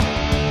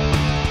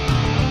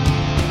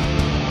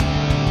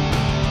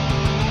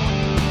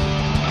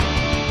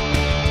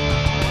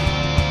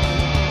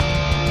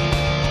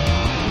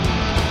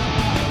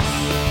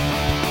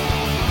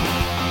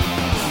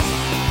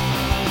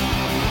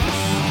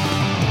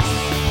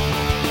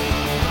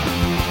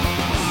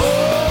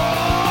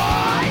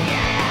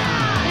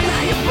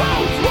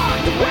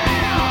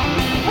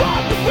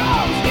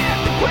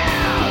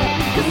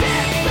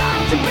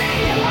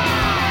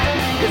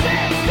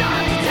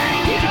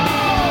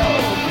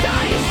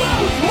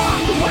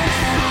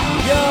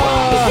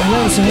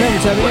أهلا وسهلا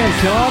متابعين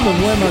الكرام من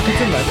وين ما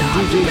كنتم، معكم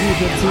جي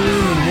 13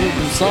 من هروج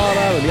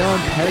وصارة، واليوم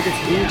بحلقة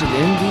هروج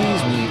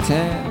الانديز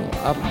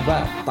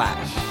 214.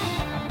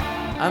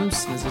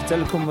 أمس نزلت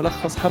لكم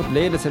ملخص حرب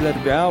ليلة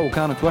الأربعاء،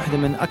 وكانت واحدة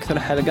من أكثر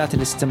الحلقات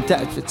اللي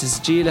استمتعت في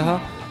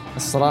تسجيلها.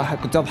 الصراحة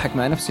كنت أضحك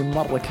مع نفسي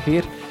مرة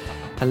كثير.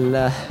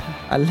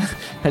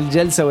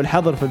 الجلسة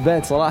والحضر في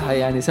البيت صراحة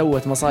يعني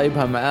سوت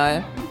مصايبها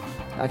معايا،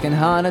 لكن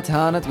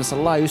هانت بس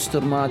الله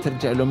يستر ما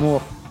ترجع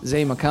الأمور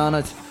زي ما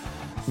كانت،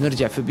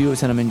 نرجع في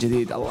بيوتنا من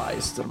جديد. الله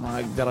يستر، ما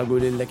أقدر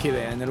أقول إلا كذا.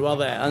 يعني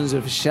الوضع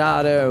أنزل في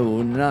الشارع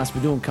والناس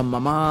بدون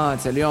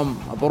كمامات. اليوم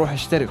بروح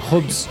أشتري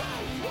خبز،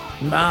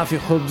 ما في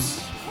خبز،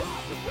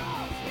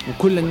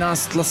 وكل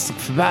الناس تلصق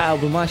في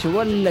بعض وماشي،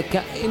 ولا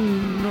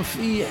كأنه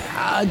في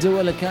حاجة،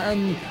 ولا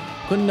كأن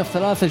كنا في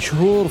 3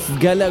 شهور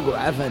في قلق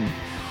وعفن.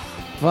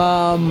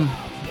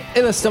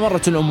 فإذا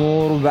استمرت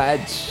الأمور وبعد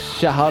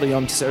شهر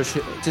يوم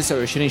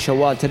 29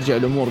 شوال ترجع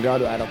الأمور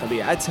قالوا على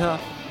طبيعتها،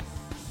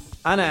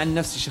 أنا عن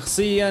نفسي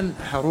شخصيا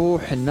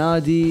حروح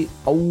النادي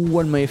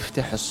أول ما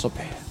يفتح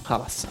الصبح.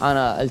 خلاص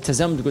أنا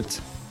التزمت،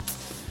 قلت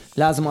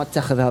لازم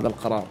أتخذ هذا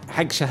القرار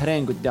حق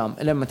شهرين قدام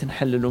لما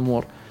تنحل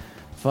الأمور.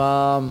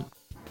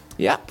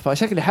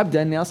 فشكلي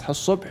حبدأ أني أصحى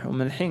الصبح،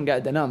 ومن الحين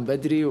قاعد أنام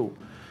بدري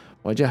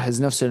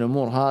وأجهز نفس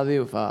الأمور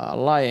هذه.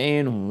 فالله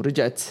يعين.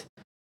 ورجعت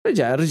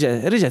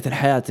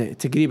الحياة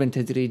تقريبا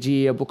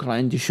تدريجية. بكرة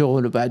عندي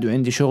شغل وبعده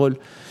عندي شغل،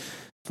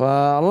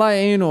 فالله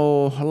يعين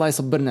والله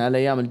يصبرنا على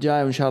الأيام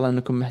الجاية، وإن شاء الله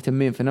أنكم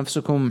مهتمين في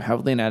نفسكم،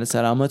 محافظين على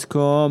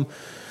سلامتكم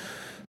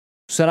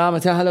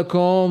وسلامة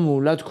أهلكم،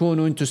 ولا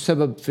تكونوا أنتوا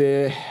السبب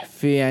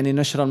في يعني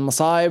نشر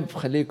المصايب.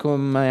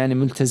 خليكم يعني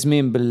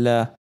ملتزمين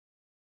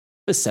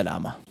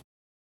بالسلامة.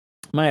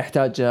 ما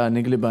يحتاج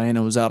نقلبها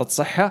هنا وزارة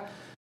صحة،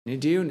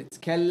 نجي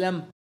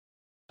ونتكلم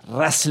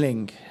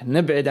رسلينج،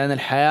 نبعد عن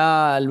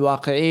الحياة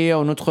الواقعية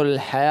وندخل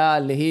الحياة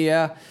اللي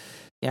هي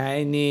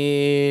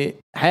يعني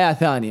حياة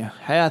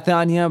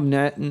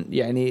ثانية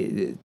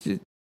يعني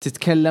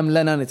تتكلم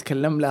لنا،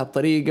 نتكلم لها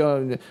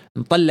بطريقة،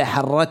 نطلع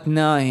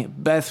حرتنا،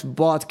 بث،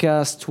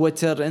 بودكاست،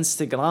 تويتر،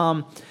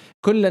 انستغرام،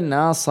 كل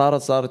الناس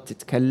صارت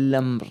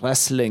تتكلم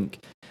رسلينج.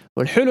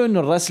 والحلو إنه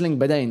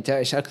الرسلينج بدأ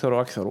ينتعش أكثر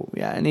وأكثر.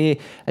 يعني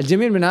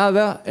الجميل من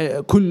هذا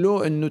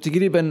كله إنه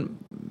تقريبا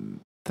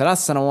 3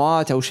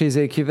 سنوات أو شيء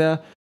زي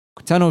كذا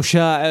كنت أنا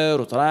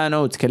وشاعر وطلعنا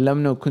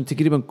وتكلمنا، وكنت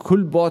تقريبا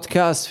كل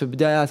بودكاست في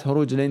بدايات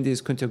هروج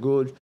الانديز كنت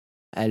أقول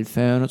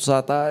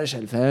 2019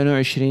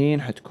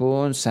 2020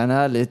 حتكون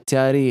سنة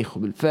للتاريخ.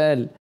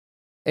 وبالفعل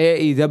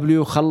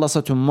AEW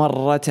خلصت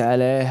ومرت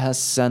عليها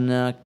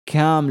السنة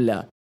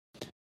كاملة.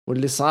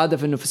 واللي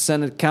صادف إنه في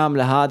السنة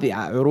الكاملة هذه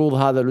عروض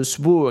هذا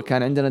الأسبوع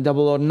كان عندنا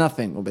Double or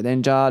Nothing،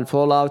 وبعدين جاء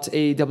الفول أوت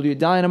AEW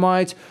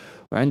Dynamite،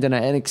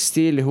 وعندنا NXT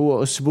اللي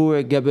هو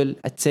أسبوع قبل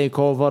التيك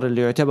أوفر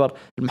اللي يعتبر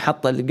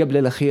المحطة اللي قبل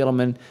الأخيرة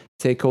من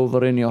تيك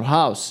أوفر in your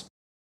house.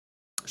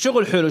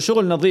 شغل حلو،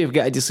 شغل نظيف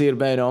قاعد يصير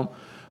بينهم.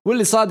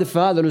 واللي صادف في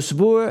هذا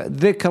الأسبوع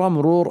ذكرى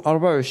مرور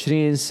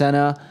 24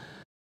 سنة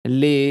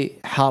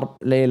لحرب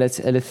ليلة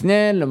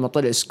الاثنين، لما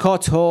طلع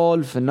سكوت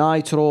هول في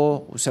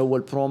نايترو وسوى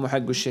البرومو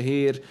حقه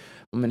الشهير،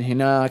 ومن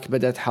هناك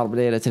بدأت حرب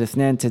ليلة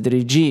الاثنين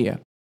تدريجية.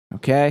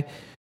 أوكي،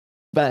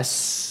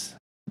 بس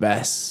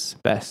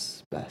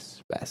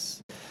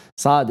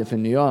صادف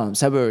إنه يوم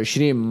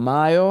 27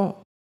 مايو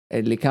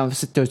اللي كان في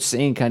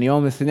 96 كان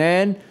يوم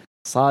اثنين،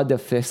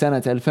 صادف في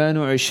سنة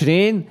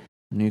 2020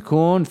 إنه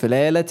يكون في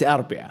ليلة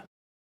أربعاء.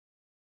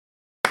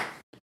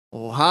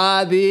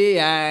 وهذه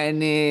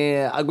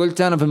يعني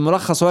قلت أنا في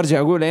الملخص وارجع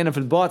أقول هنا في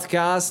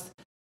البودكاست،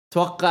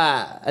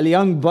 توقع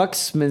اليونج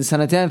بوكس من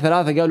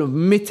 2-3 قالوا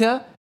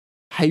متى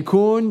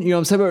حيكون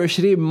يوم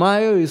 27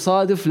 مايو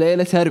يصادف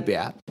ليلة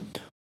أربعاء،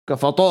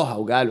 كفطوها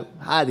وقالوا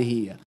هذه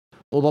هي،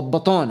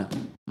 وضبطونا،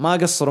 ما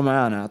قصروا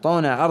معانا،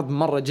 اعطونا عرض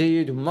مرة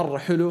جيد ومرة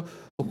حلو،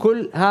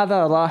 وكل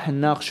هذا راح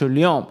نناقشه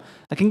اليوم.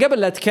 لكن قبل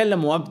لا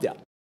أتكلم وأبدأ،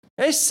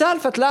 إيش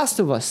سالفة لاست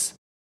اوف اس؟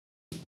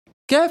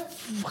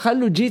 كيف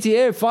خلوا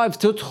GTA 5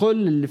 تدخل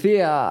اللي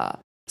فيها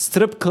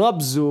ستريب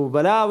كلابز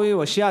وبلاوي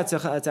واشياء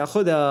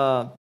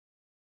تاخذها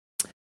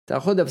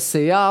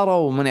بالسيارة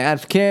ومن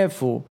يعرف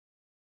كيف،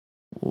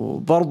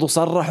 وبرضو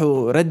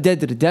صرحوا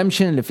ردد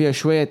ريدمشن اللي فيها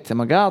شوية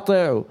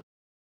مقاطع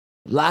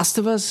لاست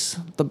اوف اس.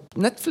 طب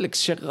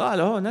نتفليكس شغال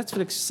اهو،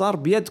 نتفليكس صار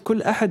بيد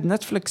كل احد،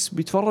 نتفليكس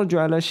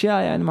بيتفرجوا على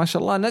اشياء يعني ما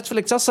شاء الله.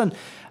 نتفليكس اصلا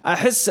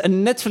احس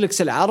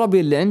النتفليكس العربي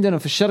اللي عندنا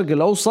في الشرق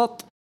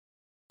الاوسط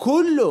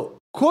كله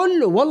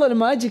والله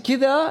لما اجي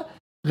كذا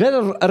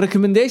غير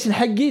الريكومنديشن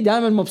حقي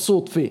دائما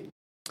مبسوط فيه،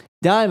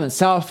 دائما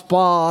ساوث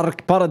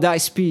بارك،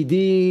 بارادايس بي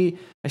دي،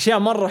 اشياء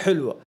مره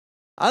حلوه.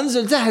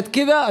 انزل تحت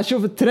كذا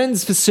اشوف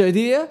الترندز في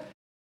السعوديه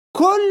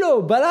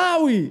كله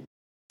بلاوي،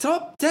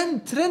 توب 10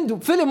 ترند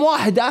وفيلم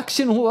واحد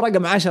اكشن وهو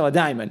رقم 10.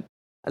 دائما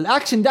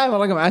الاكشن دائما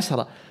رقم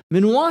 10،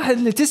 من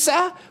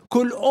 1-9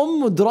 كل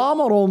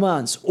دراما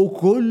رومانس،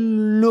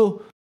 وكله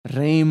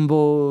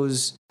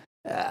رينبوز،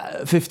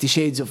 50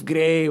 Shades of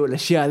Grey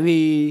والاشياء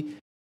ذي.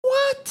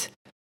 وات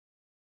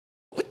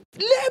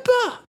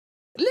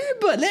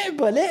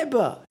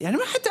لعبة يعني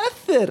ما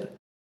حتأثر.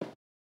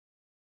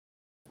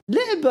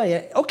 لعبة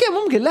يعني اوكي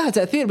ممكن لها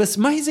تأثير بس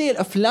ما هي زي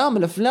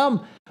الافلام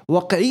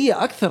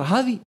واقعية اكثر.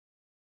 هذه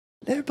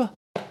لعبة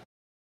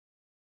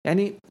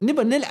يعني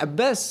نبغى نلعب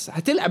بس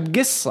هتلعب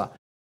قصة.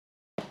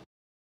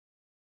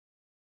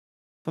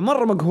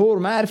 فمرة مقهور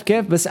ما أعرف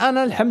كيف. بس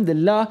أنا الحمد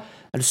لله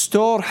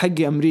الستور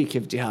حقي أمريكي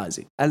في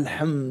جهازي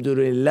الحمد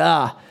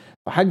لله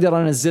وحقدر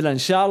أنزلها إن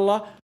شاء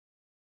الله.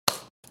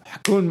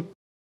 حكون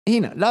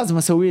هنا لازم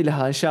أسوي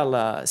لها إن شاء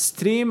الله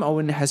ستريم أو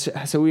إني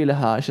حسوي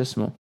لها إيش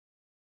اسمه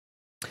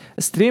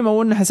ستريم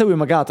أو إني حسوي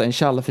مقاطع إن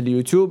شاء الله في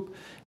اليوتيوب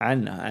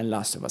عن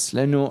لاست بس.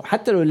 لأنه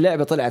حتى لو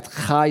اللعبة طلعت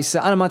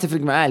خايسة أنا ما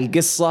تفرق معايا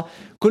القصة.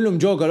 كلهم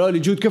جو قالوا لي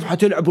جود كيف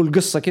حتلعبوا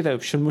القصة كذا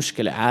وش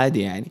المشكلة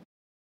عادي يعني.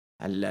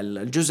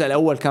 الجزء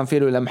الأول كان فيه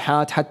له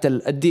لمحات حتى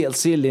الدي ال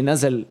سي اللي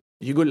نزل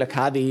يقول لك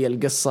هذه هي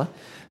القصة.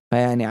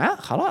 فيعني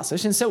خلاص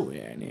إيش نسوي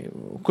يعني.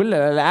 كل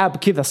الألعاب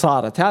كذا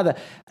صارت. هذا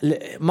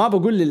ما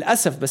بقول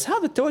للأسف بس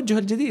هذا التوجه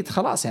الجديد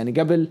خلاص يعني.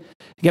 قبل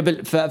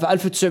في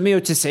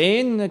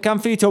 1990 كان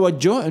في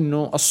توجه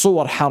إنه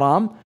الصور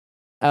حرام.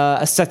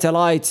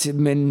 الساتلايت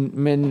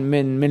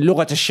من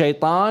لغة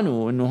الشيطان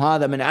وإنه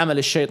هذا من عمل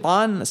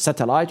الشيطان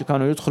الساتلايت.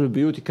 وكانوا يدخلوا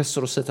البيوت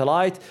يكسروا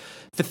الساتلايت.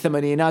 في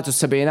الثمانينات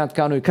والسبعينات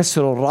كانوا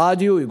يكسروا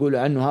الراديو يقولوا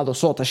عنه هذا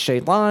صوت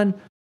الشيطان.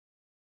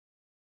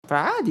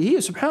 فعادي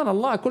هي سبحان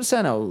الله كل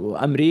سنة.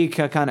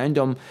 وأمريكا كان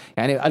عندهم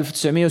يعني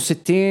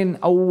 1960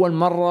 أول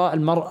مرة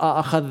المرأة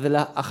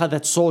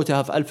أخذت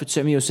صوتها في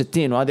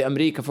 1960 وهذه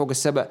أمريكا فوق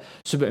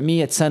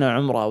 700 سنة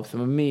عمرها أو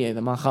 800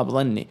 إذا ما خاب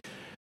ظني.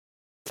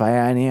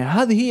 فيعني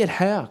هذه هي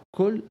الحياة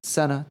كل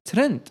سنة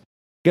ترند.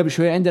 قبل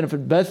شوي عندنا في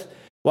البث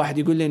واحد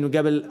يقول لي إنه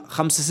قبل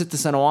 5-6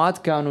 سنوات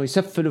كانوا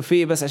يسفلوا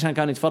فيه بس عشان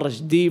كانوا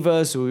يتفرج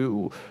ديفاس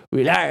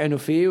ويلعنوا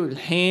فيه.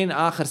 والحين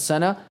آخر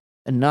سنة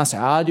الناس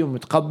عادي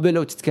ومتقبلة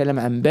وتتكلم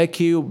عن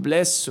بيكي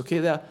وبليس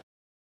وكذا.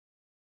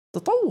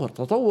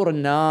 تطور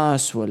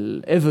الناس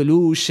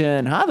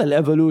والإيفولوشن. هذا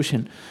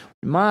الإيفولوشن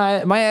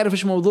ما يعرف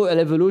إيش موضوع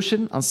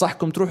الإيفولوشن.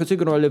 أنصحكم تروحوا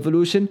تقرأوا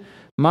الإيفولوشن.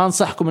 ما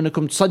أنصحكم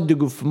أنكم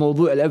تصدقوا في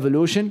موضوع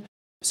الإيفولوشن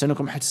بس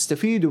أنكم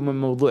حتستفيدوا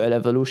من موضوع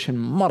الإيفولوشن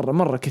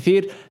مرة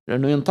كثير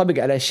لأنه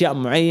ينطبق على أشياء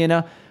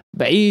معينة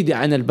بعيدة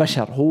عن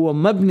البشر. هو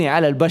مبني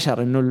على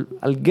البشر إنه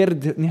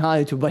القرد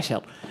نهايته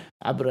بشر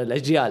عبر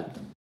الأجيال.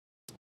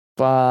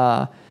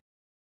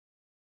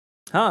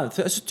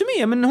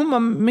 600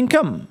 منهم من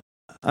كم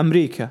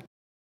أمريكا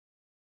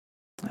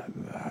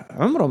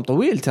عمرهم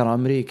طويل ترى.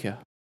 أمريكا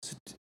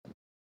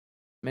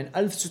من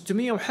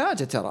 1600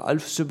 وحاجة ترى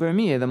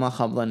 1700 إذا ما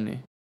خاب ظني.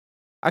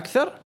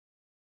 أكثر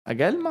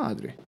أقل ما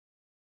أدري.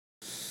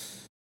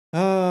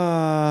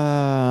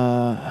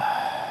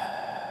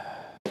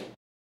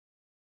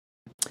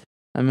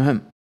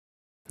 المهم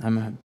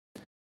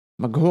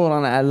مقهور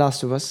أنا على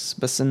لاست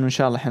بس إنه إن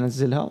شاء الله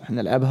حننزلها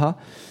وحنلعبها.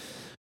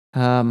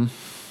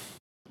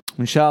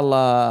 وإن شاء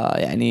الله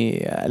يعني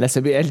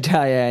الأسابيع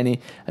الجاية يعني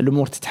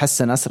الأمور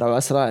تتحسن أسرع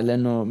وأسرع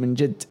لأنه من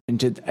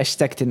جد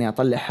اشتقت إني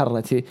أطلع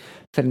حرتي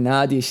في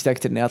النادي.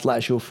 اشتقت إني أطلع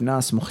أشوف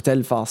ناس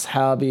مختلفة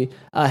أصحابي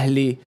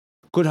أهلي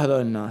كل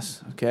هذول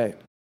الناس. أوكي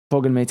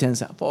فوق 200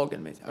 سنة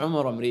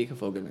عمر أمريكا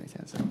فوق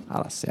 200 سنة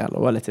خلاص يلا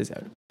ولا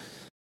تزعلوا.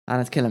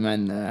 أنا أتكلم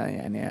عن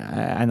يعني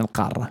عن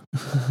القارة.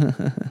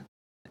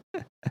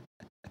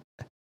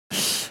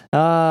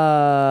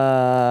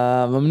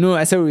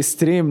 ممنوع أسوي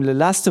ستريم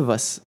للاست اوف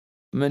اس.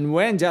 من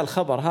وين جاء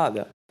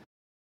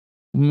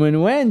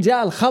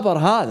الخبر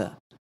هذا؟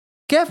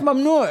 كيف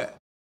ممنوع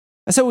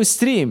أسوي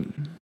ستريم؟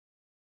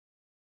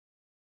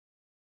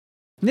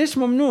 ليش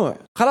ممنوع؟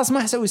 خلاص ما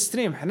حسوي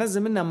ستريم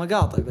حنزل منها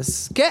مقاطع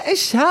بس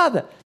إيش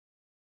هذا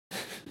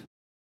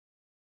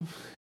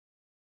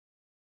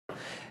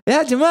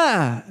يا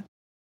جماعة؟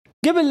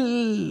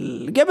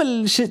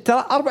 قبل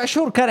 4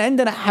 شهور كان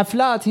عندنا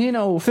حفلات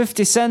هنا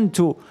و50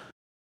 سنت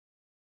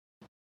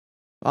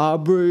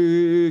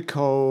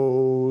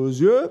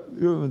أبريكوز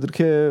مدري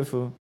كيف.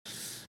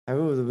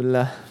 أعوذ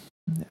بالله.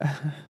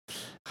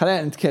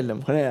 خلينا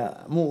نتكلم.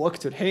 خلينا مو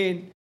وقته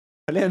الحين.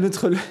 خلينا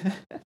ندخل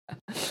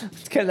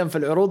نتكلم في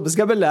العروض.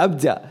 بس قبل لا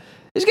أبدأ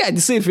إيش قاعد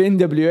يصير في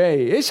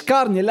NWA؟ إيش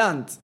كارني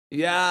لاند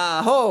يا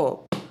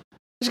هو؟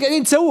 إيش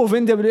قاعدين تسووا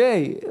في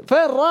NWA؟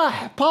 فين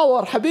راح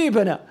باور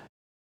حبيبنا؟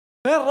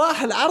 فين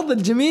راح العرض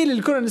الجميل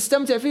اللي كنا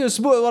نستمتع فيه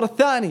أسبوع ورا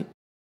الثاني؟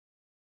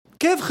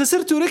 كيف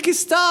خسرتوا ريكي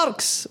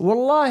ستاركس؟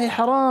 والله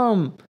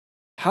حرام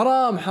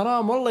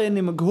والله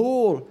إني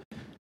مقهور.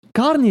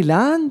 كارني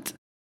لاند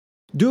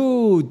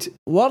دود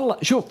والله.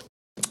 شوف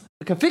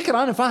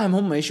كفكرة أنا فاهم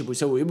هم إيش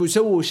يبوا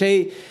يسووا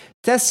شيء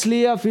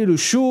تسلية فيه له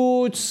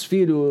شوتس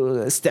فيه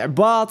له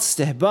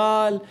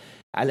استهبال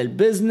على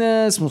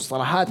البزنس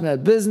مصطلحات من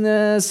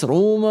البزنس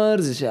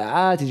رومرز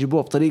إشاعات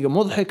يجيبوها بطريقة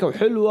مضحكة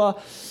وحلوة.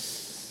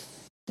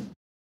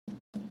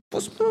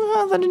 بس مو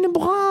هذا اللي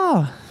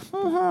نبغاه. مو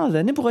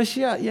هذا نبغى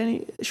أشياء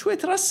يعني شوية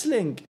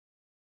رسلينج.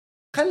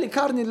 خلي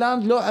كارني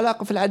لاند له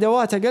علاقة في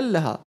العداوات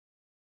أقلها.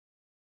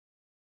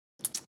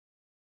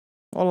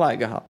 والله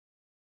قهر.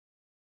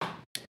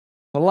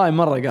 والله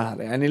مرة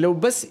قهر يعني. لو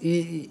بس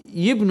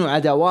يبنوا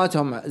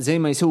عداواتهم زي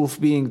ما يسووا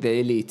في بينج ذا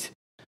إليت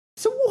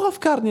سووها في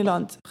كارني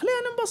لاند خلينا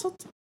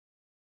ننبسط.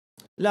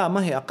 لا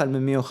ما هي أقل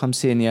من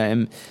 150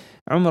 يا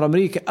عمر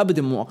أمريكا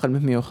أبدا مو أقل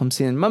من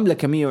 150.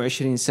 مملكة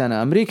 120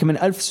 سنة. أمريكا من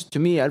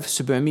 1600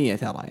 1700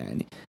 ترى،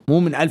 يعني مو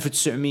من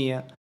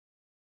 1900.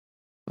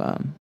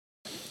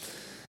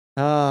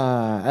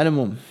 على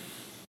العموم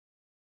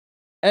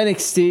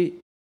NXT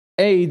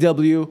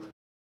AEW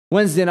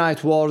Wednesday Night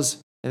Wars.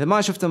 إذا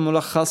ما شفت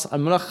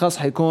الملخص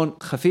حيكون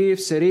خفيف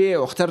سريع،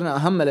 واخترنا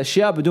أهم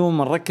الأشياء بدون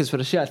ما نركز في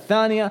الأشياء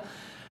الثانية،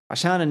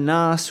 عشان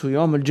الناس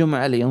ويوم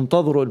الجمعة اللي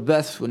ينتظروا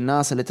البث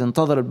والناس اللي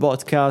تنتظر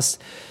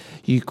البودكاست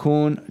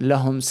يكون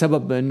لهم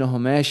سبب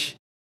بأنهم إيش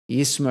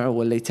يسمعوا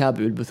ولا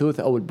يتابعوا البثوث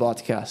أو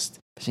البودكاست.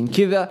 عشان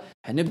كذا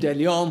هنبدأ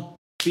اليوم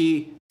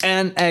في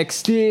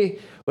NXT،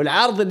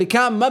 والعرض اللي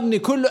كان مبني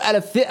كله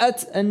على فئة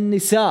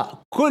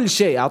النساء. كل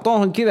شيء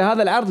أعطوهم كذا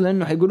هذا العرض،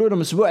 لأنه حيقولوا لهم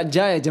الأسبوع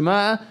الجاي يا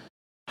جماعة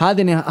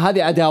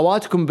هذه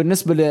عداواتكم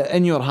بالنسبة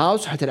لإن يور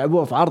هاوس،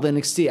 حتلعبوها في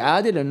عرض NXT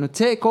عادي، لأنه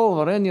تيك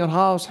أوفر إن يور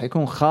هاوس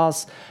حيكون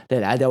خاص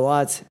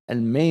للعداوات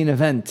المين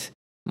إيفنت،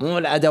 مو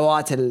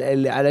العداوات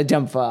اللي على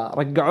جنب.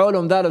 فرجعوا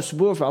لهم ذا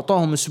الأسبوع،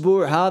 فأعطوهم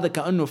أسبوع هذا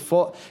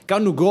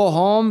كأنه جو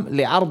هوم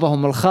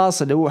لعرضهم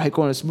الخاص اللي هو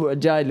حيكون الأسبوع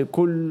الجاي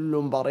لكل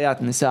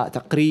مباريات نساء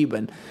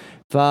تقريبا.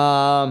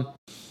 فأوكي،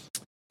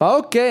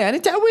 يعني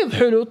تعويض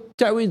حلو،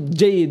 تعويض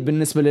جيد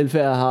بالنسبة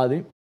للفئة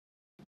هذه،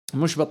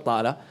 مش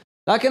بطالة.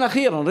 لكن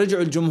أخيرا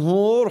رجعوا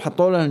الجمهور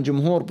وحطوا لنا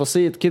جمهور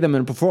بسيط كذا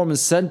من performance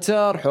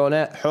سنتر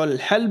حول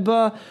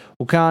الحلبة،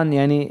 وكان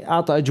يعني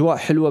أعطى أجواء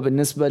حلوة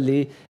بالنسبة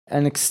ل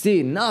NXT.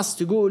 الناس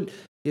تقول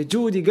يا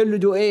جودي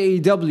قلدوا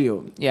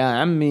AEW. يا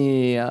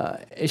عمي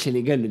إيش اللي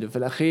يقلدوا؟ في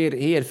الأخير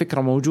هي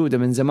الفكرة موجودة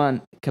من زمان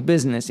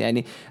كبزنس.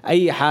 يعني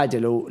أي حاجة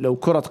لو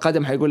كرة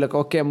قدم حيقول لك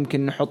أوكي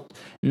ممكن نحط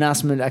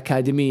ناس من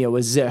الأكاديمية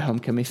وزعهم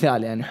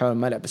كمثال يعني حول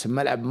الملعب، بس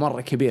الملعب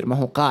مرة كبير ما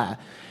هو قاعة،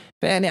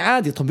 فيعني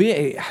عادي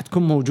طبيعي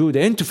حتكون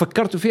موجودة. انتوا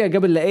فكرتوا فيها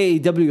قبل لا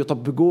AEW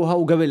يطبقوها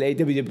وقبل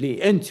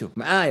AEW؟ انتوا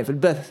معايا في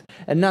البث،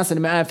 الناس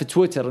اللي معايا في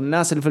تويتر،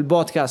 الناس اللي في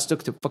البودكاست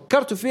تكتب،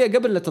 فكرتوا فيها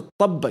قبل لا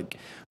تطبق،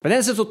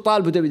 بعدين صرتوا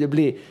تطالبوا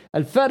WWE.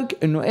 الفرق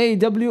انه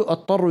AEW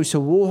اضطروا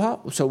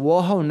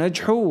وسووها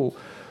ونجحوا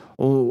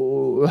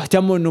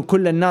واهتموا انه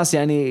كل الناس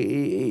يعني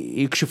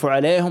يكشفوا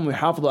عليهم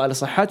ويحافظوا على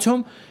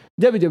صحتهم.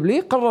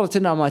 WWE قررت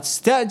انها ما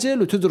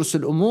تستعجل وتدرس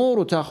الامور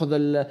وتاخذ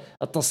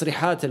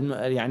التصريحات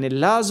يعني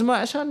اللازمه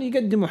عشان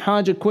يقدموا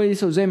حاجه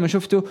كويسه. وزي ما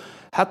شفتوا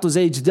حطوا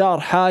زي جدار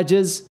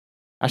حاجز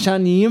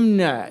عشان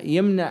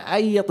يمنع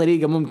اي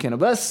طريقه ممكنه.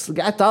 بس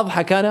قعدت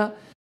اضحك انا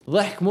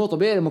ضحك مو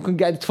طبيعي لما كنت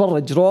قاعد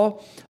اتفرج رو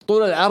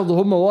طول العرض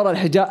وهم ورا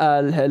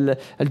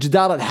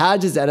الجدار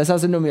الحاجز على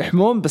اساس انهم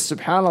يحمون. بس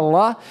سبحان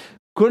الله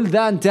كل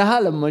ذا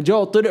انتهى لما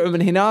جو طلعوا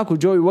من هناك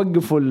وجو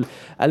يوقفوا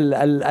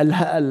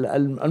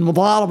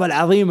المضاربة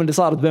العظيمة اللي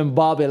صارت بين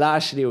بابي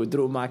لاشلي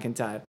ودرو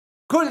ماكنتاير.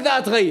 كل ذا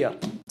تغير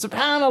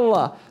سبحان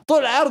الله. طول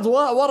العرض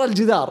ورا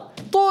الجدار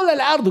طول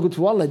العرض، قلت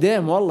والله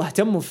ديم والله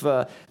اهتموا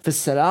في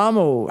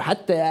السلامة،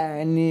 وحتى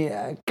يعني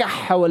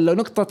كحة ولا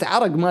نقطة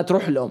عرق ما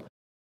تروح لهم.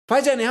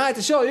 فجأة نهاية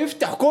الشو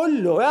يفتح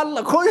كله،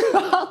 يلا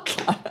كله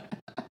أطلع.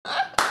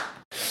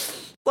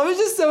 طب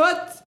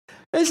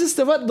ايش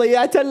استفدت؟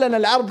 ضيعت لنا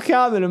العرض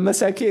كامل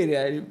المساكين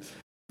يعني.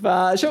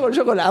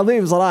 فشغل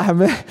عظيم صراحة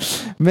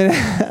من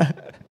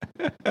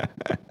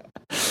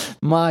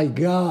ماي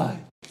جاد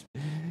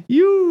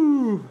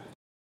يو.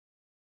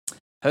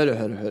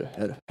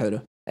 حلو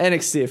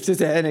NXT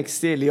افتتح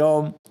NXT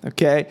اليوم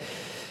اوكي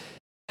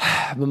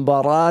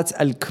بمباراة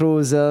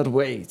الكروزر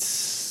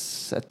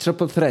ويتس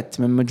التريبل ثريت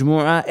من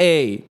مجموعة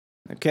A.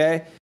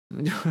 اوكي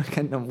مجموعة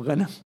كأنهم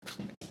غنم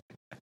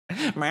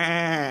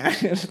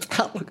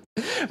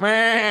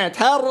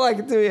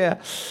تحركت ويا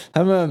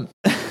تمام.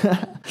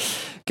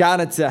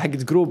 كانت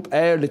حقت جروب A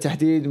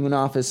لتحديد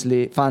منافس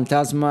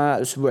لفانتازما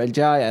الأسبوع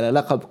الجاي على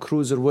لقب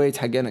كروزر ويت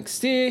حق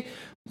NXT.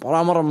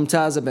 مباراة مرة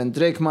ممتازة بين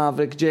دريك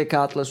مافريك جاي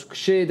كاتلس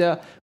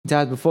وكشيدا.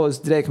 انتهت بفوز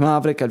دريك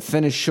مافريك.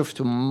 الفينش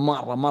شفته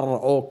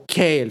مرة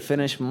اوكي،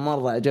 الفينش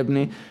مرة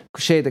عجبني.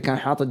 كشيدا كان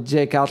حاطط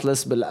جاي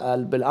كاتلس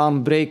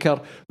بالارم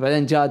بريكر،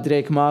 وبعدين جاء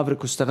دريك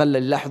مافريك واستغل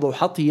اللحظة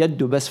وحط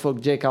يده بس فوق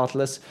جاي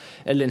كاتلس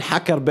اللي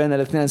انحكر بين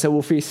الاثنين،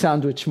 سووا فيه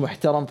ساندويتش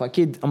محترم.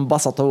 فأكيد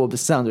انبسط هو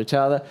بالساندويتش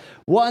هذا.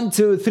 1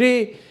 2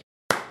 3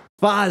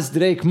 فاز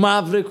دريك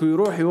مافريك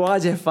ويروح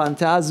يواجه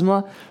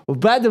فانتازما.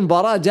 وبعد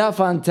المباراة جاء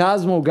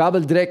فانتازما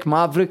وقابل دريك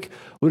مافريك،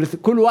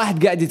 وكل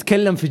واحد قاعد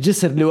يتكلم في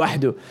جسر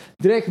لوحده.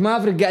 دريك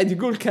مافريك قاعد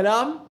يقول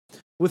كلام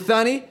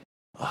والثاني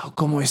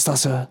como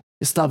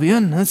está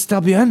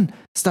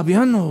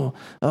bien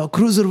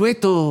كروزر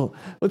ويتو.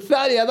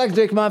 والثاني هذاك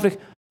دريك مافريك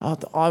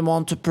I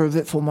want to prove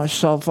it for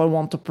myself, I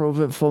want to prove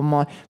it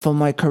for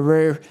my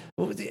career.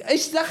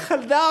 ايش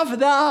دخل ذا في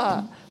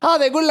ذا؟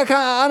 هذا يقول لك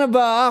انا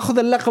باخذ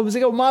اللقب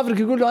زي مافريك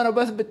يقول له انا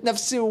بثبت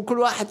نفسي، وكل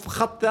واحد في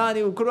خط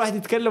ثاني وكل واحد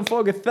يتكلم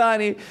فوق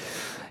الثاني.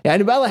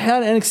 يعني بعض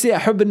الأحيان NXT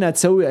أحب إنها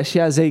تسوي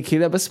أشياء زي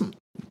كذا، بس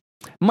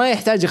ما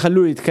يحتاج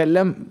يخلوه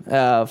يتكلم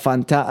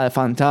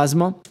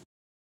فانتازما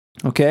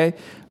أوكي،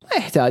 ما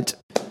يحتاج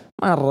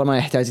مرة ما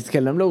يحتاج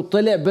يتكلم. لو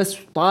طلع بس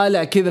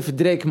طالع كذا في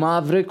دريك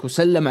مافريك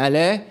وسلم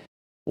عليه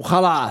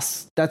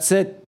وخلاص that's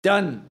it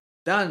done.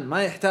 دان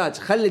ما يحتاج،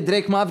 خلي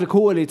دريك مافريك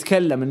هو اللي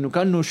يتكلم انه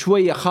كأنه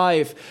شوية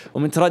خايف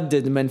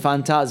ومتردد من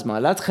فانتازما.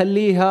 لا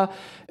تخليها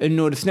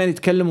انه الاثنين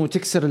يتكلموا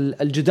وتكسر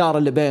الجدار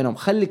اللي بينهم.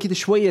 خلي كده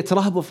شوية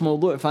ترهبوا في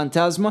موضوع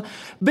فانتازما،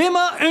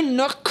 بما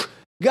انك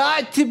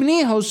قاعد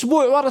تبنيها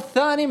اسبوع ورا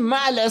الثاني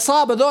مع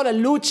العصابة ذول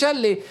اللوتشا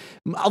اللي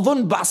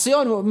اظن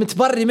بعصيون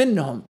متبري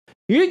منهم،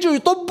 يجوا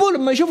يطبوا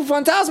لما يشوفوا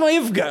فانتازما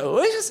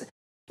يفقعوا.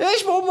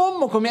 ايش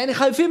امكم يعني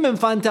خايفين من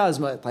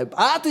فانتازما؟ طيب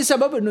اعطي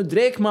سبب انه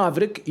دريك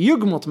مافريك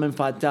يقمط من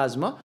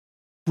فانتازما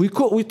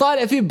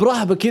ويطالع فيه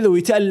برهبه كذا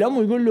ويتألم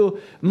ويقول له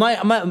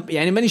ما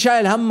يعني ماني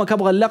شايل همك،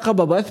 ابغى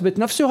اللقب، ابغى اثبت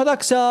نفسي،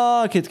 وهذاك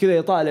ساكت كذا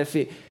يطالع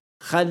فيه.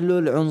 خلوا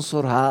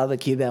العنصر هذا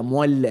كذا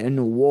مولع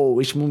انه واو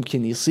ايش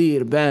ممكن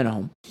يصير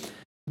بينهم.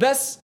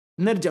 بس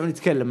نرجع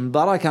ونتكلم،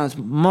 المباراة كانت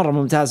مرة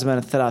ممتازة بين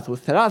الثلاثة،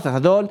 والثلاثة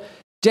هذول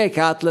جايك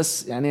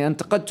أتلس يعني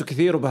انتقدته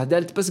كثير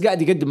وبهدلت، بس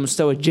قاعد يقدم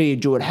مستوى جيد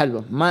جوا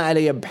الحلبة، ما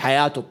علي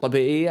بحياته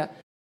الطبيعية،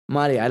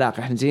 ما لي علاقة،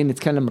 احنا جايين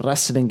نتكلم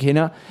الرسلينج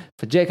هنا.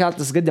 فجايك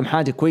أتلس قدم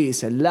حاجة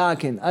كويسة،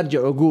 لكن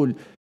أرجع وأقول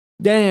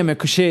دايم يا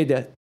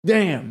كوشيدا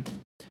دايم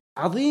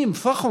عظيم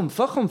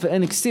فخم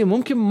في NXT.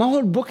 ممكن ما هو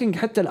البوكينج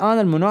حتى الآن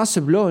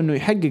المناسب له إنه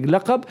يحقق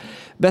لقب،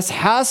 بس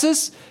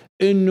حاسس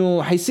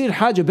إنه حيصير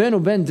حاجة بينه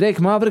وبين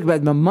دريك مافريك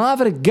بعد ما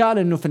مافريك قال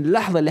إنه في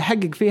اللحظة اللي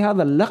حقق فيه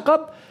هذا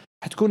اللقب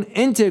حتكون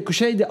أنت يا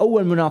كوشيدا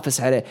أول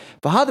منافس عليه.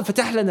 فهذا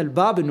فتح لنا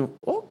الباب إنه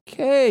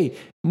أوكي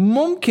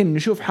ممكن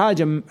نشوف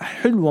حاجة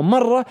حلوة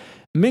مرة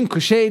من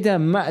كوشيدا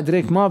مع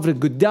دريك مافريك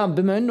قدام،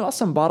 بما إنه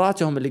أصلا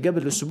مباراتهم اللي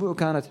قبل الأسبوع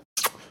كانت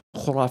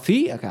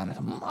خرافية،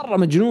 كانت مرة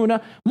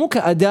مجنونة، مو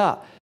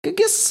كأداء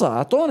كقصة.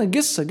 أعطونا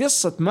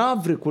قصة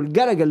مافريك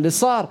والقلق اللي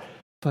صار،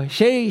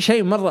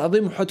 فشيء مرة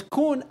عظيم.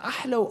 وحتكون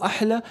أحلى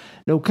وأحلى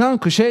لو كان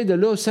كوشيدا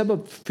له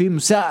سبب في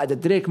مساعدة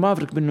دريك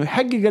مافريك بأنه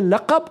يحقق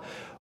اللقب،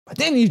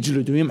 بعدين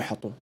يجلدوا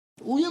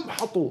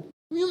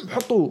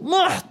ويمحطوا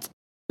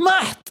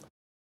محط.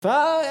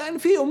 فيعني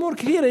في أمور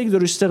كثيرة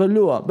يقدروا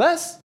يستغلوها.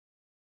 بس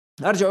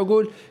أرجع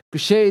أقول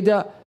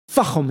كوشيدا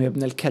فخم يا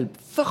ابن الكلب،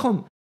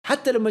 فخم.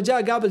 حتى لما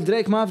جاء قابل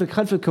دريك مافريك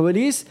خلف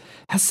الكواليس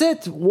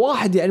حسيت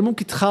واحد يعني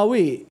ممكن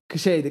تخاويه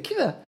كوشيدا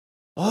كذا.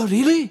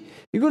 ريلي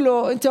يقول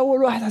له انت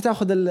اول واحد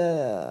حتاخذ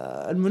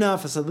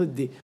المنافسه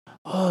ضدي.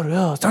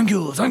 يا ثانك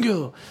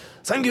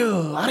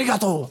يو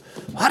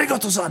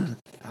اريغاتو سان.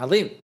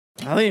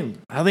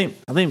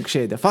 عظيم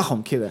كشيده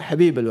فخم كذا،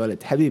 حبيب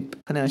الولد حبيب.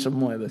 خليني اشرب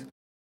مويه بس.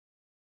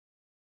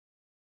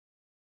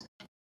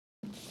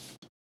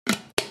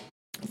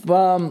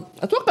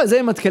 فأتوقع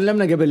زي ما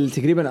تكلمنا قبل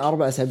تقريبا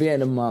 4 أسابيع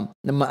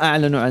لما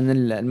أعلنوا عن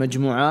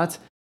المجموعات،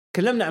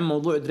 تكلمنا عن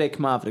موضوع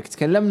دريك مافريك.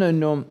 تكلمنا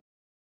إنه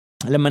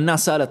لما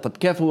الناس سألت طب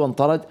كيف هو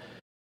انطرد،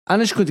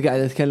 أنا إيش كنت قاعد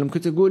أتكلم؟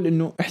 كنت أقول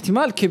إنه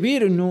احتمال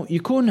كبير إنه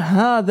يكون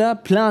هذا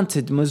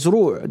بلانتد،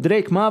 مزروع،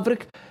 دريك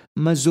مافريك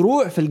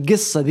مزروع في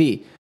القصة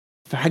ذي،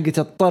 في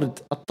حقة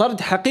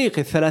الطرد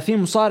حقيقي. 30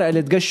 مصارع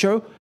اللي تقشعوا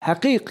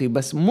حقيقي،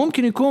 بس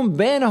ممكن يكون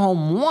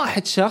بينهم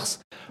واحد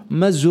شخص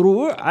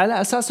مزروع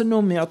على أساس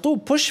إنهم يعطوه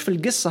بوش في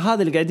القصة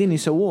هذا اللي قاعدين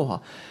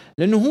يسووها،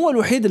 لأنه هو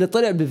الوحيد اللي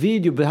طلع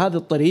بفيديو بهذه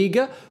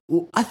الطريقة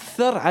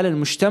وأثر على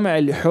المجتمع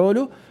اللي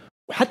حوله،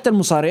 وحتى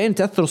المصارعين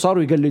تأثروا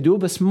صاروا يقلدوه،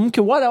 بس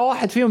ممكن ولا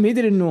واحد فيهم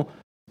يدري إنه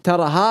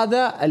ترى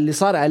هذا اللي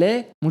صار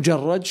عليه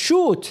مجرد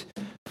شوت.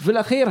 في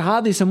الأخير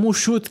هذا يسموه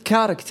شوت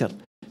كاركتر،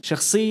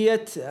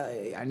 شخصية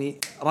يعني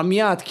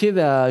رميات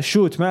كذا،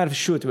 شوت، ما أعرف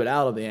الشوت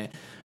بالعربي يعني،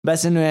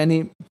 بس إنه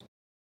يعني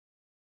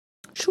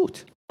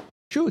شوت.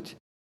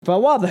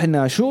 فواضح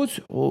إنها شوت،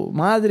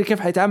 وما أدري كيف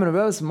حيتعاملوا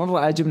بها، بس مرة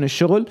عجبنا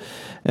الشغل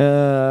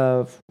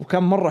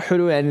وكان مرة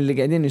حلو يعني اللي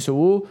قاعدين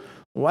يسووه.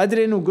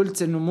 وأدري إنه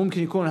قلت إنه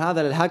ممكن يكون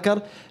هذا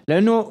للهاكر،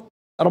 لأنه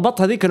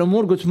ربط هذيك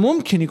الأمور، قلت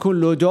ممكن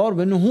يكون له دور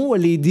بأنه هو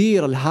اللي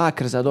يدير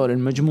الهاكرز هذول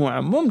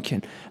المجموعة،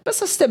 ممكن،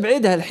 بس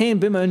استبعدها الحين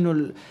بما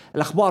أنه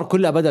الأخبار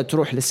كلها بدأت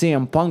تروح لسي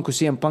ام بانك،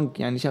 وسي ام بانك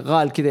يعني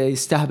شغال كذا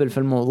يستهبل في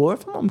الموضوع،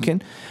 فممكن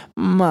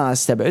ما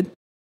استبعد.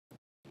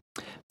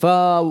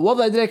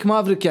 فوضع دريك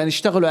مافريك يعني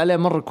اشتغلوا عليه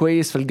مرة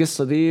كويس في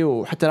القصة دي،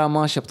 وحتى لا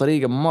ماشية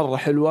بطريقة مرة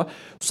حلوة.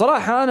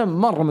 وصراحة أنا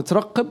مرة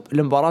مترقب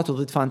لمباراته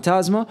ضد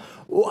فانتازما.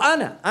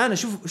 وأنا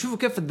شوفوا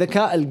كيف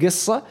الذكاء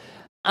القصة.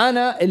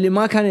 أنا اللي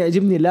ما كان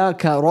يعجبني لا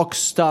كروك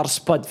ستار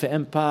سبود في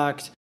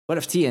إمباكت، ولا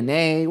في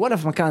TNA، ولا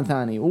في مكان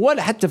ثاني،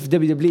 ولا حتى في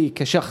WWE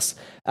كشخص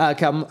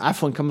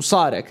عفوا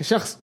كمصارع،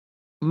 كشخص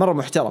مرة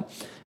محترم،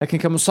 لكن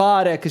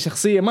كمصارع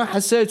كشخصية ما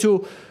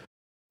حسيته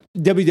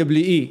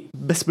WWE.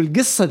 بس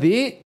بالقصة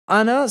ذي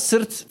أنا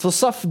صرت في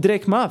صف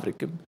دريك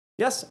مافريك.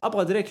 يس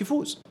أبغى دريك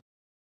يفوز،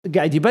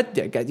 قاعد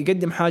يبدع، قاعد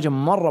يقدم حاجة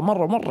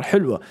مرة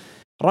حلوة.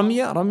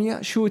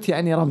 رمية شوت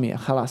يعني رمية،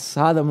 خلاص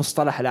هذا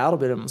مصطلح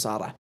العربي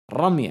للمصارعة،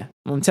 رمية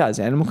ممتاز.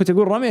 يعني لما كنت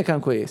أقول رمية كان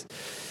كويس.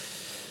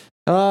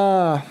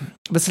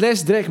 بس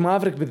ليش دريك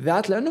مافريك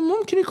بالذات؟ لأنه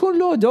ممكن يكون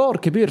له دور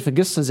كبير في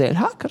قصة زي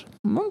الهاكر،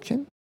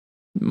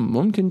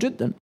 ممكن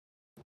جدا.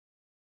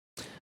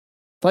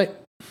 طيب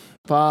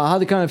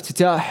فهذا كان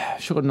افتتاح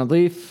شغل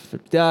نظيف في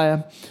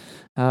البداية.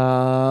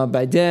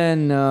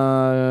 بعدين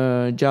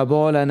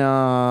جابوا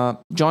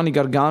لنا جوني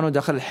غارغانو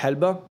داخل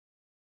الحلبة.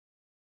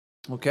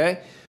 اوكي،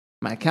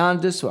 مع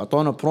كاندس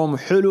وأعطونا برومو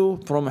حلو،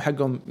 برومو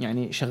حقهم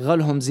يعني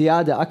شغلهم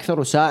زيادة أكثر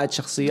وساعد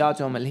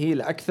شخصياتهم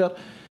الهيل أكثر.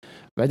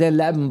 بعدين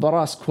لعب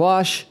مباراة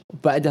سكواش،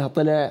 وبعدها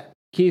طلع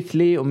كيث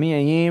لي وميا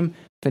ييم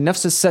في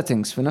نفس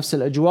السيتنجز، في نفس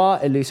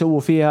الأجواء اللي يسووا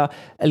فيها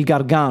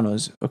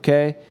الجارجانوز،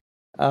 أوكي،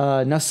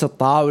 نفس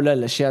الطاولة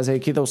الأشياء زي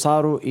كذا،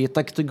 وصاروا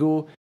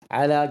يطقطقوا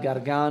على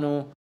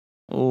جارجانو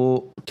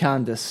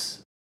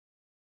وكاندس.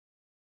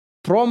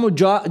 برومو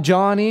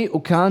جوني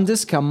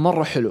وكاندس كان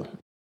مرة حلو،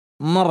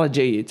 مرة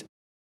جيد.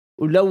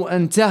 ولو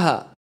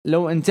انتهى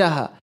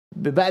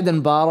بعد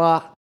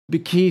المباراة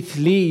بكيث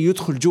لي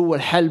يدخل جوا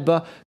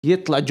الحلبة،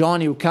 يطلع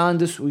جوني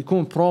وكاندس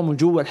ويكون برومو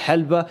جوا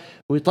الحلبة،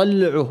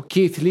 ويطلعوا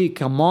كيث لي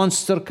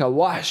كمونستر،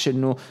 كوحش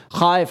انه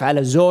خايف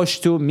على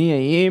زوجته ميا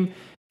ييم،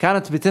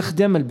 كانت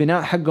بتخدم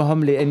البناء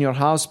حقهم لإن يور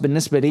هاوس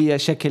بالنسبة لي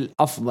شكل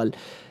أفضل.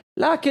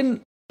 لكن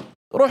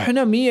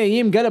روحنا ميا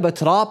ييم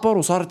قلبت رابر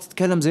وصارت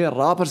تتكلم زي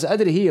الرابرز.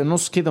 أدري هي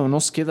نص كذا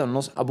ونص كذا،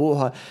 نص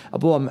أبوها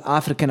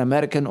أفريكان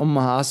أمريكان،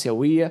 أمها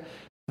آسيوية،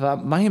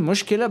 فما هي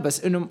مشكلة،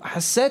 بس إنه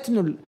حسيت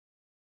إنه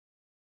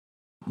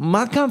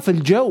ما كان في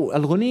الجو.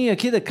 الأغنية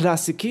كذا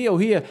كلاسيكية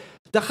وهي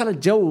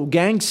دخلت جو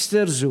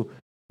جانجسترز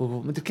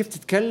ومدري كيف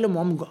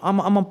تتكلم.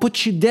 I'm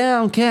put you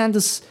down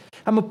Candace,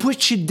 I'm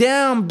put you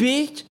down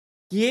bitch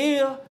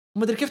yeah،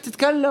 مدري كيف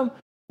تتكلم.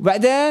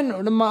 وبعدين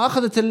لما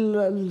أخذت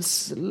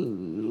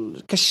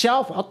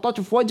الكشاف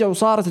وحطته في وجهه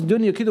وصارت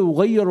الدنيا كذا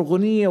وغير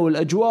الأغنية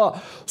والأجواء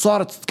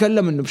وصارت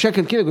تتكلم إنه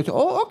بشكل كذا، قلت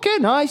أوكي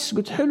نايس،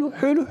 قلت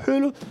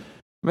حلو.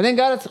 بعدين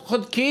قالت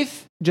خذ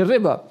كيث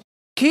جربها.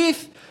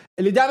 كيث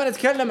اللي دائما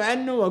أتكلم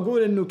عنه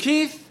وأقول إنه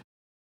كيث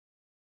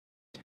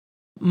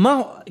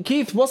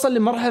وصل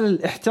لمرحلة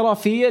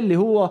الاحترافية اللي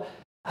هو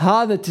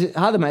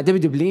هذا مع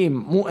دبليو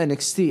مو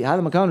NXT،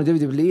 هذا مكانه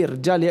دبليو.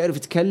 الرجال يعرف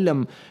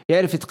يتكلم،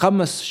 يعرف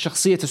يتقمص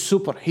شخصية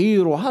السوبر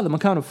هيرو، هذا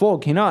مكانه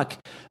فوق هناك.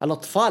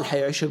 الأطفال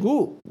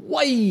حيعشقوه،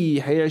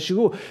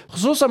 حيعشقوه،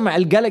 خصوصا مع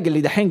القلق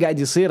اللي دحين قاعد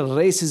يصير،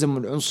 الريسيزم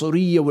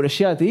والعنصرية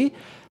والأشياء ذي.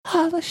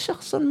 هذا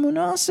الشخص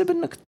المناسب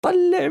إنك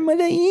تطلع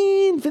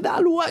ملايين في ذا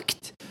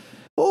الوقت،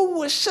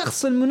 هو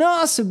الشخص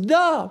المناسب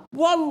ذا،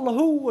 والله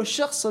هو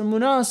الشخص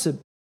المناسب.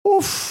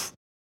 أوف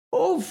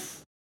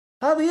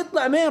هذا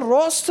يطلع مين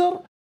روستر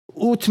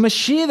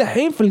وتمشيه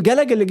الحين في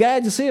القلق اللي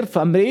قاعد يصير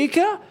في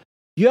أمريكا.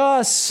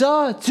 يا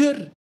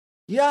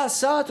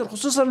ساتر،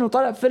 خصوصا إنه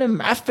طلع فيلم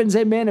معفن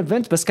زي مين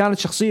إيفنت، بس كانت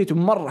شخصيته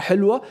مرة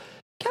حلوة.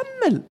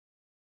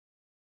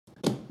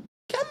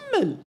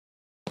 كمل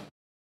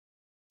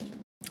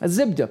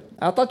الزبدة.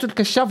 أعطته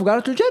الكشاف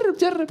وقالت له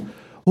جرب.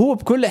 هو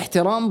بكل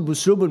احترام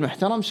بأسلوب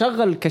المحترم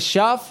شغل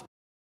الكشاف،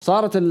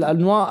 صارت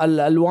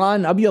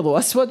الألوان أبيض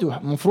وأسود،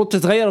 ومفروض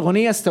تتغير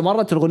الأغنية.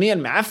 استمرت الأغنية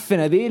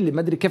المعفنة ذي اللي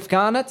ما أدري كيف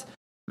كانت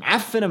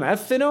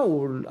معفنة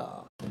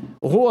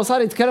وهو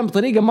صار يتكلم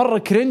بطريقة مرة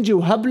كرنجي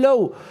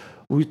وهبلة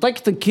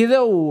ويطقطق كذا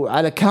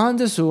وعلى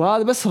كاندس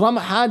وهذا. بس رمى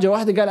حاجة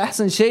واحدة، قال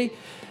أحسن شيء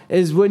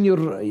is when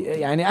you're،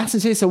 يعني أحسن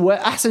شيء سوى،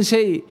 أحسن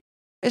شيء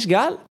إيش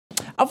قال؟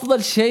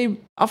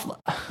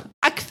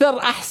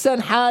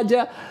 أحسن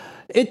حاجة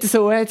أنت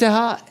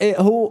سويتها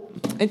هو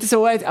أنت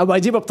سويت. أبغى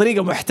أجيبها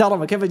بطريقة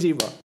محترمة، كيف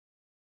أجيبها؟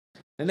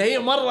 لأن هي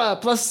مرة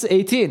بلس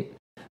 18،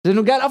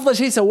 لأنه قال أفضل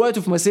شيء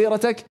سويته في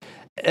مسيرتك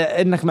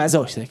إنك مع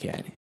زوجتك،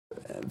 يعني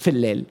في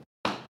الليل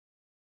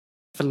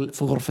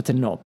في غرفة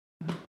النوم،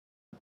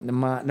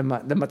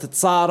 لما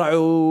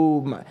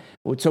تتصارعوا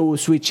وتسووا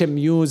سويتش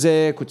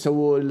ميوزك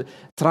وتسووا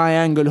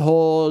التراينجل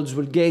هولدز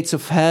والجيتس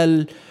اوف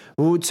هيل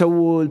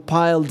وتسووا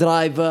البايل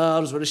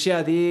درايفرز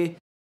والأشياء ذي.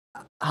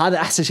 هذا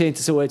أحسن شيء أنت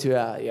سويته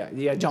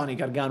يا جوني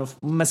غارغانو في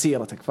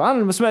مسيرتك. فأنا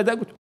لما سمعت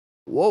قلت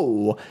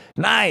واو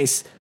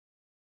نايس،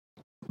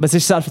 بس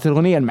إيش سالفة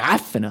الأغنية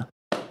المعفنة؟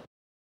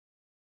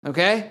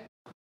 أوكي،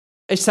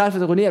 إيش سالفة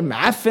الأغنية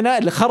المعفنة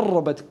اللي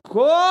خربت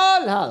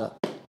كل هذا؟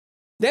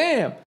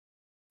 دايم.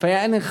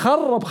 فيعني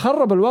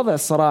خرب الوضع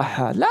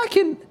الصراحة.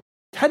 لكن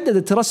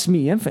تحددت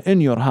رسميا في In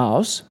Your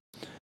House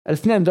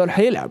الاثنين دول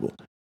حيلعبوا،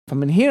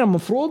 فمن هنا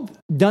المفروض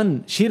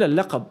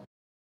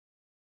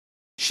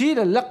شيل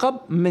اللقب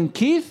من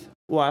كيث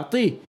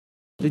واعطيه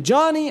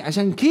لجوني،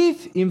 عشان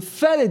كيث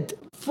ينفرد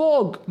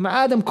فوق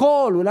مع آدم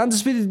كول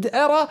والأندسبيد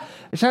إيرا،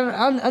 عشان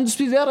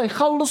الأندسبيد إيرا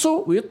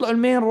يخلصوا ويطلعوا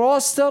المين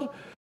روستر.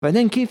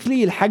 بعدين كيث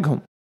لي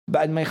يلحقهم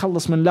بعد ما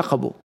يخلص من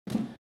لقبه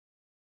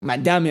مع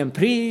داميان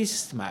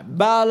بريست مع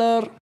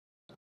بالر.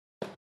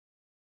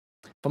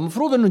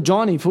 فمفروض إنه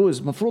جوني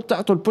يفوز، مفروض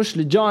تعطوا البوش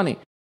لجوني.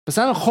 بس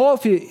أنا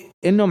خوفي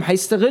إنهم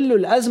حيستغلوا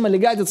الأزمة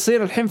اللي قاعدة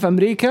تصير الحين في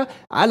أمريكا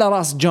على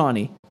رأس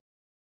جوني،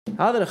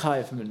 هذا اللي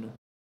خايف منه.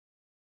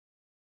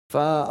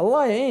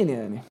 فالله يعين،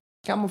 يعني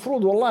كان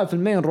مفروض والله في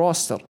المين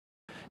روستر.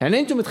 يعني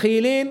أنتم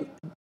متخيلين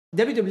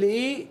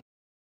WWE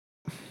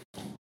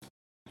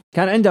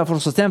كان عندها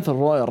فرصتين في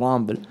الرويال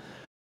رامبل،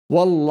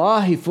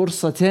 والله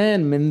فرصتين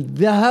من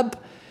ذهب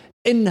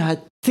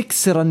إنها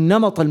تكسر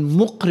النمط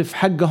المقرف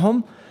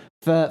حقهم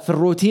في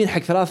الروتين حق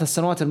 3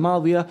 سنوات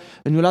الماضية،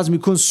 إنه لازم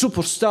يكون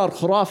سوبر ستار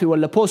خرافي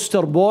ولا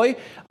بوستر بوي،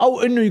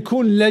 أو إنه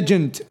يكون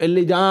ليجند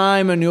اللي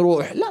دائما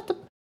يروح. لا، طب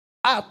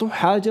أعطوا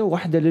حاجة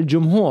واحدة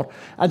للجمهور.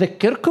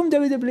 أذكركم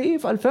WWE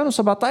في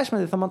 2017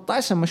 من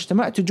 18 لما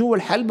اجتمعتوا جوا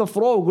الحلبة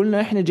فرو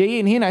وقلنا إحنا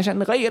جايين هنا عشان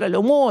نغير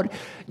الأمور،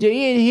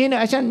 جايين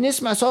هنا عشان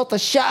نسمع صوت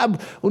الشعب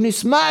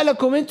ونسمع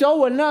لكم أنتوا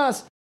أول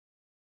ناس.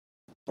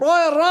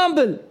 رويال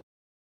رامبل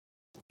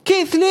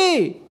كيث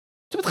لي،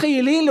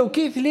 تتخيلين لو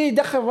كيث لي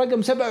دخل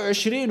رقم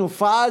 27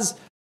 وفاز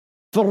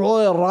في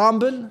الرويال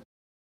رامبل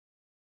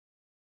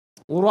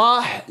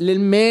وراح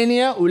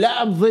للمانيا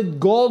ولعب ضد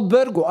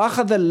جولدبرغ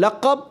وأخذ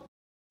اللقب؟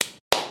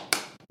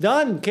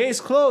 دان،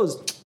 كيس كلوز،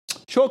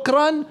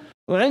 شكرا.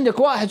 وعندك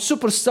واحد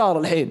سوبر ستار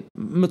الحين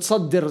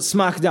متصدر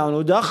سماك داون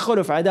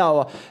ودخله في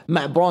عداوة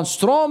مع برون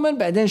سترومان،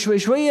 بعدين شوي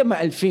شوية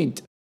مع الفيند.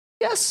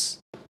 يس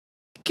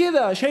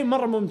كذا شيء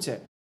مرة ممتع.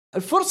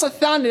 الفرصة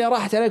الثانية اللي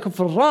راحت عليكم في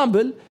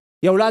الرامبل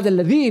يا أولاد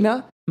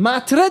الذين، ما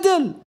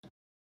تردل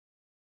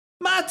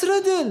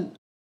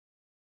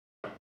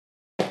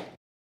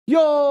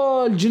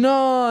يا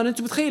الجنان.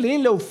 انتوا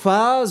متخيلين لو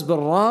فاز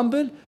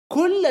بالرامبل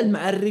كل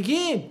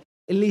المعرقين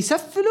اللي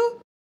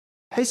يسفلوا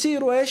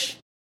حيصيروا ايش؟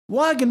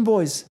 واجن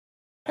بويز،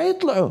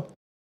 حيطلعوا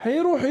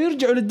حيروحوا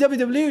يرجعوا للدبليو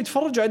دبليو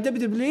ويتفرجوا على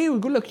الدبليو دبليو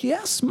ويقول لك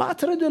يس ما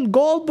تردل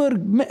جولدبرغ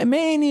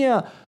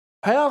مانيا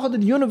حياخذ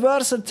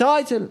اليونيفرسال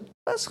تايتل.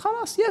 بس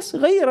خلاص يس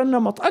غير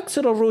النمط،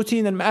 اكسر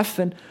الروتين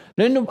المعفن.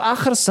 لانه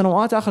باخر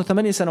السنوات، اخر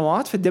 8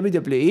 سنوات في الدبليو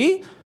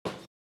دبليو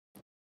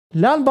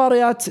لا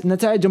المباريات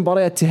نتائج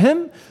المباريات تهم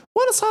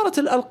ولا صارت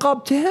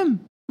الألقاب تهم،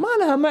 ما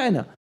لها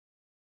معنى.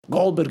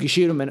 جولدبرغ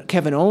يشيله من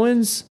كيفن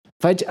أوينز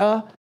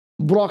فجأة،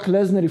 بروك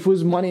ليزنر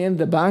يفوز ماني إن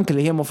ذا بانك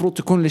اللي هي مفروض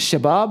تكون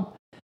للشباب.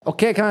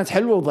 أوكي كانت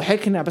حلوة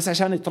وضحكنا بس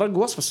عشان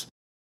يترقص بس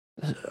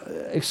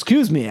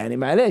excuse me يعني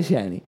معليش،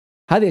 يعني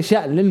هذه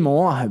أشياء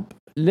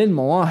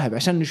للمواهب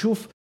عشان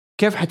نشوف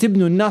كيف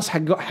حتبنوا الناس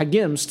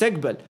حقين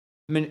المستقبل،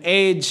 من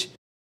ايج،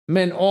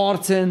 من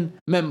أورتن،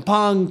 من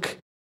بانك،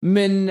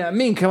 من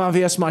مين كمان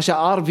في اسماء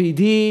ار في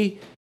دي،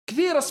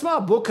 كثير اسماء،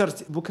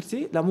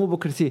 بوكرتي لا مو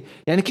بوكرتي،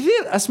 يعني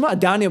كثير اسماء،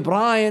 داني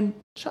براين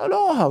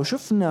شالوها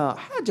وشفنا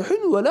حاجه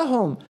حلوه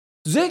لهم.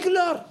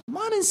 زيجلر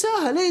ما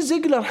ننساها، ليه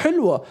زيجلر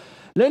حلوه؟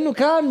 لانه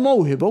كان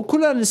موهبه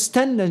وكلنا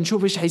نستنى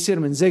نشوف ايش حيصير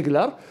من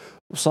زيجلر،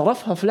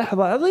 وصرفها في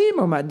لحظه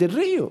عظيمه مع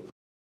دريو.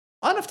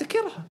 انا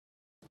افتكرها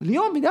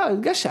اليوم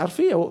بدأت قشعر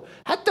فيها،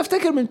 حتى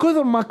افتكر من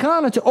كثر ما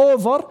كانت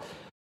اوفر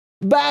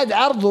بعد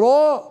عرض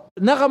رو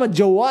نغمة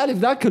جوالي في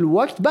ذاك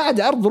الوقت،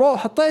 بعد عرض رو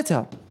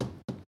حطيتها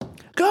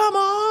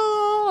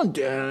كمان.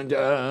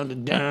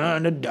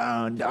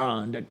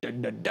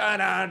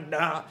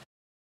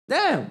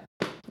 دام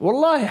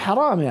والله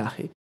حرام يا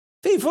أخي،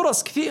 في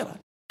فرص كثيرة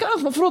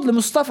كانت مفروض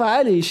لمصطفى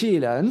علي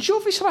يشيلها،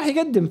 نشوف إيش راح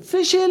يقدم.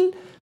 فشل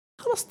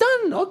خلاص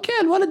دان، أوكي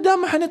الولد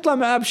دام ما حنطلع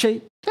معاه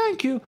بشيء،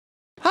 ثانك يو.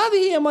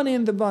 هذه هي ماني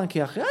إن ذا بانك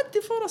يا أخي،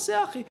 أدي فرص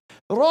يا أخي.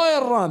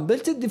 رويال رامبل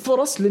تدي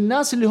فرص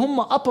للناس اللي هم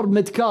أبر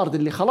ميد كارد،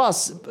 اللي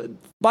خلاص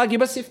باقي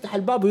بس يفتح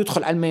الباب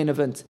ويدخل على المين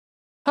إيفنت.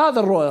 هذا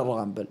الرويال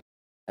رامبل.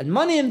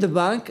 الماني إن ذا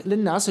بانك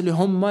للناس اللي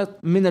هم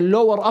من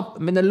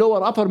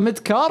اللور أبر ميد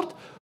كارد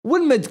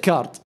والميد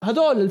كارد،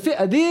 هذول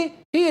الفئة دي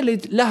هي اللي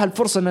لها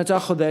الفرصة أنها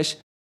تأخذ إيش؟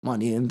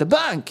 ماني إن ذا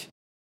بانك.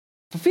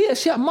 ففي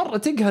أشياء مرة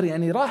تقهر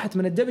يعني راحت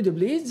من الدبليو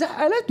دبليو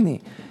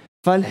زعلتني.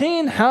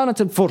 فالحين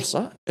حانت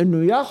الفرصة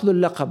إنه يأخذوا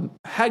اللقب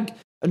حق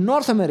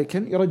النورث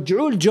أمريكان،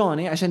 يرجعوه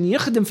لجوني عشان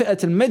يخدم فئة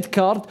الميد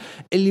كارد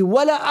اللي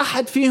ولا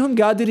أحد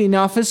فيهم قادر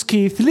ينافس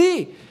كيث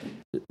لي.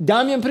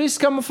 داميان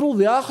بريست كان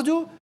مفروض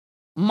يأخذه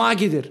ما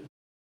قدر،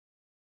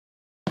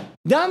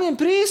 داميان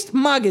بريست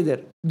ما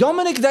قدر،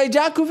 دومينيك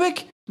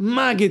دايجاكوفيك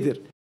ما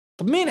قدر.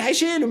 طب مين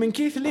حيشيله من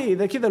كيث لي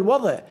إذا كذا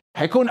الوضع؟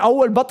 حيكون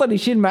أول بطل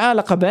يشيل معاه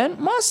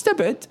لقبين؟ ما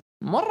استبعد،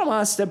 مرة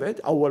ما استبعد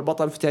أول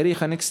بطل في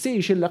تاريخ NXT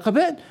يشيل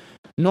لقبين،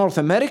 نورث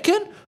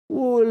أمريكان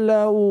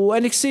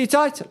وNXT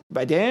تايتل.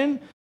 بعدين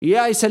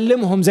يا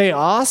يسلمهم زي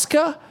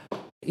آسكا،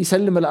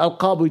 يسلم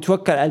الألقاب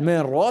ويتوكل على المين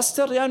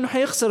روستر، يعني إنه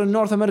حيخسر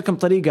النورث أمريكان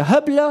بطريقة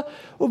هبلة،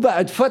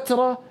 وبعد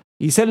فترة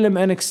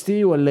يسلم NXT،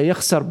 ولا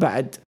يخسر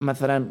بعد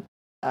مثلا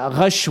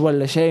غش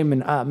ولا شيء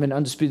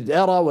من Undisputed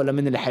Era، ولا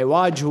من اللي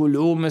حيواجهه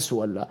لومس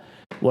ولا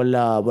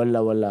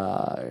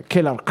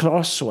كيلر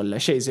كروس ولا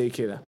شيء زي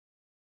كذا.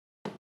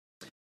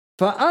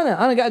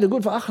 فأنا قاعد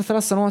أقول في آخر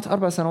 3 سنوات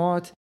 4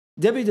 سنوات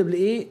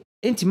WWE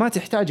أنت ما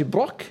تحتاجي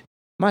بروك،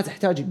 ما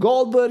تحتاجي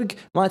جولدبرغ،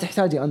 ما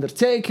تحتاجي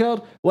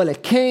أندرتيكر ولا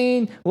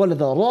كين ولا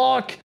ذا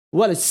روك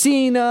ولا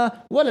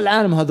سينا ولا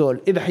العالم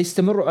هذول. إذا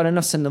حيستمروا على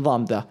نفس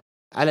النظام ذا،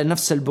 على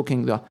نفس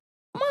البوكينج ذا،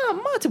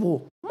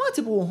 ما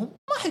تبغوهم،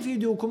 ما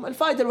حيفيدوكم.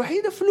 الفائدة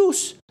الوحيدة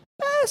فلوس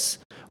بس،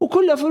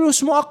 وكلها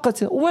فلوس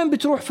مؤقتة. وين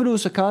بتروح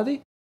فلوسك هذه؟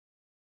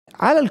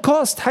 على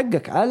الكوست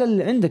حقك، على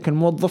اللي عندك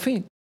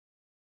الموظفين.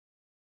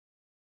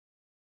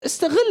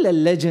 استغل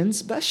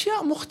الليجندز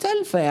بأشياء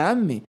مختلفة يا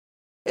عمي.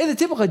 إذا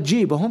تبغى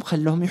تجيبهم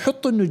خلهم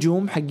يحطوا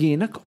النجوم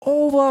حقينك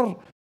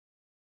أوفر.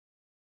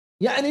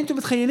 يعني أنتم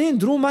متخيلين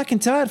درو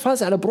ماكنتاير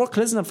فاز على بروك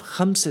ليزنر في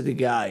 5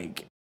 دقائق،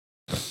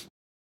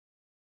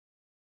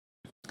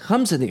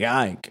 5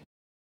 دقائق.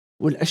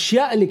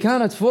 والأشياء اللي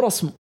كانت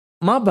فرص،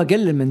 ما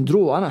بقلل من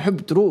درو، أنا أحب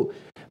درو،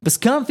 بس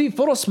كان في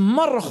فرص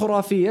مرة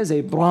خرافية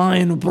زي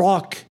براين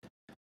وبروك.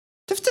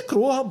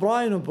 تفتكروها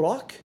براين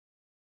وبروك؟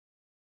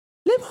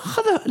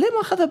 ليه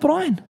ما أخذها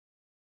براين؟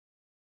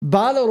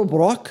 بالر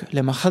وبروك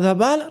ليه ما أخذها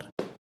بالر؟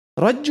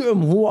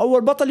 رجعهم، هو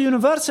أول بطل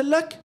يونيفرسال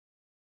لك.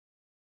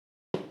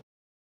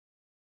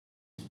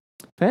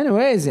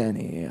 anyways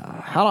يعني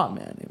حرام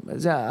يعني.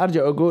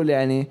 أرجع أقول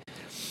يعني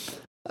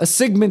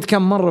السيجمنت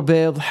كان مرة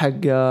بيض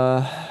حق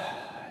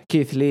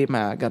كيث لي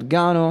مع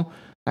غارغانو،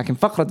 لكن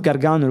فقرة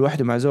غارغانو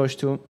لوحده مع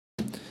زوجته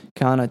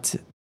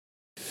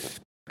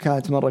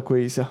كانت مرة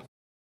كويسة.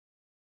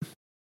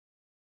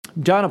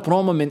 جانا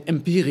برومو من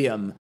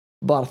امبيريوم،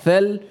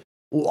 بارثل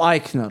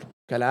وايكنر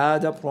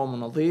كالعادة، برومو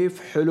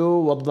نظيف حلو،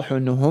 وضحوا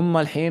انه هم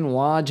الحين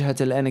واجهة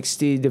الNXT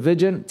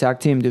ديفيجن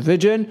تاك تيم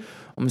ديفيجن،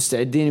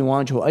 ومستعدين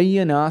يواجهوا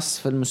اي ناس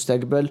في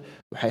المستقبل،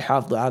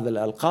 وحيحافظوا على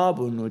الالقاب،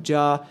 وانه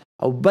جاء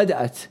او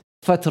بدأت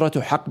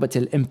فترة حقبة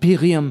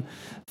الامبيريوم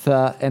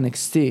في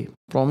NXT.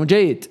 برومو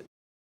جيد.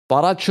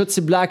 مباراة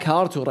شوتسي بلاك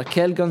هارت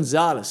وراكيل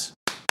غونزاليس،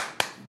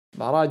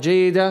 مباراة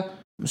جيدة،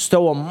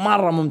 مستوى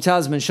مرة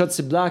ممتاز من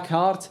شوتسي بلاك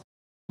هارت.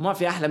 ما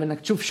في أحلى من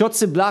إنك تشوف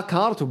شوتسي بلاك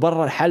هارت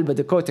وبرا الحلبة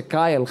داكوتا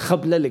كاي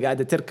الخبلة اللي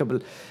قاعدة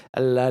تركب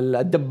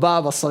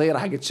الدبابة الصغيرة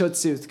حقت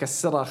شوتسي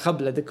وتكسرها.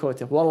 خبلة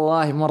داكوتا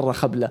والله مرة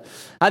خبلة.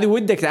 هذه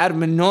ودك تعرف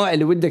من النوع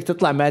اللي ودك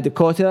تطلع مع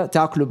داكوتا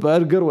تاكلوا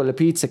برجر ولا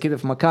بيتزا كذا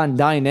في مكان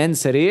داين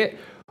سريع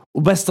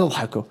وبس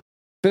تضحكوا،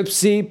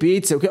 بيبسي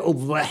بيتزا وكذا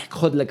وضحك،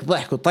 خذ لك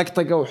ضحك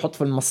وطقطقة وحط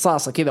في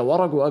المصاصة كذا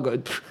ورق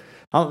وأقعد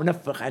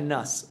نفخ على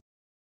الناس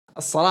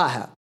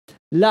الصراحة.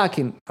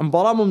 لكن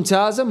مباراة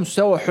ممتازة،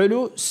 مستوى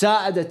حلو،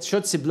 ساعدت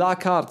شوتسي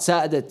بلاك هارت،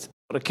 ساعدت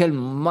راكيل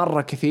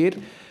مرة كثير.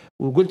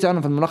 وقلت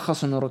أنا في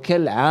الملخص إنه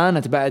راكيل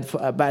عانت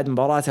بعد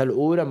مباراتها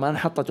الأولى، ما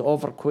انحطت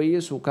أوفر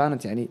كويس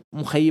وكانت يعني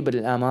مخيبة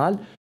للآمال.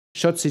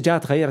 شوتسي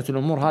جات غيرت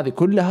الأمور هذه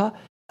كلها.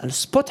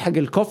 السبوت حق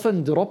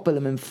الكوفن دروب اللي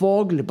من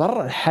فوق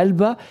لبرا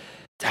الحلبة،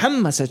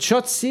 تحمست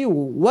شوتسي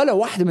ولا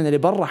واحدة من اللي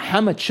برا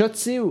حمد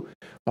شوتسي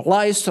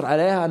والله يستر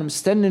عليها. أنا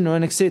مستني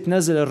إنه NXT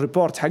تنزل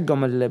الريبورت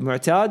حقهم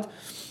المعتاد،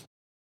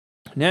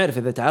 نعرف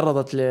إذا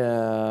تعرضت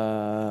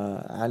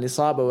على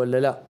الإصابة ولا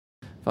لا،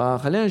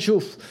 فخلينا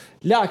نشوف.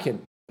 لكن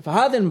في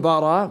هذه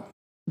المباراة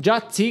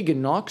جات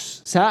تيغن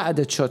نوكس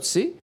ساعدت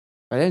شوتسي،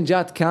 بعدين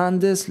جات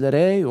كانديس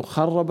لري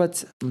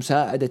وخربت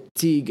مساعدة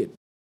تيغن.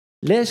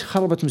 ليش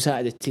خربت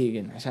مساعدة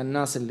تيغن؟ عشان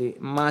الناس اللي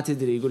ما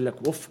تدري يقول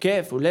لك وف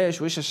كيف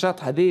وليش وإيش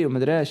الشطحة ذي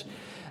ومدري إيش.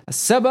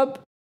 السبب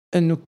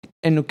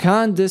إنه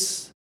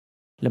كانديس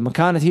لما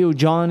كانت هي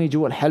وجاني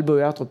جوا الحلبة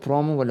ويعطوا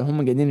البرومو، ولا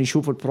هم قاعدين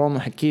يشوفوا البرومو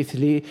حق كيث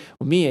لي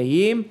وميا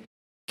ييم،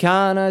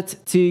 كانت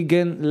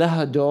تيغن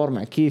لها دور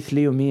مع كيث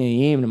لي وميا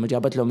ييم لما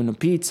جابت لهم منه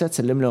بيتزا،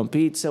 تسلم لهم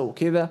بيتزا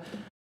وكذا.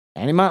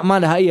 يعني ما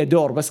لها أي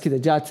دور، بس كذا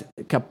جات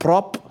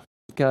كبروب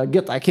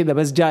كقطعة كذا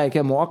بس جاية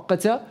كذا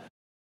مؤقتة.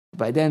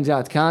 وبعدين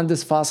جات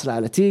كانديس فاصلة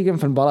على تيغن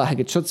في المباراة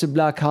حقت شوتسي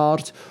بلاك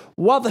هارت.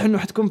 واضح إنه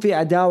حتكون في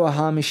عداوة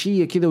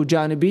هامشية كذا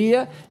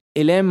وجانبية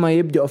إلين ما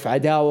يبدأوا في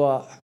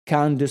عداوة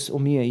كانديس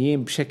وميا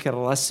ييم بشكل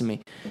رسمي.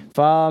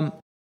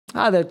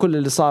 فهذا كل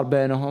اللي صار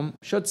بينهم.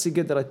 شوتسي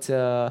قدرت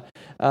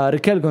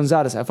راكيل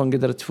غونزاليس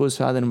قدرت تفوز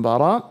في هذه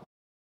المباراة.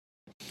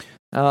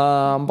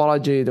 مباراة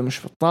جيدة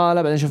مش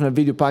بطالة. بعدين شفنا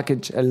الفيديو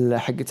باكج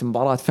حقت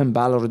مباراة فين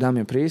بالور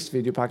وداميان بريست،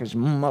 فيديو باكج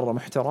مرة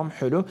محترم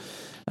حلو.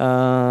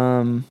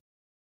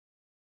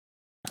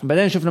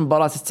 بعدين شفنا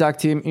مباراة التاك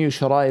تيم إيو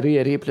شراي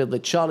ريا ريبلي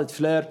ضد شارلوت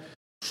فلير.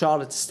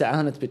 شارلوت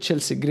استعانت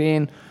بتشيلسي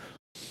جرين.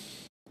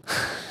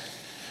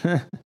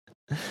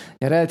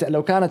 يا ريت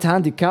لو كانت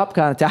هاندي كاب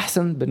كانت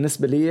أحسن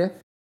بالنسبة لي.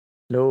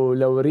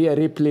 لو ريا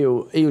ريبلي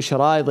وإيو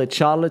شراي ضد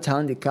شارلوت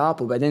هاندي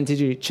كاب، وبعدين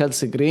تيجي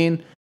تشيلسي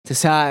جرين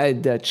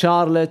تساعد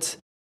شارلوت،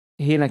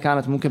 هنا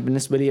كانت ممكن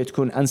بالنسبة لي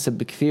تكون أنسب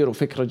بكثير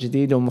وفكرة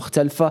جديدة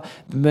ومختلفة،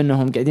 بما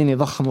أنهم قاعدين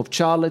يضخموا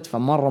بشارلوت.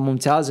 فمرة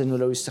ممتاز أنه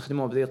لو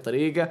يستخدموها بهذه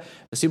الطريقة،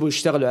 بس يبوا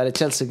يشتغلوا على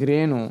تشيلسي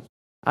جرين.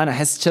 وأنا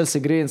أحس تشيلسي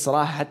جرين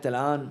صراحة حتى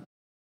الآن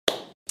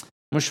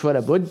مش ولا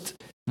بد.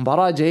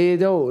 مباراة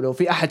جيدة، ولو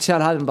في أحد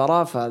شال هذه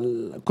المباراة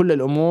فكل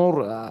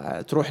الأمور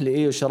تروح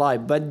لإيو شراي.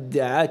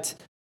 بدعت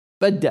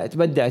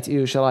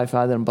إيو شراي في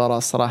هذه المباراة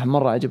الصراحة،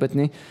 مرة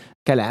عجبتني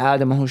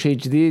كالعادة، ما هو شيء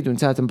جديد.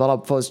 وانتهت المباراة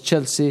بفوز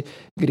تشيلسي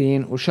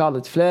جرين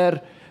وشارلوت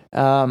فلير.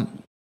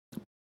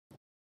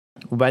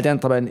 وبعدين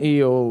طبعا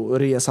إيو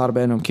وريا صار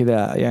بينهم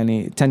كذا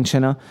يعني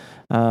تنشنة.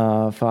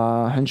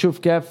 فهنشوف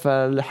كيف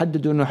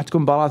حددوا انه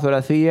حتكون مباراة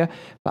ثلاثية.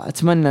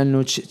 فأتمنى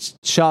انه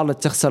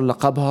شارلوت تخسر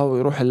لقبها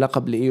ويروح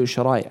اللقب لإيو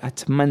شراي.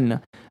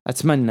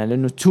 أتمنى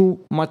لأنه too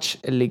much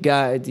اللي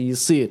قاعد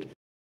يصير.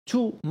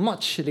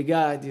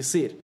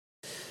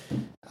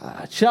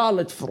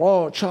 شارلوت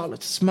فرو،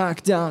 شارلوت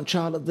سماك داون،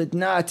 شارلوت ضد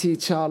ناتي،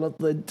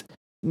 شارلوت ضد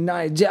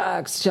ناي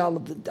جاكس،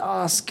 شارلوت ضد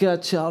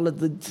آسكا، شارلوت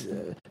ضد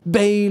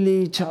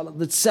بايلي، شارلوت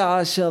ضد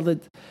ساشا، ضد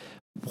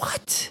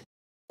وات.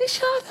 ايش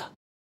هذا؟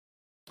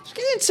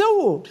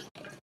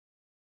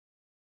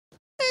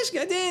 ايش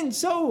قاعدين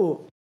تسووا؟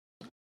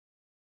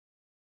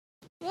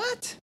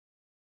 وات؟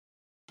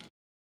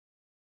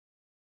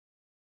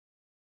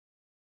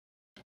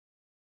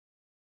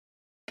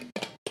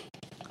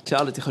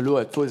 شارلوت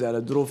يخلوها تفوز على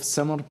ظروف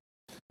السمر.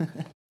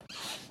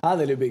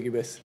 هذا اللي بيجي،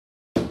 بس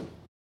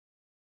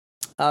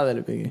هذا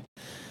اللي بيجي.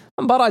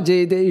 مباراة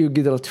جيدة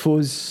وقدرت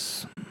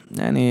تفوز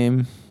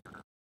يعني.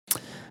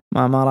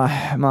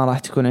 ما راح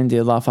تكون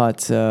عندي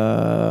إضافات.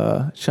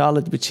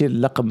 شارلوت بتشيل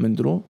اللقب من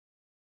درو.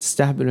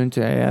 تستهبلوا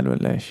انتوا يا عيال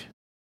ولا ايش؟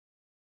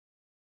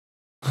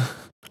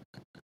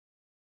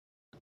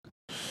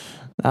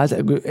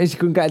 ايش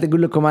كنت قاعد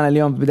اقول لكم انا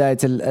اليوم بداية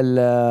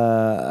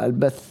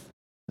البث؟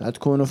 لا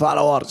تكونوا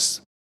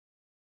فالورز.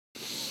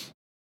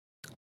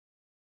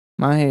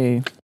 ما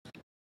هي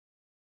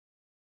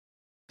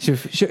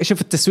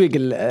شوف التسويق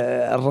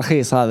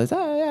الرخيص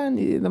هذا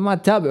يعني. اذا ما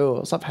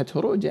تتابعوا صفحة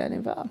هروج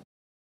يعني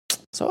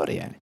سوري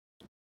يعني.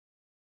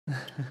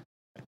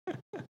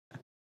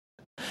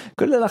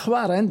 كل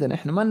الأخبار عندنا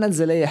إحنا ما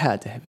ننزل أي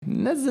حاجة،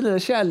 ننزل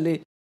الأشياء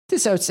اللي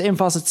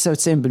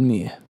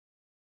 99.99%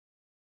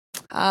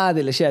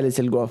 هذه الأشياء اللي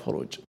تلقوها في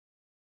خروج.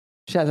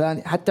 أشياء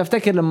ثانية حتى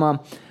أفتكر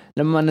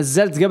لما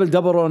نزلت قبل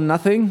Double or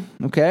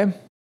Nothing، أوكي،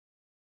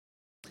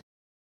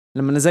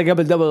 لما نزلت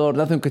قبل Double or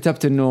Nothing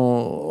كتبت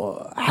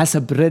إنه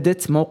حسب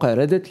ريدت، موقع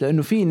ريدت،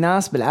 لأنه في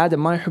ناس بالعادة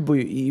ما يحبوا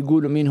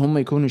يقولوا مين هم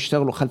يكونوا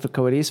يشتغلوا خلف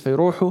الكواليس،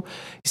 فيروحوا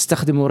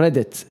يستخدموا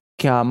ريدت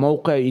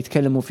كموقع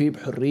يتكلموا فيه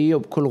بحرية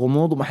وبكل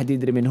غموض وما حد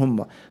يدري من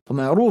هم.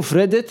 فمعروف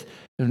ريدت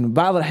إنه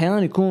بعض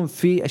الأحيان يكون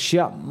في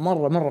أشياء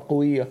مرة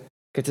قوية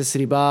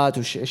كتسريبات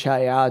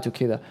وشائعات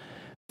وكذا.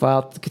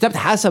 فكتبت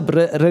حسب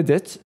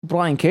ريدت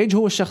براين كيج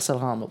هو الشخص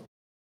الغامض.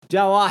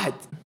 جاء واحد،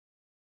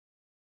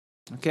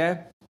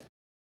 أوكي،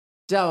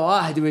 جاء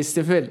واحد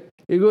ويستفل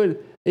يقول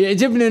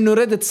يعجبني إنه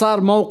ريدت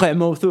صار موقع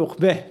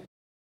موثوق به.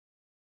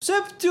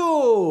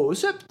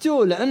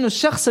 سبته لأنه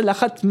الشخص اللي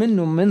أخذت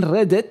منه من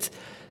ريدت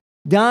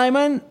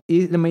دائما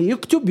لما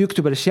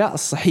يكتب الاشياء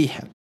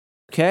الصحيحه،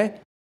 اوكي،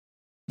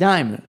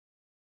 دائما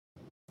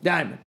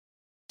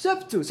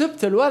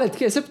سبت الولد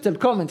كذا، سبت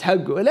الكومنت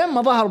حقه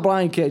لما ظهر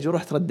براين كيج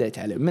ورحت رديت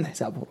عليه من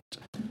حساب هروج.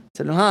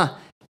 قلت له ها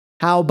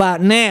how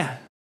about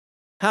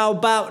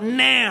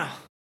now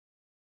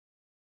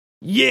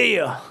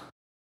yeah.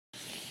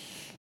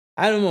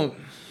 على العموم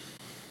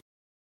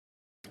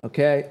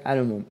اوكي، على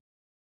العموم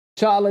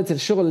شغلة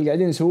الشغل اللي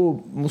قاعدين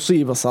يسووه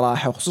مصيبة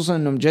صراحة، وخصوصا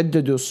انهم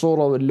جددوا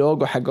الصورة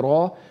واللوجو حق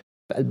رو،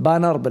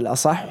 البانر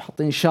بالاصح،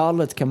 وحاطين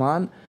شارلوت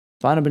كمان.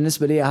 فانا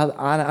بالنسبة لي هذا،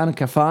 انا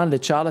كفان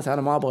لتشارلوت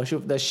انا ما ابغى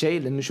اشوف ذا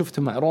الشيء، لانه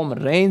شفته مع رومان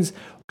رينز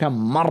وكان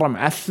مرة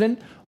معفن،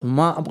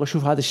 وما ابغى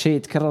اشوف هذا الشيء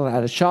يتكرر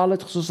على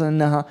شارلوت، خصوصا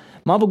انها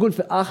ما بقول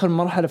في اخر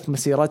مرحلة في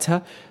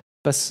مسيرتها،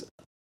 بس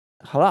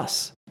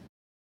خلاص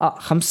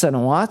 5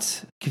 سنوات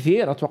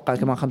كثير، اتوقع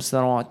كمان 5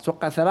 سنوات،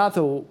 اتوقع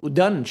 3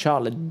 ودن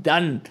شارلوت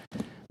دن.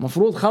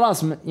 مفروض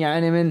خلاص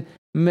يعني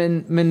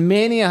من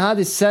مانيا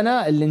هذه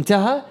السنة اللي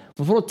انتهى،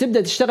 مفروض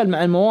تبدأ تشتغل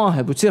مع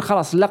المواهب وتصير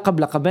خلاص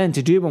لقبين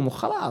تجيبهم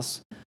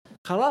وخلاص.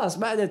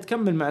 بعد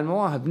تكمل مع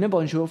المواهب،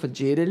 نبغى نشوف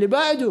الجيل اللي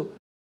بعده.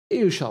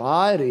 ايو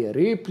شراير، يا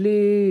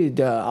ريبلي،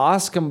 ده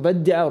آسكا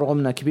مبدعة رغم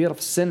انها كبيرة في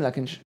السن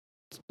لكن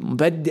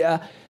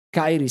مبدعة،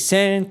 كايري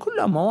سين،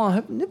 كلها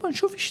مواهب نبغى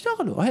نشوف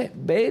يشتغلوا. هي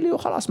بيلي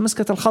وخلاص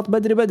مسكت الخط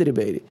بدري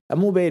بيلي،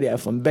 مو بيلي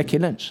عفوا، بيكي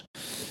لينش.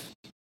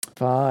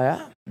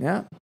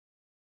 يا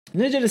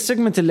نيجي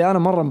للسيجمنت اللي أنا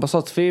مرة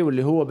انبسطت فيه،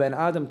 واللي هو بين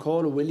آدم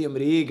كول وويليام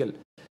ريجل.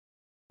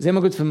 زي ما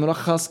قلت في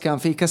الملخص، كان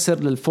في كسر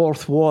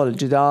للفورث وول،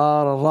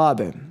 الجدار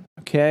الرابع.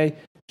 أوكي،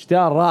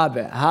 جدار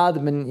رابع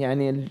هذا من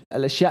يعني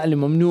الأشياء اللي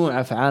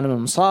ممنوعة في عالم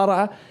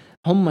المصارعة.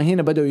 هم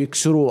هنا بدأوا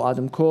يكسروا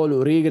آدم كول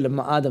وريجل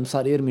لما آدم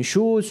صار يرمي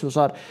شوتس،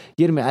 وصار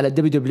يرمي على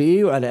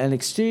WWE وعلى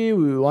NXT،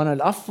 وأنا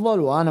الأفضل،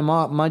 وأنا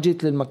ما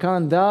جيت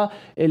للمكان ذا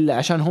إلا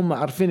عشان هم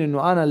عارفين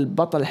إنه أنا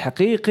البطل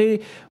الحقيقي،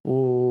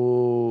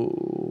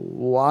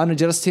 وأنا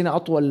جلست هنا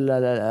أطول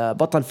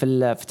بطل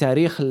في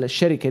تاريخ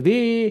الشركة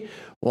ذي،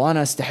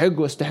 وأنا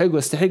استحق.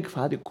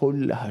 فهذه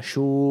كلها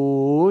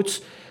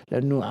شوتس،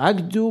 لأنه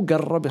عقده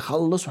قرب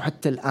يخلص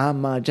وحتى الآن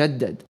ما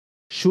جدد.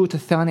 الشوت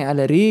الثاني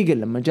على ريجل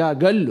لما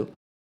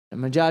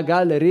جاء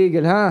قال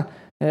لريجل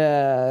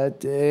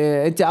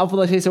انت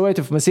افضل شيء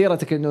سويته في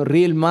مسيرتك انه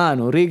الريل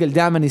مان، وريجل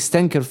دائما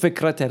يستنكر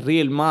فكرة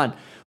الريل مان،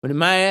 واللي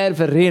ما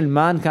يعرف الريل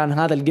مان كان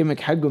هذا الجيمك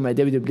حقه مع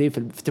WWE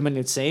في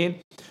 98.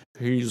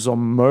 He's a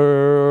man,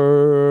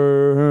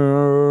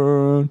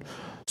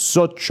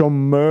 such a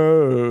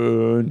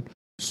man.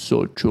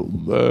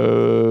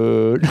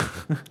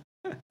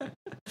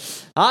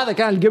 هذا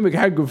كان الجيمك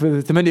حقه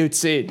في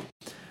 98.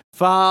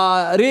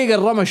 فريجل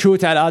رمى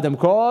شوت على آدم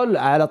كول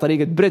على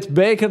طريقة بريت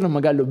بيكر لما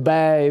قال له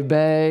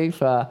باي.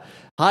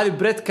 فهذه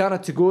بريت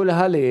كانت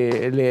تقولها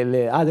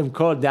لآدم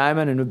كول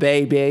دائما إنه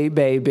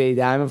باي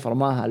دائما،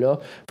 فرماها له.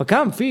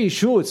 فكان في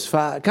شوتس،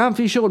 فكان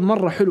في شغل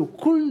مرة حلو.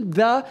 كل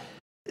ذا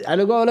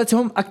على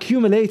قولتهم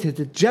accumulated،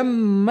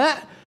 تجمع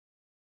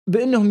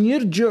بأنهم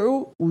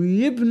يرجعوا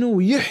ويبنوا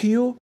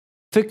ويحيوا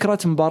فكرة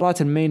مباراة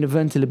المين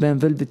إيفنت اللي بين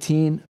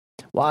فيلفتين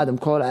وآدم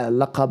كول على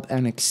اللقب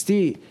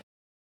NXT.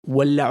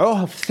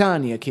 ولعوها في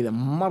ثانية كذا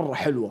مرة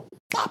حلوة.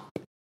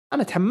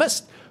 أنا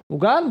تحمست،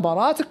 وقال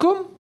مباراتكم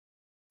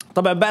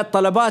طبعا بعد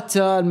طلبات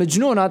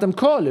المجنون آدم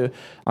كول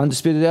عند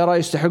سبيد ديرا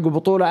يستحقوا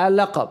بطولة على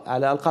اللقب،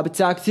 على ألقاب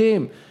التاك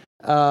تيم.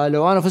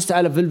 لو أنا فزت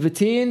على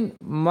فيلفتين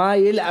ما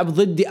يلعب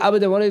ضدي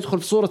أبدا ولا يدخل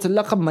في صورة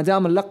اللقب ما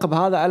دام اللقب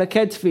هذا على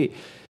كتفي.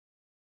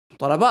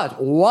 طلبات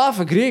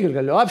ووافق ريجل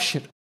قال له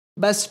أبشر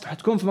بس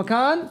حتكون في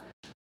مكان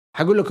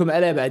حقول لكم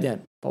عليه بعدين.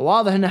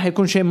 فواضح انه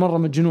حيكون شيء مره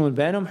مجنون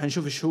بينهم.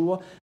 حنشوف ايش هو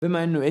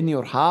بما انه ان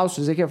يور هاوس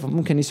وزي كذا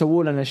فممكن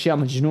يسووا لنا اشياء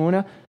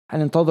مجنونه.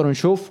 حننتظر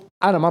ونشوف.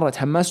 انا مره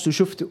تحمست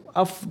وشفت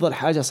افضل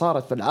حاجه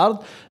صارت في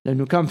العرض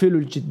لانه كان فيه له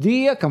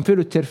الجديه كان فيه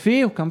له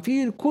الترفيه وكان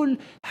فيه كل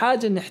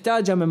حاجه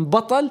نحتاجها من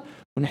بطل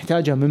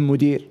ونحتاجها من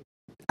مدير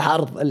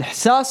عرض.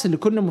 الاحساس اللي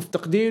كنا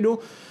مفتقدينه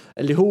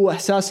اللي هو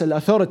احساس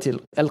الاثوريتي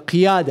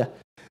القياده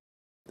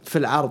في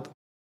العرض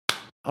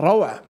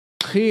روعه.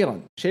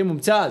 اخيرا شيء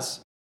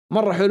ممتاز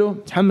مرة حلو.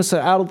 متحمس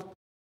العرض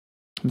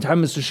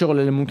متحمس للشغل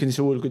اللي ممكن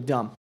يسويه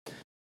القدام.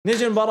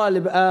 نيجي المباراة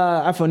اللي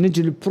عفوا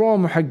نيجي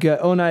البرومو حق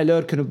أوناي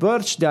لوركن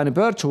وبيرتش داني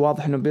بيرتش.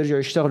 واضح إنه بيرجعوا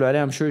يشتغلوا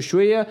عليهم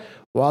شوية.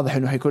 واضح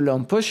إنه حيكون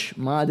لهم بوش.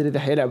 ما أدري إذا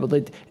حيلعبوا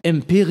ضد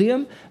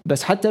إمبيريوم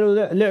بس حتى لو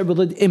لعبوا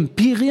ضد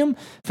إمبيريوم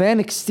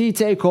فNXT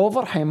تيك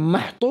أوفر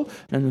حيمحطوا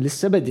لأنه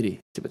لسه بدري.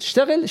 تبى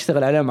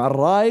اشتغل عليهم على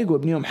الرايق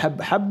وابنيهم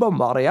حبة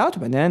مباريات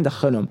وبعدين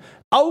دخلهم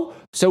أو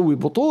سوي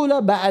بطولة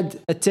بعد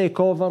التيك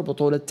أوفر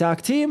بطولة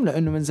تاك تيم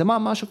لأنه من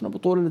زمان ما شفنا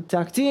بطولة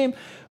التاك تيم.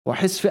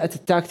 وأحس فئة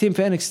التاك تيم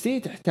في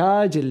NXT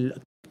تحتاج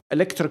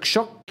الكتريك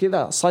شوك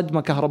كذا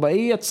صدمة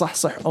كهربائية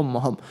تصحصح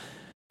أمهم.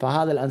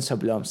 فهذا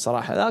الأنسب لهم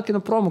الصراحة. لكن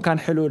البرومو كان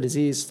حلو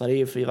لذيذ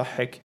طريف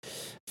يضحك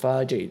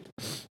فجيد.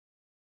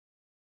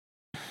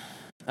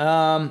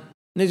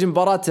 نيجي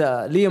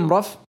مباراة ليون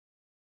رف.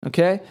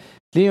 أوكي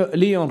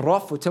ليون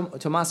رف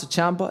وتوماس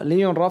تشامبا.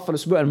 ليون رف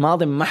الأسبوع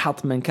الماضي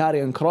محط من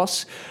كاريون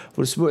كروس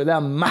والأسبوع ذا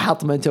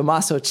محط من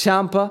توماس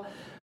تشامبا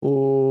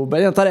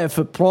وبعدين طلع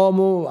في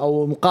برومو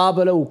أو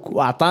مقابلة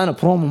وأعطانا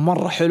برومو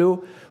مرة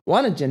حلو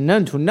وأنا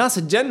تجننت والناس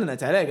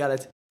تجننت عليه.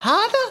 قالت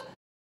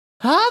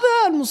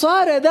هذا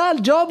المصارع ذا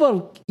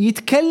الجوبر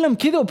يتكلم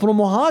كذا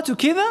وبروموهات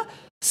وكذا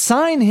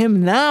sign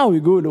him now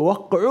يقولوا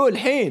وقعوه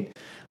الحين.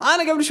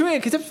 أنا قبل شوية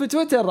كتبت في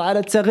تويتر على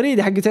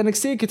التغريدة حقت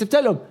NXT كتبت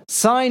لهم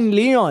sign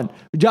ليون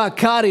وجاء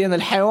كاريان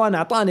الحيوان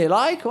أعطاني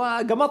لايك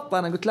وقمطت.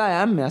 أنا قلت لا يا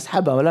عمي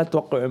أسحبها ولا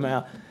توقعوا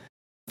معه.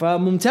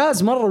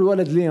 فممتاز مرة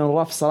الولد ليون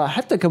راف صراحة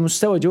حتى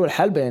كمستوى جوا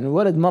الحلبة يعني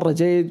الولد مرة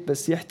جيد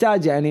بس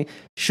يحتاج يعني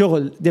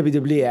شغل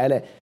دبليو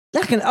عليه.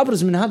 لكن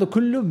أبرز من هذا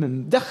كله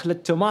من دخلة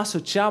توماسو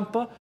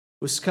تشامبا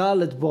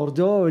وسكارلت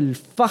بوردو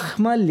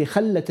الفخمة اللي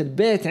خلت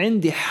البيت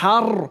عندي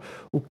حر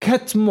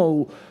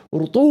وكتمة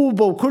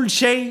ورطوبة وكل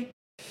شيء.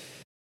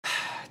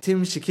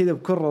 تمشي كذا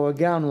بكل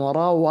روقان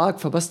وراه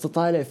واقفة بس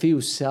تطالع فيه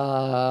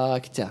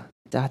وساكتة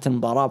تحت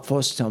المباراة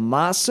بفوز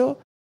توماسو.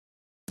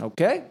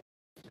 أوكي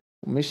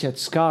ومشيت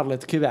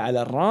سكارلت كذا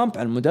على الرامب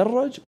على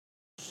المدرج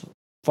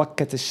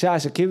فكت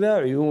الشاشة كذا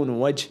عيون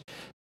ووجه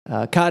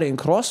كارين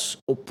كروس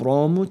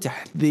وبرومو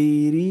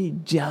تحذيري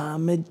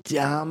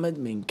جامد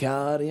من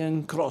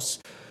كارين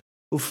كروس.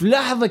 وفي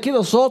لحظة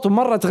كذا صوته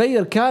مرة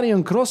تغير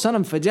كارين كروس. أنا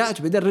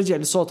مفاجأت بدل رجع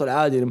لصوته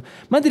العادي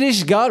ما أدري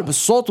إيش قال بس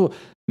صوته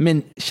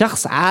من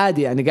شخص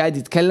عادي يعني قاعد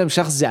يتكلم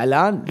شخص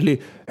زعلان اللي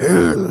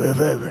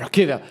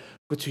كذا.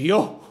 قلت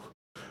يوه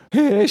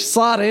إيش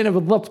صار هنا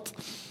بالضبط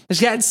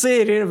إيش قاعد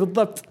يصير هنا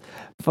بالضبط.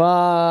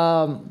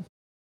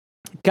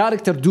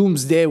 كاركتر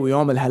دومز داي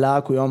ويوم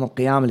الهلاك ويوم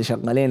القيامة اللي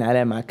شغالين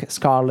عليه مع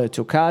سكارلت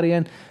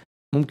وكاريان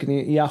ممكن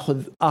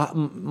ياخذ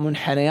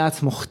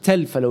منحنيات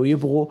مختلفة لو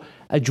يبغوا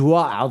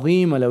أجواء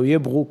عظيمة لو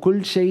يبغوا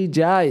كل شيء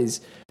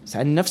جايز. بس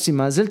عن نفسي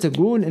ما زلت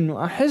أقول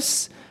إنه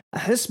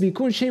أحس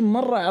بيكون شيء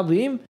مرة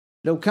عظيم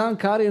لو كان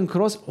كاريان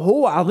كروس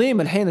هو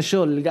عظيم الحين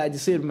الشغل اللي قاعد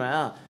يصير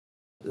معاه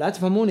لا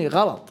تفهموني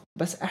غلط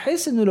بس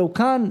أحس إنه لو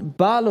كان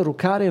بالر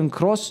وكاريان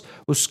كروس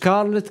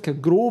وسكارلت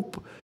كجروب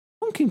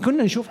ممكن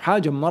كنا نشوف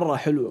حاجة مرة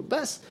حلوة.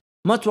 بس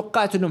ما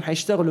توقعت إنهم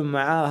حيشتغلوا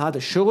مع هذا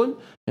الشغل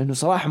لأنه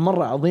صراحة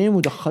مرة عظيم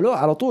ودخلوه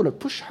على طول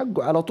البوش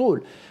حقه على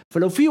طول.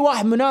 فلو في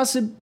واحد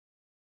مناسب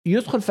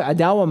يدخل في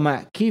عداوة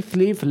مع كيث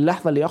لي في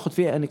اللحظة اللي يأخذ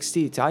فيها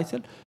NXT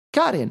تايتل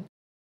كارين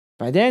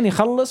بعدين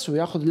يخلص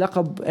ويأخذ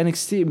لقب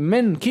NXT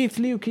من كيث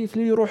لي وكيث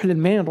لي يروح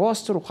للمين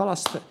روستر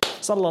وخلاص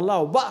صلى الله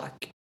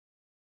وبارك.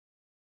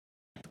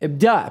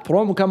 إبداع.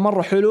 برومو كان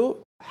مرة حلو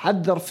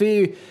حذر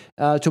فيه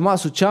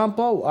توماسو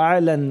تشامبا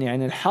وأعلن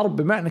يعني الحرب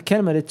بمعنى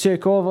كلمة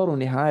للتيك أوفر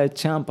ونهاية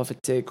تشامبا في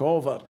التيك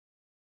أوفر.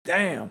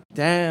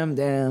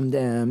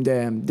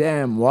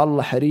 دام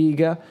والله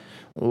حريقة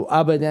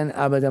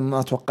وأبدا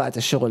ما توقعت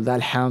الشغل ذا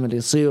الحامل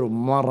يصير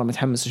ومرة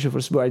متحمس أشوف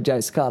الأسبوع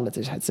الجاي سكارلت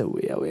إيش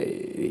حتسوي يا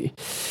وي.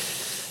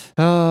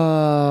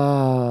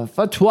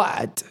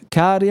 فتوعد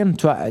كاريان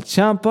توعد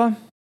تشامبا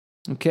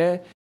أوكي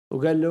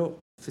وقال له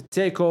في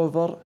التيك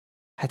أوفر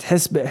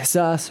هتحس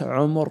بإحساس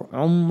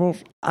عمر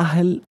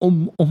أهل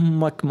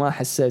أمك ما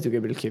حسيته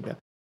قبل كذا.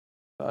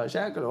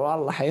 فشكله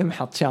والله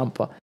حيمحط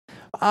تشامبا.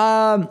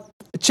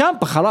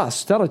 تشامبا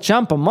خلاص ترى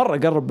تشامبا مرة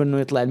قرب إنه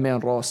يطلع المين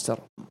روستر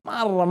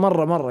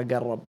مرة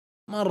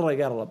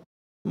قرب.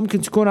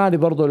 ممكن تكون هذه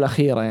برضو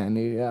الأخيرة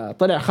يعني.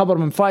 طلع خبر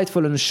من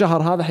فايتفول إن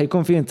الشهر هذا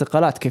حيكون فيه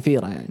انتقالات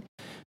كثيرة يعني.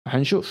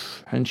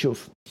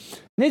 حنشوف.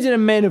 نيجي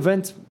للمين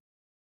إيفنت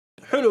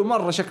حلو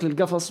مرة شكل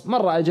القفص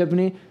مرة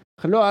عجبني.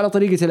 خلوه على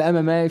طريقة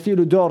الMMA فيه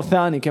له دور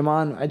ثاني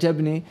كمان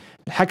عجبني.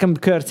 الحكم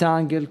كيرت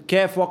أنجل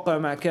كيف وقع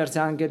مع كيرت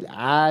أنجل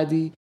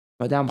عادي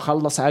مدام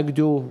خلص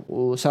عقده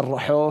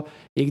وسرحوه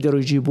يقدروا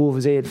يجيبوه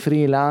زي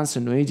الفريلانس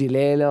إنه يجي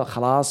ليلة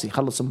خلاص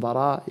يخلص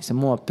مباراة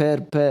يسموها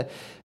بير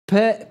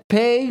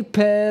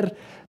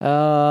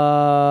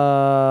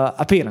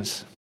appearance.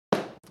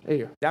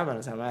 ايوه دائما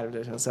انا ما اعرف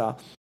ليش اسمها.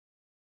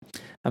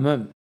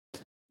 المهم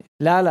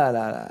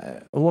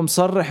لا هو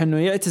مصرح انه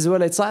يعتزل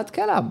ولا يتصعد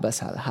كلام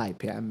بس هذا هايب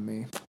يا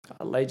عمي.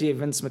 الله يجي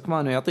فينس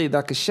مكمان ويعطيه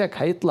ذاك الشك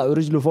حيطلع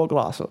ورجله فوق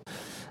راسه.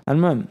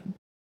 المهم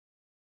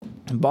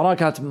المباراة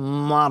كانت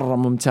مرة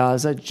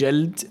ممتازة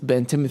جلد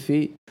بين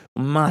تيموثي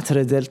ومات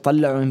ريدل.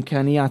 طلعوا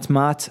إمكانيات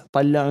مات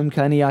طلعوا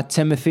إمكانيات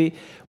تيموثي.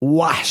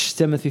 وحش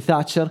تيموثي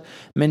ثاتشر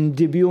من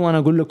ديبيو وأنا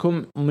أقول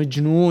لكم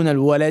مجنون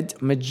الولد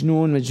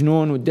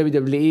مجنون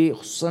والدبليو دبليو إي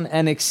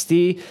خصوصا NXT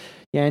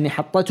يعني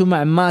حطته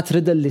مع مات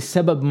ريدل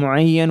لسبب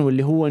معين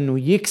واللي هو إنه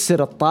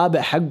يكسر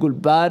الطابع حقه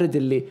البارد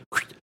اللي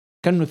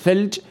كأنه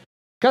ثلج.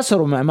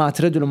 كسروا مع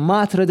مات ريدل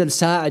ومات ريدل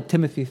ساعد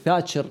تيموثي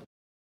ثاتشر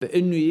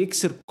بأنه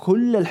يكسر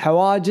كل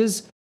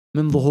الحواجز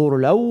من ظهوره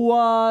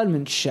الأول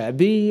من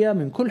الشعبية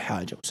من كل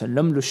حاجة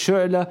وسلم له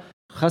الشعلة.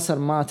 خسر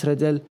مات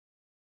ريدل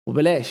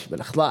وبليش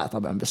بالإخضاع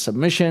طبعا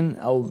بالسبمشن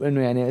أو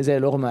بأنه يعني زي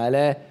الأغمى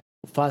عليه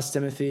وفاز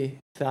تيموثي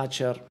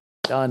ثاتشر.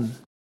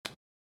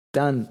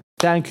 دان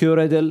ثانك يو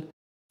ريدل.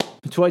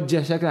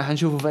 متوجه شكله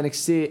حنشوفه في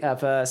NXT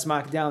في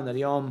سماك داون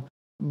اليوم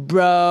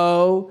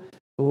برو.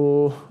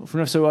 وفي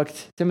نفس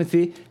الوقت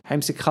تيموثي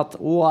حيمسك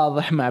خط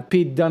واضح مع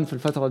بيت دان في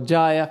الفترة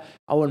الجاية.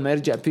 أول ما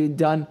يرجع بيت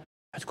دان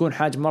حتكون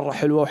حاجة مرة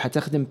حلوة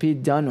وحتخدم بيت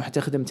دان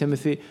وحتخدم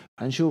تيموثي.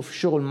 حنشوف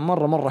شغل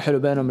مرة حلو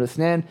بينهم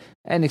الاثنين.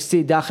 NXT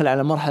داخل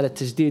على مرحلة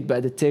تجديد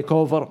بعد التيك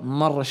أوفر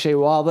مرة شيء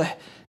واضح.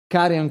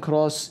 كاريان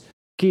كروس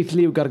كيث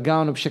لي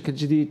وقرقانو بشكل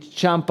جديد.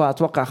 شامبا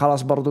أتوقع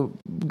خلاص برضو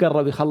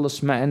قرب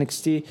يخلص مع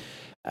NXT.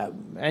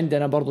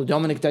 عندنا برضو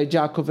دومينيك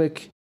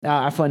دايجاكوفيك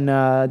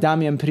عفوا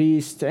داميان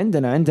بريست.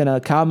 عندنا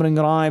كامرين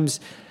رايمز.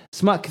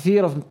 اسماء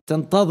كثيرة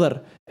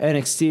تنتظر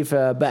NXT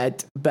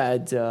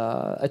بعد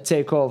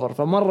التيك اوفر.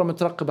 فمرة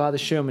مترقب هذا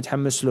الشيء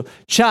ومتحمس له.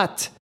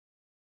 شات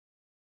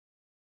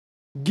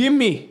give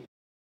me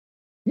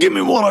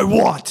what I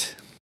want,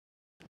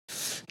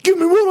 give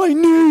me what I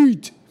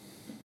need,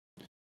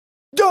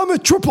 damn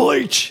it Triple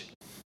H.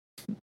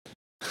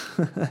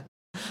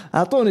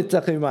 أعطوني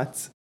التقييمات.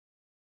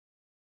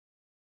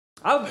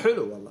 عرض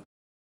حلو والله.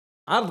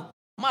 عرض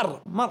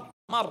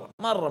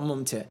مرة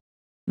ممتع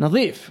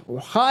نظيف.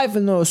 وخايف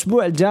انه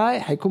الاسبوع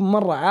الجاي حيكون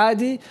مرة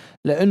عادي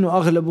لانه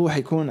اغلبه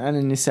حيكون عن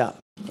النساء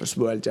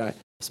الاسبوع الجاي.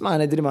 بس ما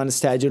ندري ما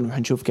نستعجل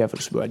وحنشوف كيف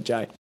الاسبوع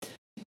الجاي.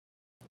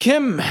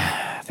 كم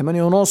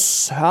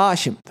 8:30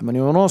 هاشم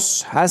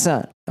 8:30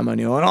 حسن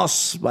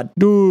 8:30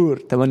 بدور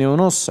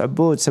 8:30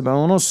 عبود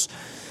 7:30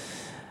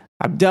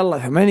 عبد الله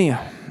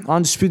 8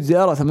 Undisputed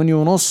Era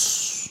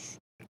 8:30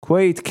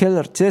 كويت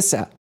كيلر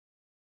 9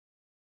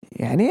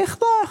 يعني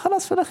إخضاع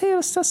خلاص في الأخير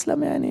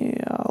استسلم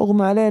يعني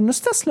أغمى عليه إنه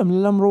استسلم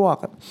للأمر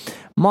واقع.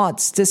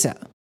 مادس 9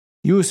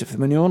 يوسف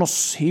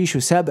 8:30 هيشو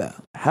 7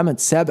 حمد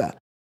 7 عبد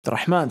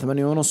الرحمن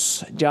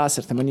 8:30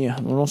 جاسر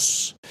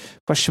 8:30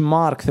 كوشن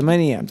مارك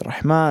 8 عبد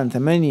الرحمن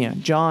 8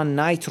 جون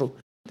نايترو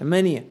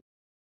 8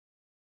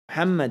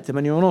 محمد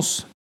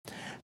 8:30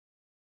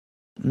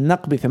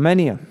 نقبي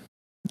 8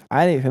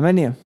 علي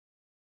 8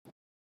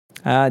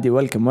 عادي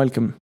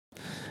ويلكم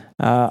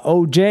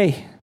أو جي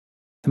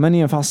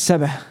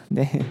 8.7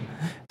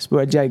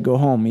 الأسبوع الجاي جو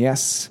هوم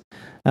يس.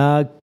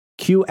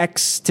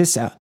 QX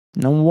 9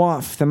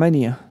 نواف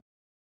 8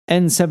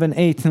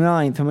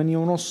 N789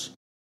 8:30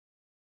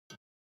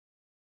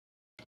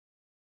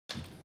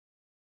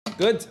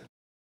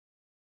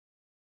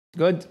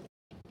 good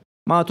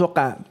ما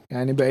أتوقع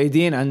يعني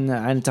بعيدين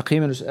عن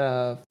تقييم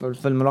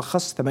في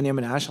الملخص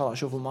 8/10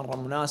 أشوفه مرة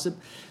مناسب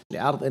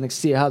لعرض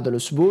NXT هذا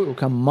الأسبوع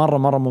وكان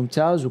مرة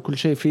ممتاز وكل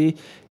شيء فيه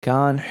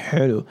كان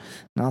حلو.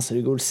 ناصر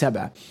يقول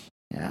 7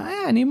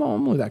 يعني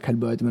مو ذاك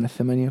البعد من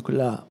 8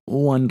 كلها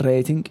 1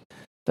 ريتنج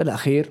في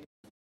الأخير.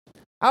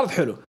 عرض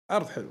حلو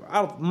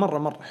عرض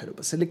مرة حلو.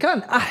 بس اللي كان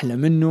أحلى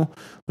منه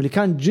واللي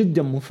كان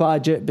جدا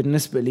مفاجئ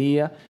بالنسبة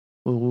لي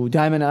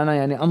ودائما أنا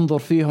يعني أنظر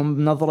فيهم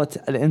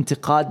بنظرة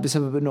الانتقاد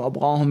بسبب أنه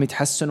أبغاهم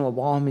يتحسنوا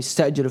وأبغاهم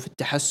يستعجلوا في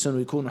التحسن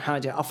ويكونوا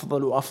حاجة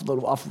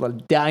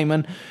أفضل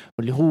دائما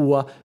واللي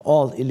هو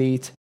All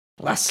Elite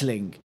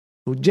Wrestling.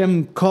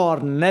 وجيم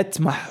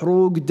كورنت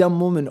محروق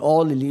دمه من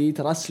All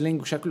Elite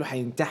Wrestling وشكله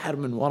حينتحر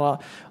من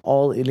وراء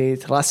All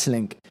Elite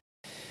Wrestling.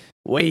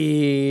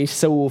 ويش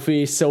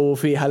سووا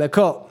فيه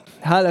هلكو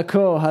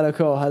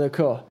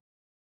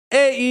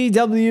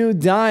AEW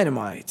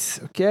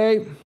Dynamite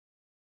أوكي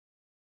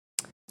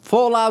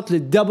فول اوت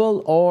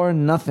للدبل اور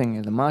نثينج.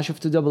 اذا ما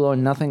شفتوا دبل اور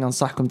نثينج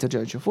انصحكم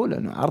ترجعوا تشوفوه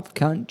لانه عرض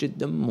كان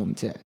جدا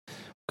ممتع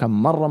كان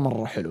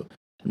مرة حلو.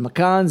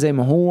 المكان زي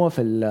ما هو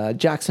في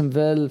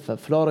جاكسونفيل في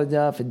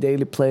فلوريدا في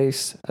الديلي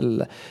بليس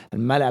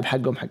الملعب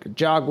حقهم حق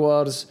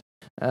الجاكوارز.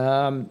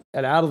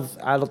 العرض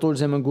على طول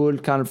زي ما نقول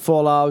كان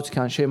فول اوت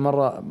كان شيء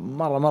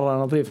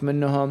مرة نظيف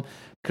منهم.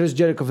 كريس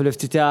جيريكو في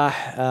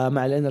الافتتاح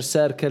مع الانر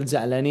سيركل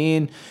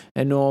زعلانين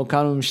انه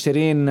كانوا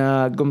مشترين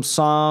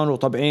قمصان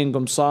وطبعين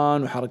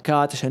قمصان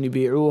وحركات عشان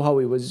يبيعوها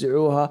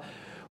ويوزعوها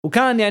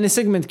وكان يعني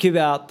سيجمنت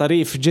كذا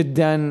طريف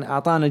جدا،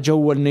 أعطانا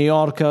جو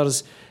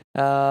النيويوركرز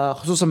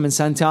خصوصا من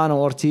سانتانا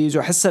وأورتيز.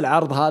 وأحس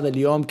العرض هذا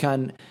اليوم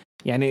كان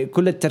يعني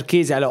كل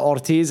التركيز على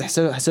أورتيز،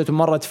 حسيته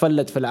مرة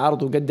تفلت في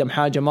العرض وقدم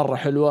حاجة مرة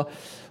حلوة،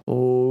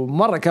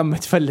 ومرة كان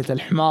متفلت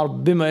الحمار،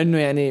 بما إنه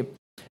يعني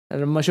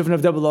لما شفنا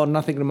في دبل اور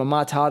ناثينج لما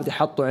مات هاردي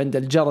حطوا عند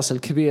الجرس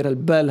الكبير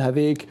البل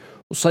هذيك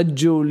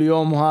وصجوا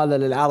اليوم هذا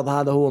للعرض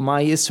هذا هو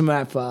ما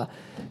يسمع،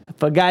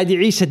 فقاعد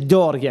يعيش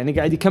الدور يعني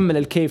قاعد يكمل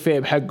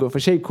الكيفيب حقه،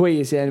 فشيء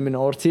كويس يعني من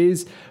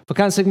أورتيز.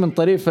 فكان سيجمنت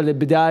طريف في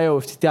البداية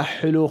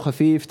وافتتاح حلو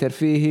خفيف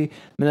ترفيهي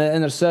من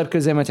الانر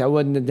سيركل زي ما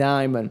تعودنا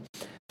دائما.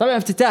 طبعا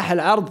افتتاح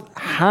العرض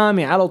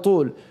حامي على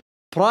طول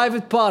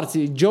برايفت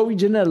بارتي جوي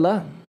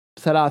جانيلا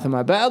 3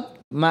 مع بعض،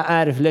 ما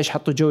أعرف ليش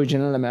حطوا جوي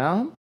جانيلا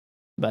معاهم،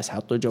 بس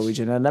حطوا جوي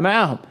جانيلا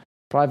معاهم.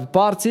 برايفت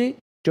بارتي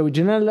جوي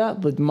جانيلا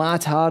ضد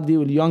مات هاردي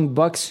واليونج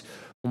بوكس،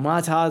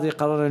 ومات هاردي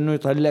قرر انه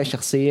يطلع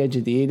شخصية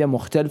جديدة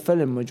مختلفة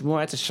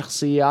لمجموعة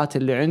الشخصيات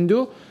اللي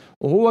عنده،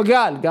 وهو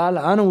قال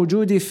انا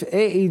وجودي في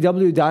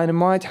AEW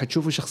Dynamite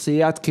حتشوفوا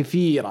شخصيات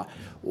كثيرة،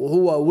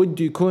 وهو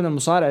وده يكون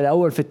المصارع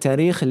الأول في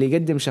التاريخ اللي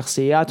يقدم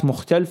شخصيات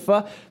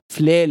مختلفة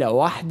في ليلة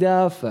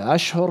واحدة، في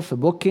أشهر، في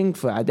بوكينج،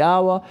 في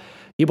عداوة.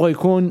 يبغى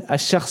يكون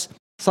الشخص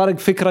سرق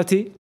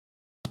فكرتي.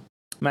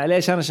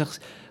 معليش أنا شخص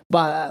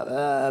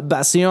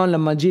بعصيون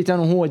لما جيت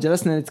أنا وهو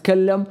جلسنا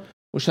نتكلم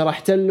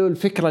وشرحت له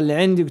الفكرة اللي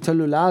عندي، قلت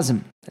له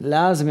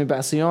لازم يا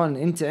بعصيون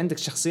أنت عندك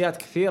شخصيات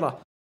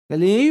كثيرة. قال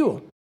لي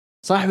أيوه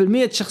صاحب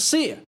 100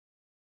 شخصية.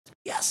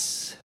 Yes,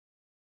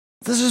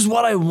 this is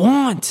what I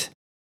want.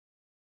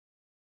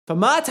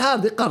 فمات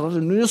هذا قرر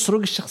إنه يسرق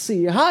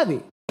الشخصية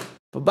هذه،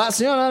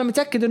 فبعصيون أنا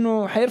متأكد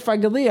إنه حيرفع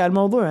قضية على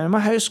الموضوع، يعني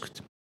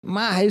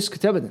ما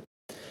حيسكت أبدا.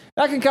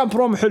 لكن كان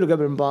برومو حلو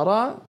قبل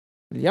المباراة،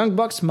 اليونج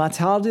بوكس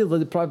مات هاردي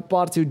ضد برايفت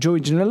بارتي وجوي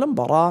جانيلا.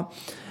 مباراة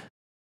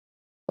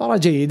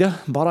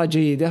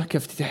جيدة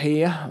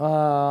كافتتاحية.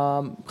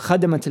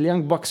 خدمت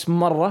اليونج بوكس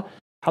مرة،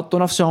 حطوا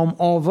نفسهم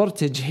اوفر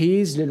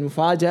تجهيز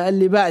للمفاجأة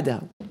اللي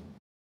بعدها.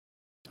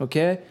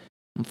 اوكي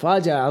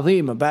مفاجأة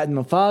عظيمة، بعد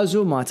ما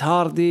فازوا مات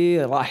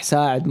هاردي راح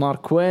ساعد مارك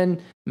كوين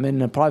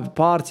من برايفت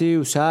بارتي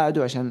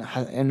وساعده عشان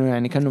انه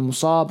يعني كانه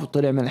مصاب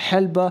وطلع من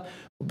الحلبة،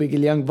 وبقي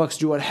اليونج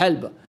بوكس جوا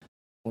الحلبة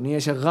ونية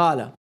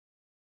شغالة.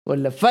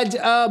 ولا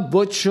فجأة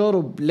بوتشر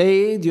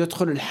وبليد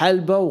يدخلوا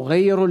الحلبة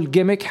وغيروا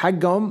الجيميك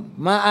حقهم،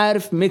 ما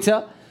أعرف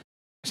متى.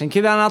 عشان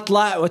كذا أنا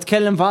أطلع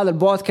وأتكلم في هذا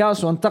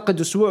البودكاست وانتقد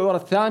أسبوع ورا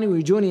الثاني،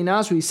 ويجوني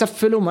ناس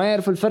ويسفلوا ما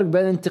يعرف الفرق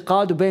بين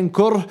انتقاد وبين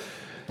كره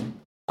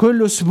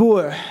كل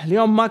أسبوع.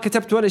 اليوم ما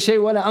كتبت ولا شيء،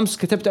 ولا أمس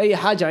كتبت أي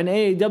حاجة عن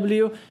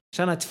AEW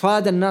عشان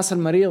أتفادى الناس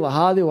المريضة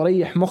هذه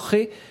وريح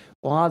مخي.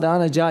 وهذا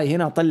أنا جاي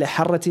هنا أطلع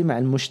حرتي مع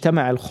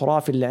المجتمع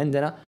الخرافي اللي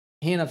عندنا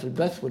هنا في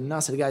البث،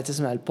 والناس اللي قاعدة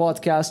تسمع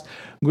البودكاست.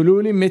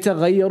 قولوا لي متى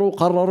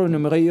قرروا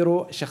انهم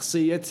يغيروا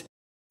شخصية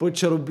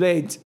بوتشر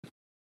وبليد؟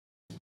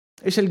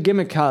 ايش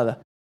الجيميك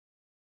هذا؟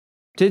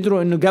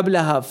 تدروا انه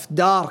قبلها في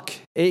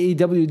دارك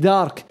AEW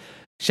دارك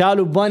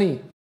شالوا باني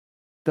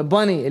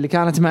اللي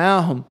كانت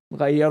معاهم،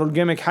 غيروا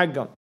الجيميك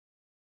حقهم.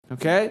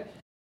 اوكي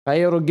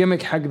غيروا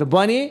الجيميك حق ذا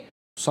باني،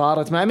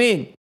 صارت مع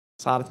مين؟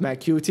 صارت مع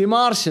كيوتي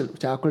مارشل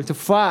وتاكل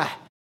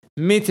تفاح.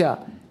 متى؟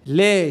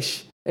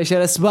 ليش؟ ايش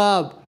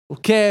الاسباب؟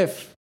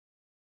 وكيف؟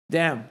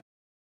 دام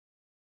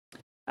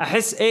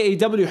أحس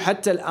AEW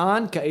حتى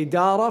الآن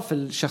كإدارة في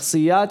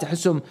الشخصيات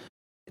أحسهم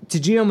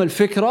تجيهم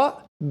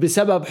الفكرة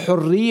بسبب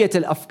حرية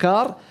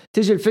الأفكار.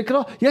 تجي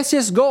الفكرة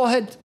يس جو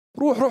أهيد،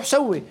 روح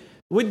سوي.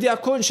 ودي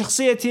أكون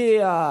شخصيتي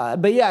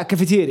بياع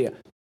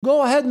كافيتيريا،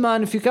 جو أهيد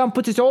مان. if you can't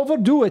put it over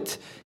do it.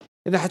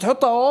 إذا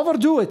حتحطها over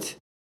do it.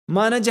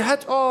 ما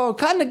نجحت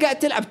كأنك قاعد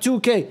تلعب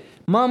 2K،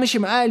 ما مشي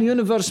معاي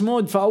اليونيفرس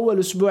مود في أول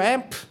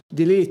أسبوعين،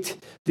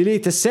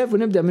 ديليت السيف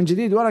ونبدأ من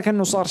جديد ولا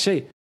كأنه صار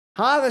شيء.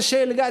 هذا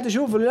الشيء اللي قاعد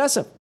أشوفه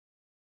للأسف،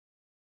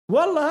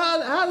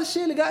 والله هذا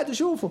الشيء اللي قاعد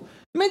أشوفه.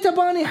 متى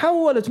باني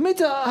حولت؟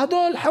 متى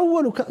هذول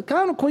حولوا؟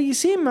 كانوا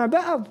كويسين مع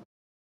بعض،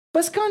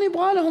 بس كان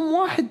يبغى لهم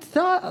واحد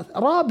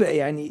رابع،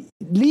 يعني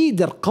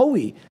ليدر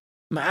قوي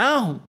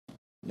معاهم.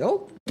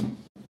 لو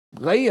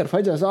غير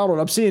فجأة صاروا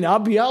لابسين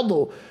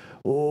أبيض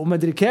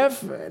ومدري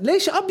كيف.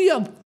 ليش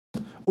أبيض؟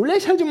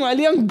 وليش هجموا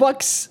على اليونج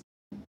بوكس؟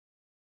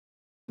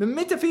 من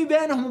متى في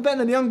بينهم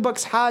وبين اليونج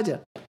بوكس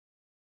حاجة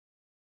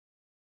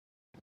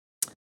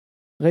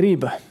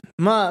غريبة؟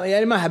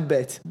 ما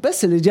حبيت.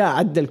 بس اللي جاء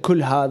عدل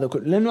كل هذا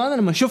لأنه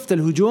أنا لما شفت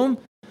الهجوم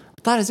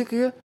طالع زي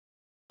كذا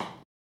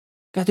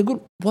قاعد أقول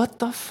what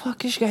the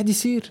fuck إيش قاعد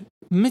يصير؟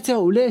 متى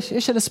وليش؟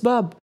 إيش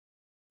الأسباب؟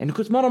 يعني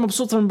كنت مرة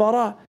مبسوط في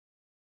المباراة،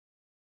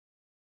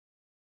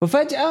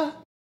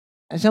 وفجأة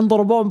عشان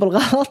ضربوهم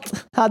بالغلط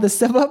هذا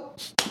السبب.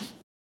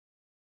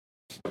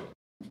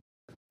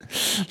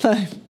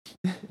 طيب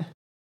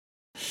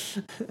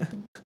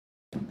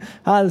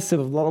هذا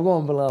السبب،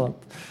 ضربوهم بالغلط.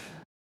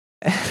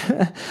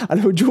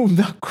 الهجوم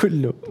ذا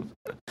كله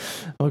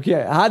اوكي،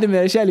 هذه من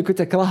الاشياء اللي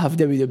كنت اكرهها في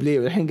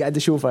WWE والحين قاعد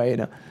اشوفها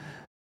هنا.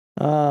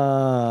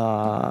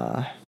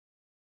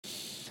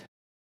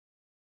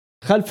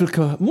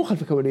 مو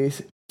خلف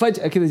الكواليس،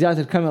 فجأة كذا جات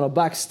الكاميرا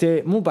باك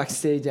ستيج، مو باك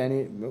ستيج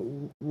يعني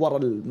ورا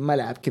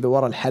الملعب كذا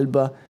ورا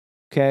الحلبة،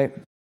 اوكي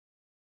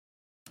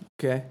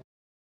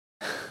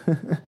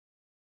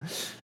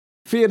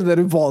Fear the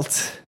Revolt.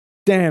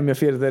 damn يا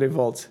Fear the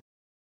Revolt.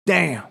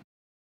 damn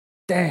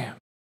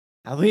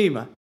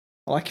عظيمة.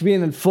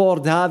 راكبين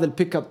الفورد هذا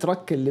البيك اب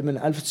ترك اللي من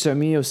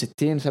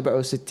 1960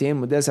 67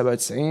 موديل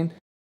 97. damn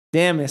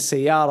يا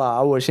السيارة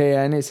أول شيء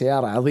يعني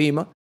سيارة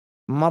عظيمة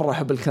مرة.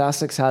 أحب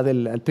الكلاسيكس هذه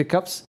البيك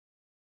ابس.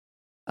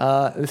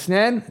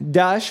 الاثنين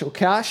داش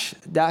وكاش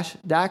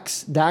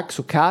داكس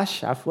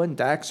وكاش عفوا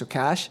داكس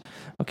وكاش.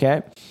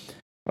 اوكي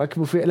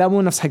ركبوا فيها لا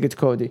مو نفس حقة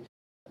كودي.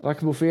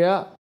 ركبوا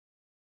فيها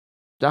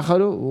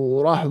دخلوا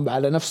وراحوا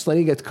على نفس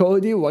طريقة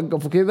كودي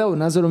ووقفوا كذا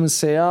ونزلوا من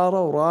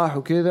السيارة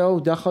وراحوا كذا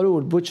ودخلوا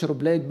والبوتشر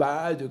بليد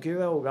بعد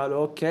وكذا وقالوا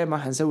اوكي ما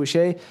حنسوي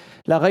شيء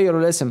لا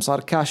غيروا الاسم صار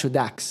كاش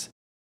وداكس.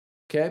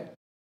 اوكي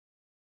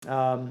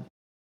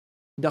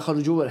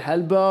دخلوا جوا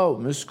الحلبة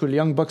ومسكوا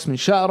اليونج بوكس من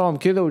شعرهم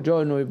كذا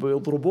وجو انه يبغوا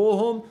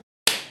يضربوهم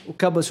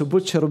وكبسوا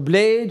بوتشر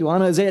بليد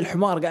وانا زي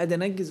الحمار قاعد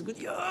انقز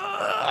قلت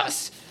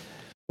ياس.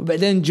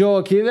 وبعدين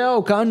جو كذا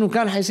وكأنه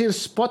كان حيصير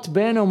سبوت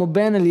بينهم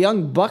وبين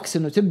اليونج بوكس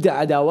انه تبدأ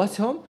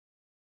عداوتهم.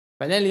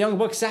 بعدين اليونج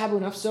بوكس سحبوا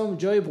نفسهم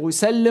جو يبغوا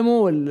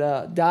يسلموا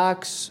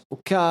والداكس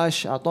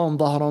وكاش اعطوهم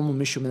ظهرهم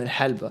ومشوا من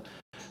الحلبة.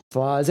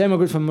 فزي ما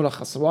قلت في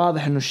الملخص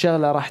واضح انه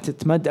الشغلة راح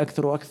تتمد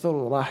اكثر واكثر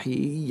وراح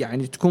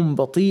يعني تكون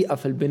بطيئة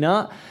في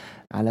البناء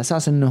على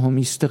اساس انهم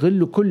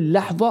يستغلوا كل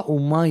لحظة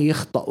وما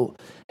يخطئوا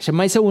عشان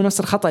ما يسووا نفس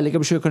الخطأ اللي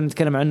قبل شوي كنا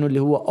نتكلم عنه اللي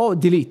هو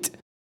ديليت.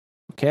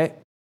 اوكي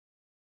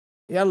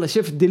يلا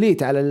شفت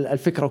ديليت على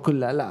الفكرة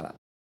كلها. لا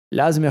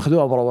لازم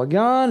ياخذوها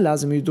بروقان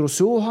لازم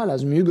يدرسوها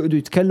لازم يقعدوا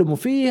يتكلموا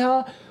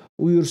فيها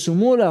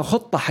ويرسموا لها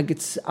خطة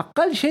حقت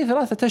اقل شيء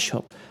 3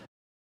 أشهر.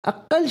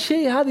 اقل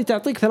شيء هذه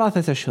تعطيك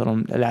 3 أشهر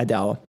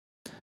العداوة.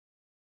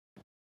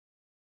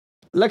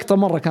 لقطة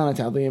مرة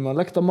كانت عظيمة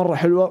لقطة مرة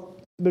حلوة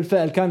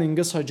بالفعل. كان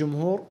ينقصها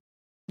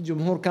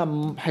جمهور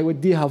كان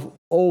حيوديها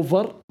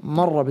اوفر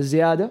مرة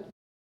بزيادة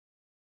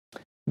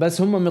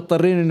بس هم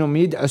مضطرين انهم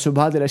يدعسوا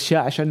بهذه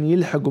الاشياء عشان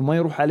يلحقوا ما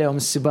يروح عليهم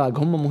السباق.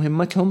 هم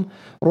مهمتهم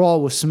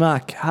رو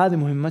وسماك هذه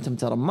مهمتهم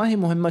ترى ما هي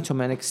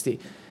مهمتهم NXT.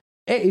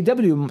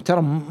 AEW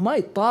ترى ما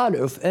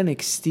يطالعوا في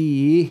NXT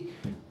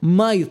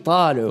ما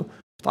يطالعوا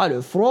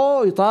في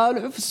رو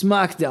يطالعوا في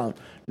سماك داون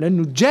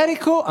لانه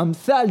جيريكو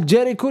امثال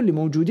جيريكو اللي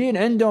موجودين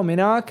عندهم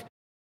هناك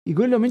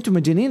يقول لهم انتم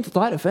مجانين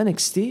تطالعوا في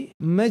NXT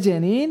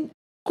مجانين.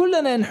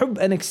 كلنا نحب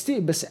NXT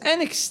بس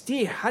NXT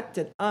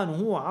حتى الآن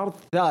هو عرض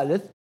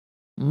ثالث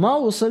ما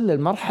وصل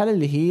للمرحلة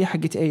اللي هي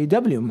حقت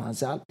AEW. ما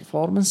زال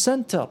performance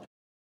center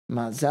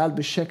ما زال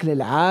بالشكل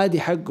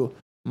العادي حقه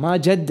ما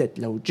جدد.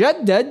 لو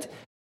جدد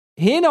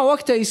هنا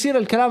وقتها يصير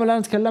الكلام اللي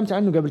أنا تكلمت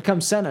عنه قبل كم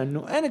سنة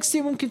إنه NXT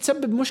ممكن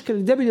تسبب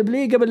مشكلة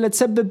WWE قبل لا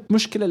تسبب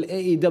مشكلة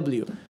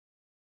AEW.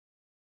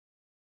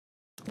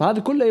 فهذا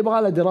كله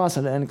يبغى له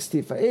دراسة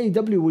لNXT.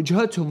 فAEW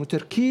وجهتهم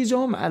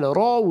وتركيزهم على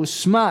رو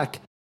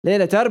وسماك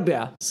ليلة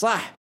أربعة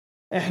صح.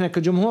 إحنا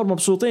كجمهور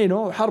مبسوطين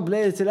وحرب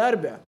ليلة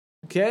الأربعة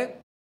أوكي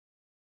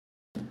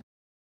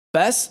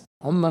بس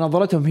هم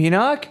نظرتهم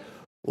هناك.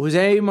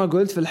 وزي ما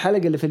قلت في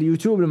الحلقة اللي في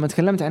اليوتيوب لما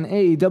تكلمت عن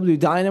AEW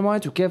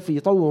Dynamite وكيف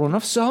يطوروا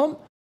نفسهم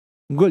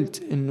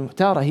قلت إنه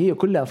ترى هي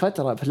كلها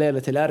فترة في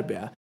ليلة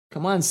الأربعة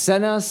كمان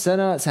سنة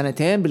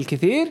سنتين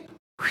بالكثير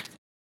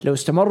لو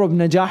استمروا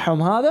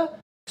بنجاحهم هذا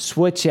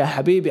سويتش يا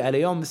حبيبي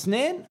على يوم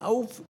 2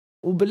 أو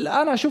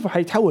أنا أشوفه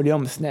حيتحول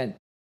يوم 2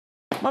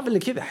 ما في اللي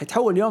كذا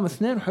حيتحول يوم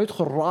 2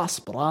 وحيدخل راس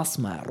براس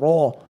مع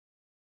رو.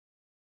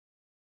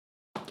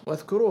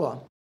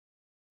 واذكروها.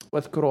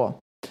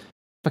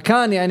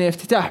 فكان يعني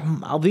افتتاح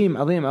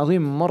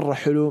عظيم مرة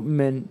حلو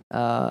من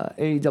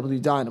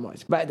AEW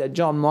Dynamite. بعد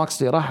جون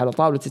موكسلي راح على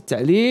طاولة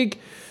التعليق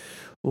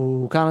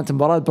وكانت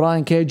مباراة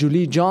براين كيج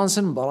ولي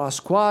جونسون مباراة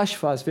سكواش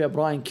فاز فيها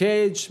براين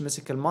كيج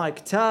مسك المايك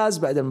تاز.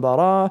 بعد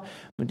المباراة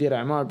مدير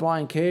أعمال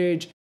براين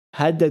كيج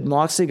هدد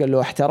موكسلي قال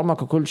له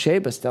احترمك وكل شيء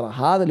بس ترى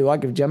هذا اللي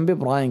واقف جنبي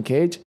براين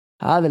كيج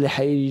هذا اللي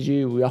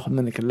حيجي وياخذ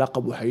منك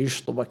اللقب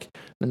وحيشطبك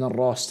من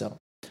الروستر.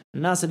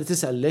 الناس اللي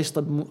تسأل ليش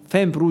طب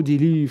فين برودي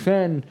لي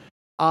فين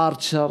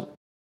آرشر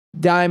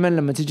دائما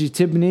لما تجي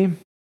تبني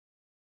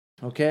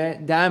اوكي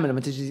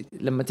دائما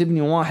لما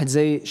تبني واحد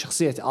زي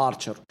شخصية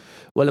آرشر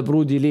ولا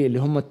برودي لي اللي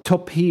هم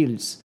التوب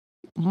هيلز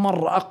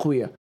مرة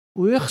أقوياء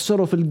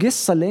ويخسروا في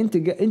القصة اللي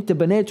انت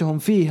بنيتهم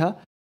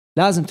فيها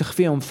لازم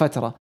تخفيهم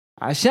فترة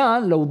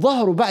عشان لو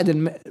ظهروا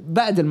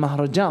بعد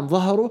المهرجان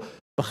ظهروا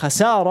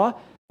بخسارة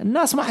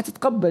الناس ما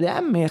حتتقبل. يا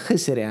عمي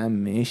خسر يا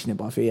عمي ايش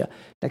نبغى فيها.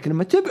 لكن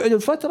لما تبعد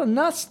الفترة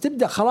الناس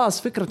تبدأ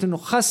خلاص فكرة انه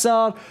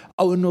خسر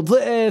او انه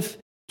ضعف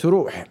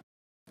تروح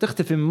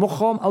تختفي من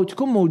مخهم او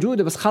تكون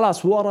موجودة بس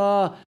خلاص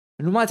ورا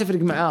انه ما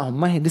تفرق معاهم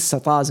ما هي لسه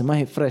طازة ما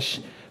هي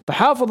فريش.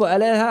 فحافظوا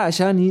عليها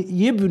عشان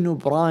يبنوا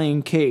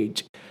براين كيج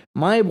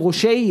ما يبغوا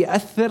شيء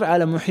يأثر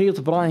على محيط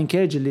براين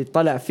كيج اللي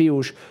طلع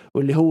فيه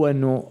واللي هو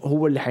انه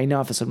هو اللي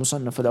حينافس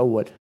المصنف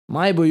الاول.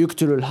 ما يبغوا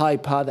يقتلوا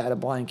الهايب هذا على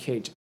براين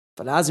كيج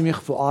فلازم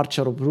يخفوا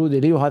آرشر وبرودي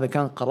لي وهذا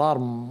كان قرار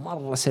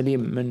مرة سليم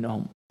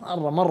منهم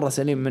مرة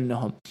سليم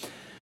منهم.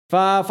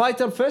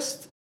 ففايتر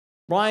فيست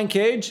براين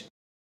كيج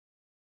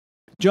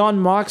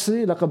جون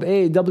موكسلي لقب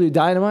AEW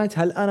Dynamite.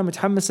 هل أنا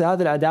متحمس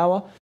لهذه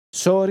العداوة؟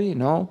 سوري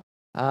نو.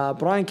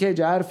 براين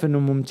كيج عارف انه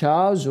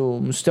ممتاز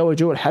ومستوى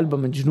جو الحلبة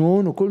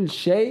مجنون وكل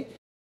شيء،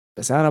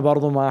 بس انا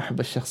برضو ما احب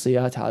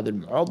الشخصيات هذه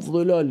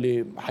المعضلة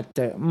اللي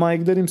حتى ما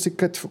يقدر يمسك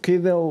كتفه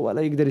كذا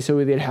ولا يقدر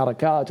يسوي ذي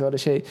الحركات ولا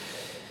شيء.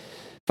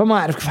 فما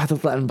اعرف كيف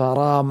حتطلع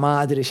المباراة،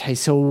 ما ادري ايش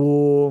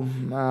حيسووا،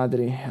 ما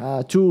ادري.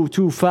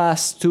 تو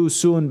فاست تو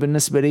سون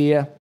بالنسبة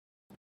لي.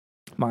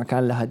 ما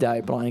كان لها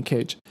داعي براين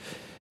كيج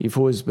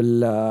يفوز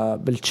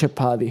بالشيب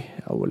هذه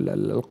او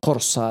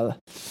القرص هذا.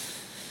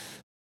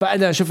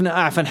 بعدها شفنا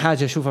أعفن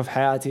حاجة أشوفها في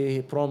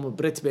حياتي، برومو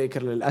بريت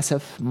بيكر.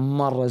 للأسف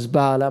مرة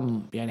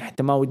زبالة، يعني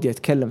حتى ما ودي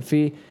أتكلم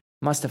فيه،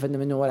 ما استفدنا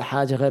منه ولا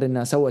حاجة غير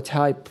إنها سوت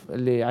هايب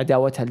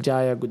لعداوتها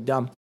الجاية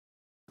قدام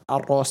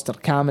الروستر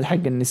كامل حق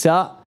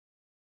النساء.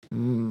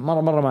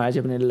 مرة ما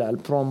عجبني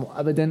البرومو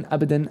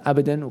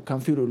أبدا. وكان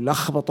فيه له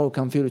لخبطة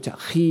وكان فيه له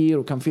تأخير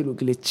وكان فيه له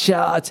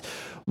جليتشات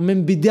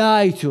من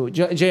بدايته.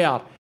 جي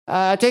آر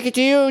take it to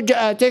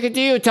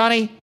you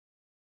توني،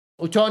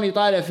 وتوني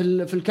طالع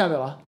في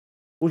الكاميرا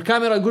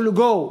والكاميرا يقول له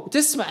جو،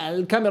 تسمع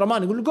الكاميرا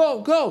مان يقول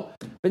له جو.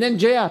 بعدين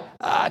جي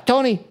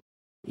توني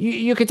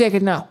you can take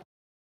it now،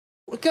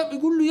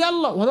 يقول له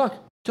يلا،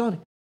 وهذاك توني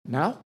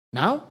now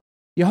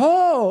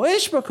يهو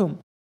ايش بكم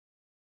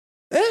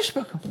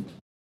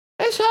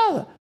ايش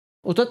هذا.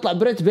 وتطلع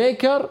بريت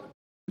بيكر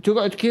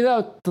وتقعد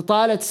كذا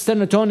تطالع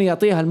تستنى توني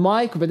يعطيها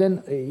المايك،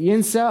 وبعدين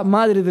ينسى.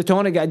 ما ادري اذا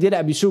توني قاعد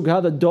يلعب يسوق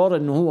هذا الدور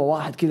انه هو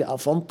واحد كذا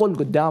افنطل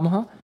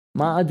قدامها،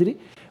 ما ادري.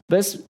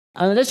 بس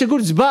انا ليش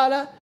اقول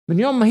زبالة؟ من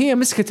يوم ما هي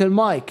مسكت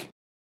المايك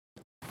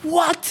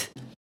وات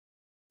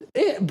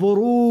ايه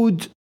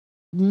برود،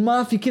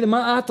 ما في كذا،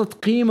 ما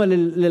اعطت قيمة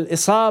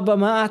للإصابة،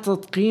 ما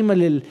اعطت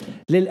قيمة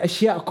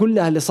للأشياء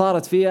كلها اللي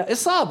صارت فيها.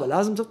 إصابة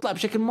لازم تطلع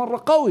بشكل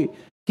مرة قوي،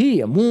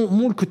 هي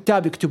مو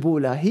الكتاب يكتبوا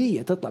لها،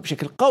 هي تطلع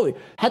بشكل قوي.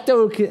 حتى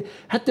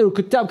لو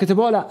الكتاب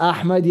كتبوا لها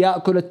أحمد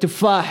يأكل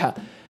التفاحة،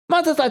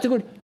 ما تطلع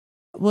تقول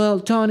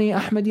توني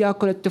أحمد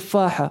يأكل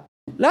التفاحة.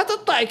 لا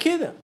تطلع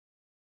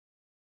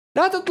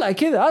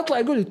كذا، اطلع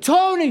يقول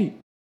توني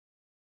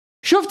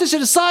شفت ايش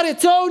اللي صار يا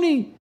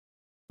توني.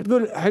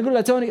 حيقول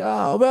له توني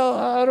I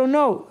don't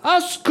know.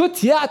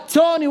 اسكت يا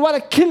توني ولا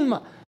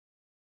كلمة،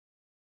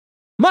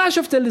 ما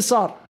شفت اللي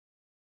صار.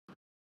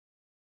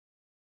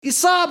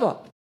 إصابة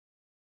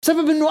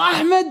بسبب انه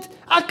احمد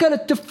اكل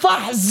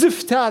التفاح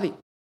الزفت هذه.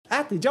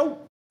 اعطي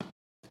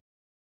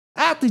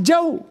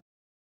جو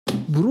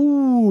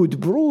برود.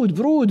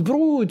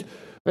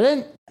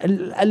 بعدين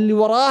اللي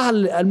وراها،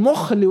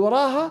 المخ اللي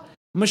وراها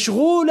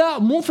مشغولة،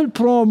 مو في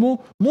البرومو،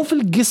 مو في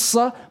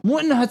القصة، مو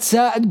انها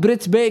تساعد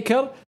بريت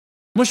بيكر،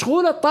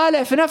 مشغولة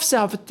طالع في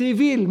نفسها في التي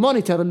في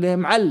المونيتور اللي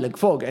معلق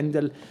فوق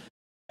عند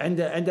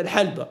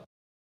الحلبة،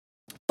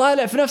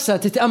 طالع في نفسها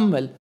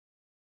تتأمل.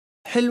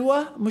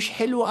 حلوة مش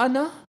حلوة،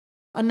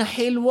 أنا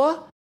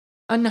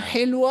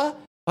حلوة.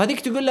 وهذيك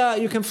تقول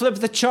لها you can flip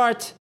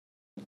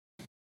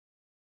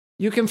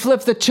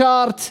the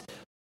chart.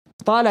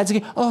 طالع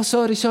تقول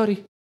sorry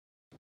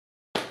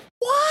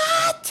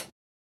what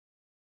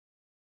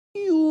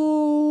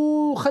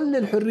خلي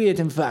الحرية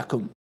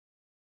تنفعكم.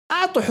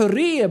 أعطوا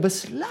حرية،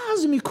 بس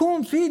لازم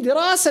يكون في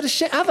دراسة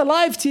للشيء هذا.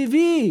 لايف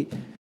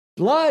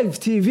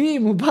تي في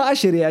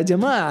مباشر يا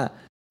جماعة،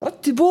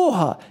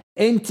 رتبوها.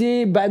 انت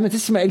بعد ما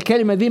تسمع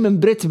الكلمة ذي من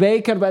بريت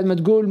بيكر، بعد ما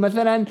تقول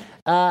مثلا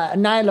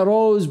نايلا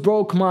روز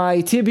بروك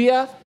ماي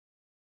تيبيا،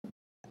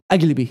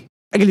 اقلبي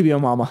يا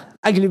ماما،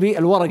 اقلبي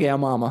الورقة يا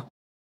ماما.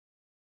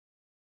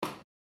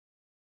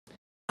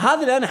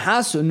 هذا اللي انا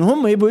حاسه، انه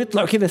هم يبوا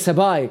يطلعوا كذا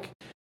سبايك،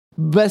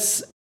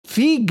 بس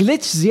في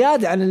جليتش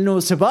زيادة عن انه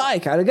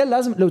سبايك. على الاقل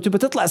لازم لو تبى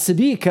تطلع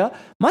سبيكة،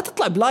 ما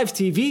تطلع بلايف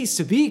تي في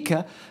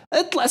سبيكة،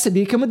 اطلع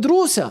سبيكة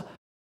مدروسة.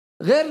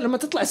 غير لما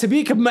تطلع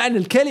سبيكة بمعنى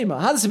الكلمة،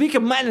 هذا سبيكة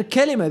بمعنى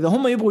الكلمة. إذا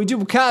هم يبغوا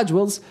يجيبوا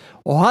كاجوالز،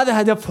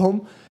 وهذا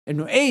هدفهم،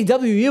 إنه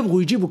AW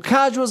يبغوا يجيبوا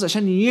كاجوالز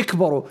عشان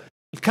يكبروا.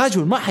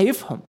 الكاجوال ما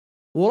حيفهم،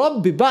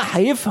 وربي ما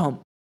حيفهم.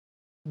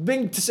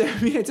 بينج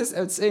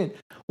 999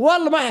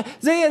 والله ما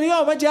زي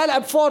اليوم أجي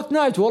ألعب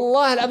فورتنايت،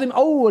 والله العظيم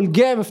أول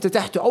جيم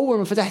افتتحته، أول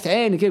ما فتحت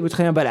عيني كده قلت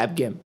خلينا بلعب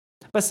جيم،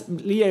 بس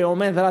لي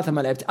يومين ثلاثة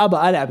ما لعبت،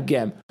 أبى ألعب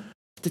جيم.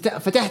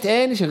 فتحت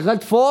عيني،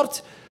 شغلت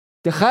فورت،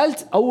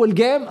 دخلت أول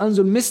جيم،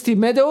 أنزل ميستي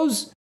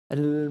ميدوز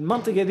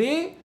المنطقة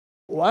ذي،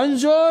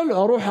 وأنزل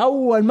أروح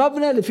أول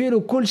مبنى اللي فيه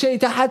كل شيء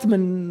تحت،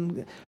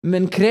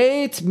 من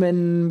كريت،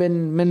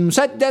 من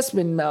مسدس،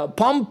 من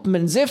بامب،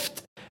 من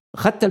زفت.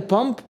 أخذت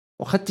البامب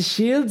وأخذت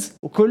الشيلدز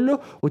وكله،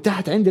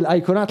 وتحت عندي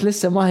الأيقونات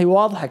لسه ما هي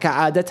واضحة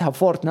كعادتها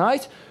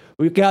فورتنايت.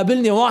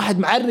 ويقابلني واحد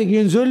معرق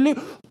ينزل لي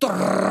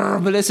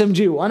بالاس ام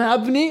جي، وأنا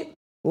أبني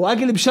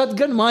وأقلب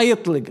شotgun ما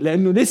يطلق،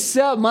 لأنه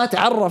لسه ما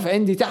تعرف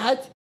عندي تحت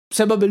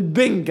بسبب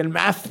البنج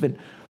المعفن.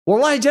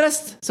 والله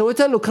جلست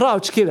سويت له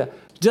كراوتش كذا،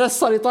 جلست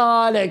صار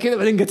يطالع كذا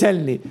بعدين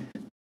قتلني.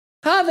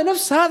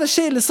 هذا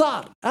الشيء اللي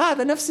صار،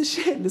 هذا نفس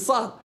الشيء اللي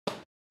صار.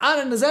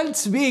 أنا نزلت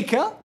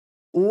سبيكة،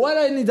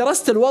 ولا إني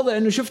درست الوضع،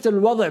 إنه شفت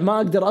الوضع ما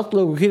أقدر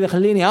أطلق وكذا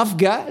خليني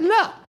أفقع،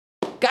 لا،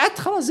 قعدت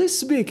خلاص زي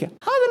السبيكة.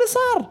 هذا اللي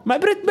صار مع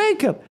بريت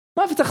بيكر،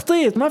 ما في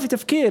تخطيط، ما في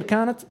تفكير،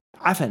 كانت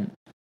عفن.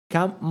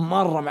 كان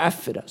مرة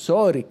معفرة.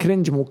 سوري،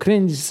 كرنج مو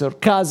كرنج،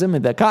 ساركازم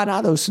إذا كان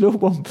هذا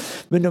أسلوبهم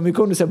منهم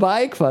يكونوا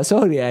سبايك،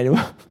 فسوري يعني.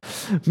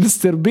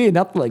 مستر بين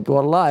أطلق،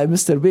 والله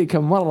مستر بين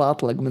كان مرة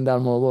أطلق من ذا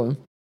الموضوع.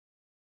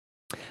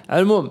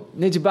 المهم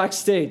نيجي باك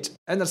ستيج.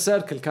 انر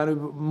سيركل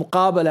كانوا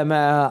مقابلة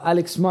مع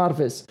أليكس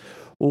مارفيس،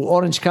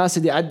 وأورنج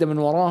كاسدي عدى من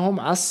وراهم،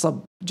 عصب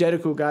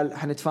جيريكو وقال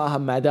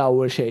حنتفاهم مع دا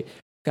أول شيء.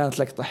 كانت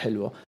لقطة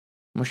حلوة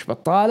مش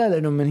بطالة،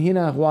 لأنه من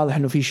هنا واضح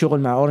أنه في شغل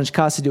مع أورنج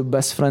كاسدي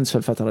وبس فريندز في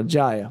الفترة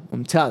الجاية.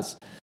 ممتاز.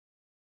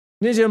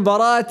 نيجي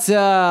مباراة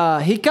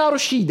هيكارو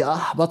شيدا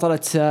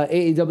بطلة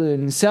AEW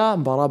النساء،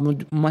 مباراة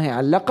ما هي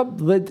على اللقب،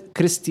 ضد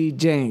كريستي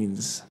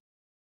جينز.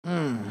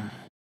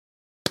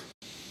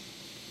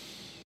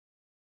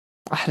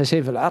 أحلى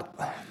شيء في العرض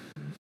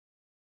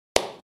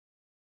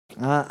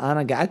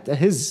أنا قعدت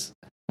أهز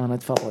وأنا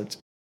أتفرج.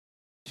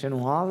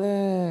 شنو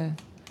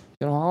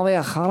هذا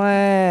يا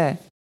خرا؟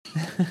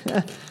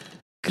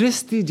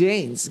 كريستي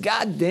جينز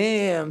God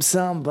damn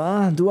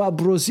سامبا دوا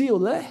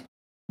بروزيل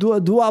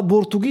دوا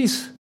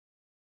بورتوغيس.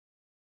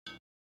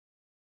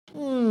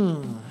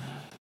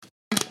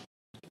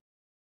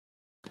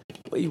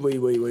 وي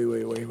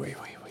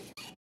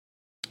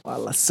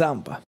والله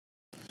السامبا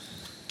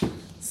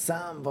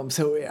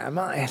مسوي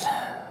عمايل.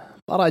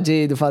 مباراة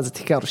جيدة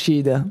وفازت هيكارو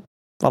شيدا،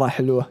 مباراة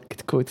حلوة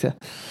كتكوتة،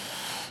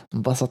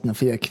 انبسطنا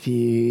فيها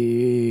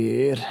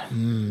كثير.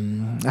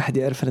 أحد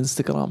يعرف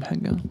الانستغرام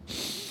حقه؟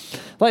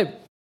 طيب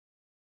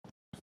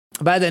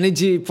بعدها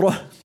نجي برو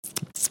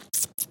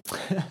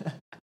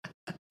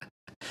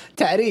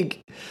تعريق.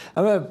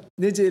 أمام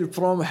نجي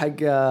البرومو حق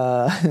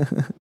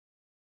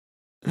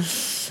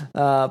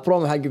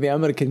برومو حق The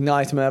American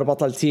Nightmare،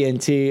 بطل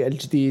TNT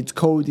الجديد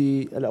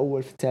كودي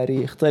الأول في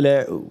التاريخ،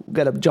 طلع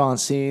وقلب جون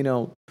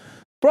سينا.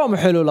 برومو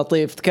حلو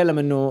لطيف، تكلم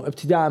انه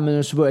ابتداء من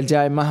الاسبوع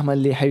الجاي مهما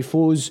اللي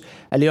حيفوز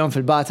اليوم في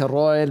الباتل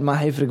رويال ما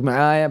حيفرق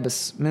معايا،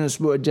 بس من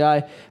الاسبوع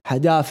الجاي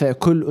حدافع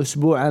كل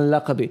اسبوع عن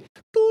لقبي.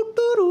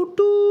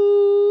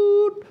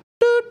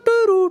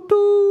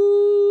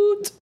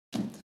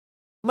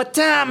 My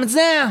time is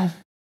now.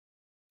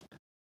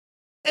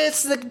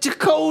 It's the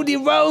Cody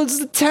Rhodes.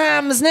 The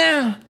time is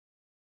now.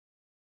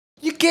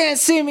 You can't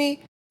see me.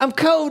 I'm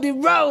Cody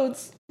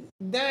Rhodes.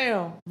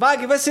 Damn.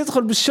 باقي بس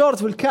يدخل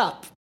بالشورت والكاب.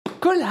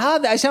 كل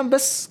هذا عشان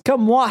بس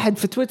كم واحد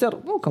في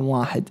تويتر، مو كم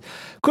واحد،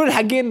 كل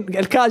حقين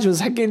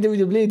الكاجوز حقين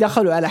دبليو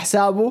دخلوا على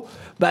حسابه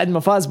بعد ما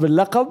فاز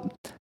باللقب،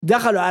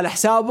 دخلوا على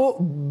حسابه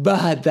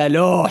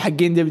بهذلوه.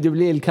 حقين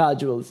دبليو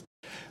الكاجوز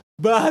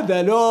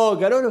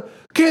بهذلوه، قالوا له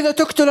كذا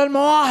تقتل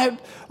المواهب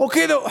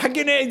وكذا.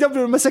 حقين AEW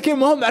المساكين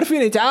ما هم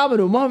عارفين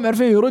يتعاملوا، ما هم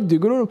عارفين يردوا،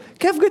 يقولون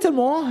كيف قتل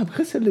مواهب؟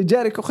 خسر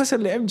لجيريكو، خسر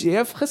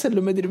لMJF، خسر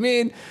لمدري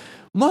مين.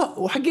 ما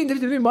وحقين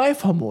دبليو ما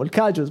يفهموا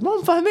الكاجوز، ما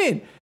هم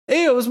فاهمين.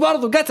 ايوه بس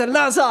برضو قتل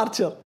ناس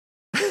ارشر.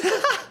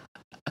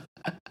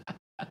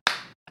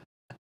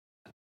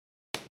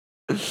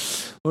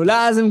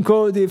 ولازم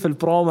كودي في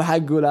البرومو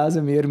حقه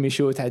لازم يرمي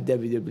شوت على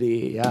الدبليو.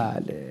 يا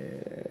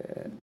لي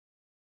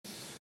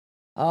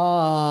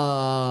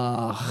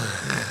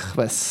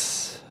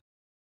بس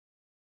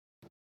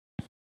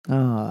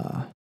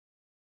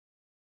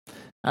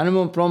انا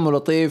مو برومو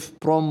لطيف،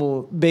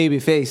 برومو بيبي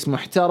فيس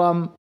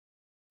محترم.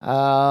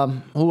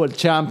 هو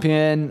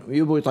الشامبيون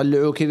ويبغوا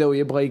يطلعوه كذا،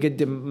 ويبغى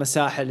يقدم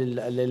مساحة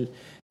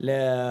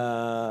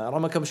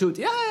رمى كم شوت.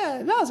 يا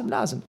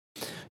لازم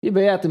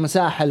يبغى يعطي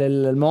مساحة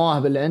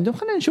للمواهب اللي عندهم.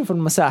 خلينا نشوف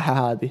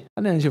المساحة هذه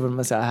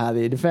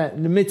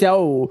لمتى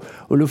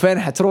ولو فين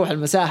حتروح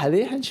المساحة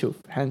دي.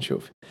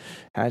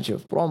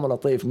 حنشوف برومو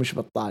لطيف مش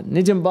بطال.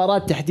 نجي مباراة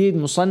تحديد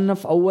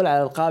مصنف أول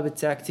على ألقاب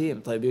التاك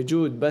تيم. طيب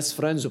يجود بست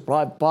فريندز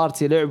وبرايد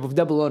بارتي لعبوا في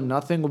دبل اور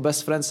ناثينج،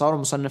 وبست فريندز صاروا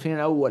مصنفين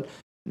الأول.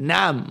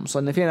 نعم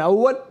مصنفين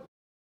الأول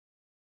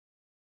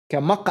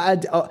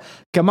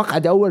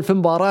كمقعد أول في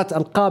مباراة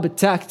ألقاب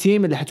التاك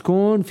تيم اللي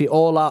حتكون في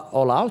all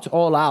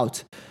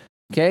out.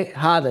 اوكي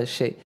هذا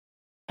الشيء.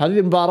 هذه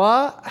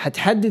المباراة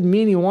حتحدد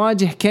مين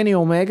يواجه كيني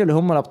أوميجا اللي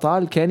هم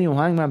الأبطال كيني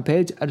وهانجمان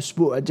بيج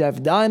الأسبوع الجاي في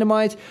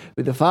داينامايت.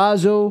 وإذا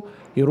فازوا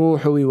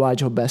يروحوا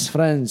يواجهوا بس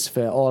فريندز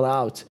في all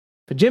out.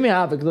 فجيمي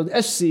هافك ضد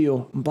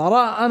SCU،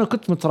 مباراة أنا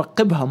كنت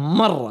مترقبها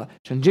مرة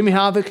عشان جيمي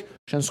هافك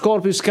عشان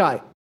سكوربيو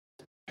سكاي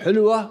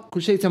حلوة،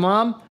 كل شيء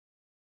تمام.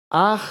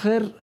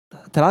 آخر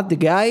 3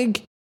 دقائق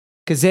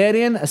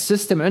كازاريان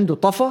السيستم عنده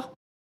طفى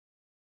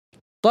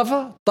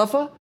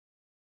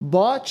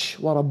باتش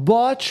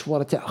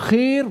ورا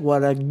تأخير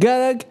ورا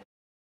قلق.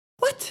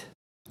 وات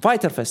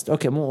فايتر فيست.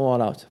 اوكي مو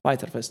all out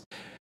فايتر فيست.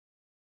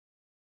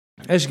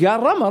 ايش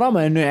قال؟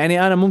 رمى انه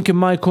يعني انا ممكن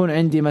ما يكون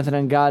عندي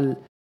مثلا، قال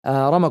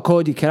رمى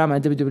كودي كلام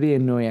عن دبليو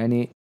انه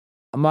يعني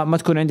ما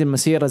تكون عندي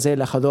المسيرة زي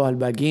اللي اخذوها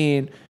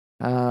الباقيين.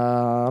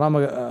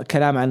 رمى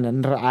كلام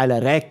على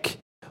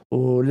ريك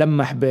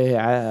ولمح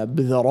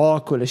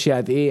بذروك والاشياء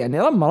ذي، يعني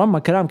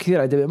رمى كلام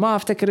كثير. ما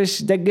افتكر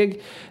ايش دقق،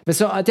 بس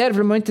تعرف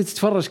لما انت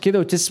تتفرج كذا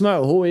وتسمع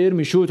وهو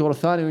يرمي شوت ورا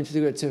الثاني وانت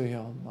تقعد تسوي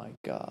يا ماي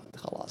جاد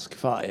خلاص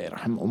كفايه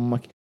رحم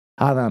امك.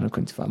 هذا انا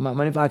كنت فاهم،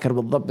 ماني فاكر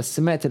بالضبط بس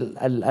سمعت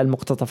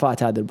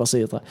المقتطفات هذه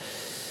البسيطه.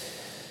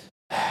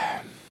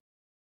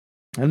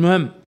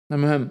 المهم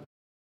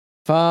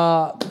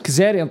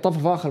فكزيريان طفى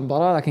في آخر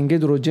مباراة، لكن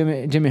قدروا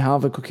جيمي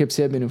هافك وكيب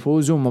سيبين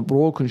يفوزوا.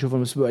 مبروك، ونشوف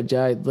الأسبوع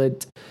الجاي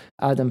ضد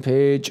آدم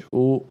بيج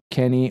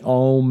وكيني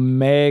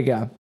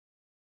أوميجا.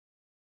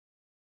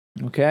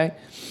 أوكي،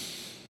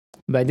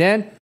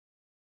 بعدين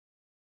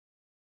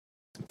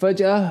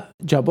فجأة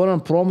جابوا لنا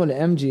برومو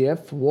لإم جي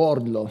إف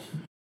ووردلو،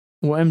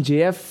 وإم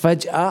جي إف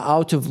فجأة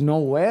أوت أوف نو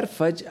وير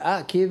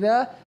فجأة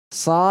كذا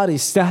صار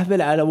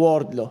يستهبل على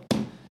ووردلو.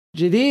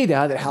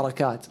 جديدة هذه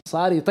الحركات،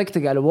 صار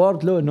يطقطق على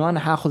ووردلو إنه أنا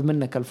حاخذ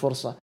منك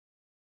الفرصة.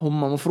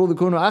 هم مفروض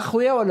يكونوا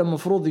أخويا ولا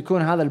مفروض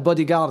يكون هذا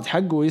البودي جارد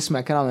حقه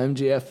ويسمع كلام إم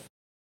جي إف؟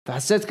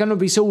 فحسيت كانوا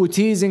بيسووا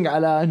تيزنج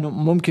على إنه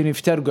ممكن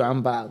يفترقوا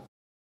عن بعض.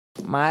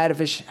 ما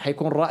أعرف إيش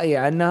حيكون رأيي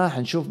عنها،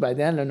 حنشوف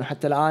بعدين، لأنه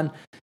حتى الآن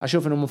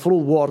أشوف إنه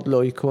مفروض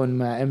ووردلو يكون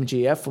مع ام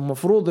جي اف،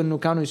 ومفروض إنه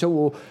كانوا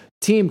يسووا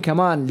تيم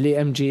كمان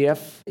لام جي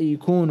اف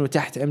يكونوا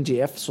تحت ام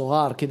جي اف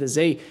صغار كذا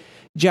زي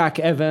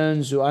جاك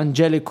ايفنز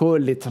وانجيليكو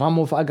اللي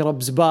ترموا في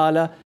أقرب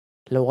زبالة.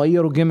 لو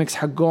غيروا جيمكس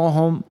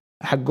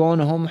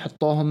حقونهم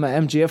حطوهم مع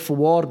ام جي اف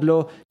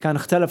ووردلو كان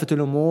اختلفت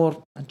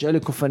الأمور.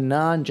 انجيليكو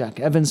فنان،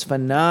 جاك ايفنز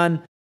فنان،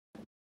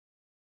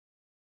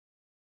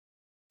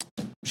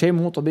 شيء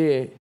مو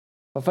طبيعي.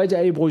 ففجأة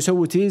يبغوا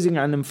يسووا تيزنج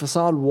عن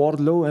انفصال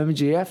ووردلو ام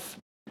جي اف.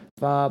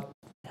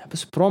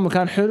 بس برومو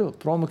كان حلو،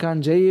 برومو كان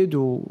جيد،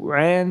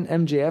 وعين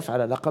ام جي اف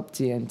على لقب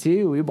تي ان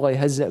تي ويبغى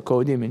يهزأ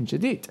كودي من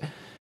جديد.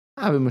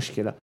 ما في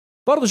مشكلة.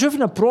 برضو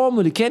شفنا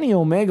برومو لكيني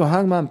اوميجا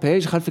وهانجمان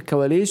بيج خلف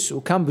الكواليس،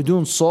 وكان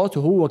بدون صوت،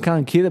 وهو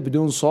كان كذا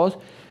بدون صوت.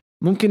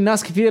 ممكن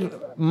ناس كثير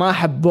ما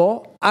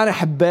حبوه، انا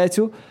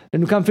حبيته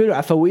لانه كان فيه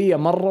عفوية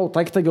مرة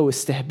وطقطقة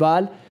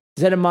واستهبال،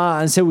 زي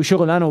لما نسوي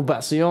شغل انا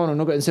وبعصيون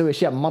ونقعد نسوي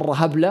اشياء مرة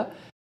هبلة.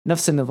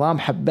 نفس النظام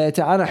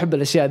حبيته. انا احب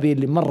الاشياء ذي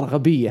اللي مرة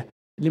غبية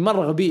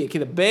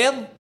كذا بيض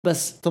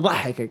بس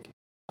تضحكك.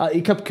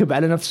 يكبكب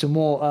على نفسه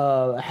مو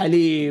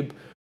حليب،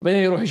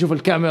 بعدين يروح يشوف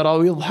الكاميرا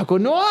ويضحك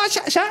انه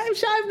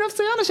شايف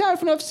نفسي، انا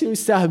شايف نفسي،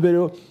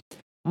 ويستهبلوا.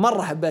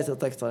 مرة حبيت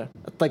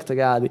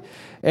الطقطقة هذه.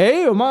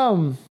 ايوه،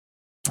 ما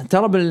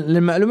ترى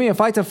للمعلومية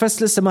فايتر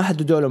فيست لسه ما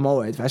حددوا له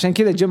موعد، فعشان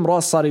كذا جيم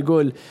روس صار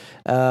يقول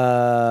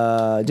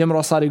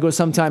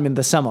sometime in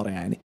the summer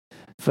يعني.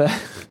 ف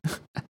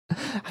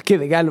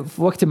كذا قال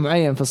في وقت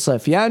معين في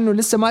الصيف، يعني انه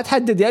لسه ما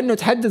تحدد، يعني انه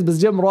تحدد بس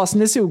جيم روس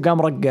نسي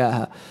وقام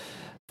رقاها.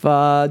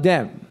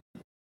 فدام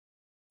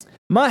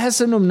ما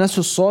احس انه من نفس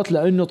الصوت،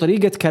 لانه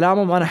طريقة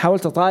كلامهم انا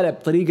حاولت اطالع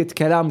بطريقة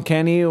كلام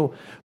كاني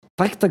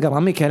وطقطق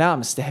رمي كلام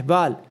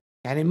استهبال،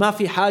 يعني ما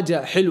في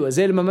حاجة حلوة.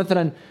 زي لما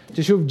مثلا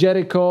تشوف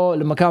جيريكو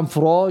لما كان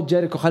فرو،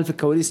 جيريكو خلف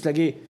الكواليس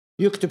تلاقيه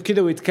يكتب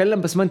كذا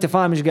ويتكلم بس ما انت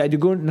فاهم ايش قاعد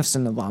يقول. نفس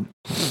النظام،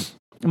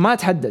 ما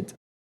تحدد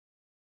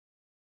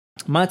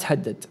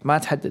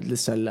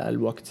لسه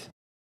الوقت،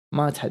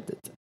 ما تحدد.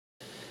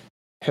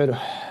 حلو.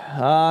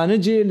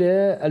 نجي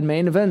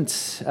للمين ايفنت،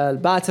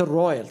 الباتل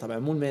رويال. طبعا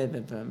مو المين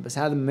ايفنت بس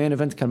هذا المين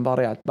ايفنت كان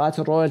مباريات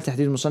باتل رويال،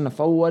 تحديد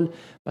مصنف اول.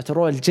 باتل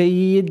رويال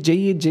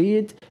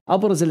جيد.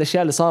 ابرز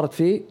الاشياء اللي صارت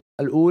فيه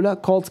الاولى،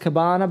 كولت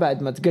كابانا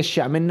بعد ما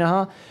تقشع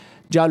منها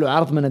جاله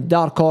عرض من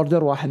الدارك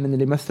اوردر، واحد من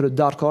اللي يمثلوا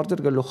الدارك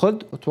اوردر قال له خذ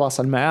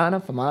وتواصل معانا.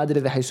 فما ادري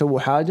اذا حيسووا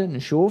حاجه،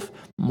 نشوف.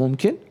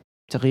 ممكن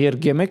تغيير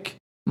جيمك،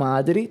 ما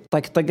ادري،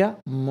 طقطقه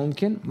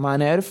ممكن، ما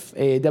نعرف.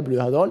 اي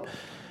دبليو هذول.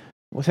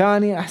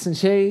 وثاني احسن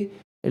شيء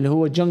اللي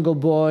هو جنجل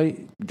بوي،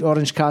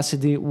 اورنج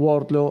كاسدي،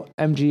 ووردلو،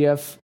 ام جي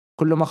اف،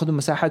 كلهم اخذوا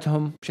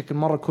مساحتهم بشكل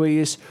مره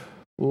كويس.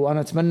 وانا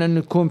اتمنى انه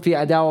يكون في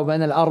عداوه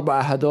بين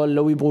الاربعه هذول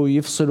لو يبغوا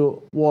يفصلوا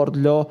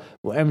ووردلو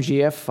وام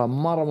جي اف،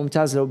 فمره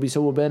ممتاز لو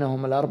بيسووا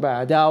بينهم الاربعه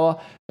عداوه.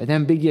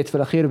 بعدين بقيت في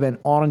الاخير بين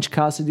اورنج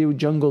كاسدي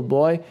وجنجل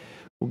بوي،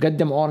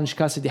 وقدم اورنج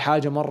كاسدي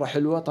حاجه مره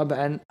حلوه.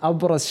 طبعا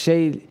ابرز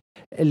شيء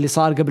اللي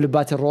صار قبل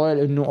باتل رويال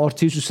انه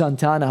اورتيز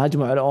وسانتانا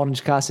هجموا على اورنج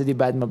كاسدي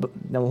بعد ما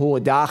لما هو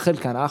داخل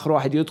كان اخر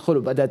واحد يدخل،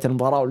 وبدات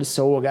المباراه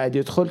ولسه هو قاعد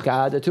يدخل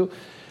كعادته،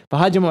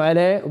 فهاجموا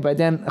عليه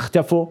وبعدين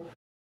اختفوا.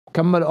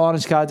 كمل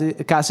اورنج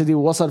كاسدي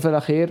ووصل في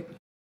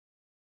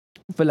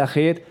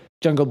الاخير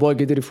جنجل بوي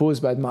قدر يفوز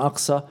بعد ما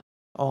اقصى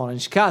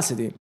اورنج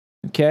كاسدي.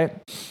 اوكي،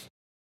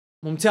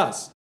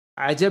 ممتاز،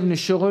 عجبني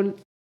الشغل،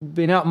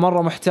 بناء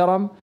مره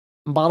محترم.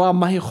 مباراة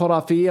ما هي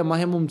خرافية، ما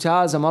هي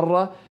ممتازة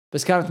مرة،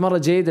 بس كانت مرة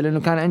جيدة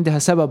لأنه كان عندها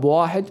سبب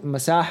واحد،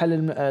 مساحة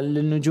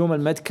للنجوم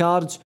الميد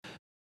كاردز،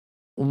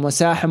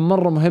 ومساحة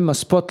مرة مهمة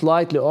سبوت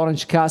لايت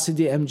لأورنج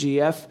كاسدي ام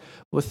جي اف،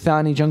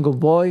 والثاني جنجل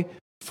بوي.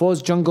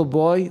 فوز جنجل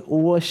بوي،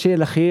 والشيء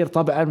الأخير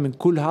طبعا من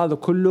كل هذا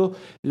كله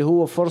اللي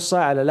هو فرصة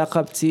على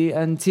لقب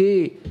تي ان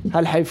تي.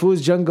 هل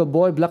حيفوز جنجل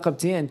بوي بلقب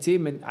تي ان تي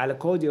من على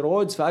كودي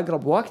رودز في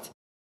أقرب وقت؟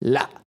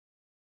 لا،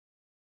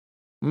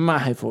 ما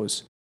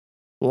حيفوز،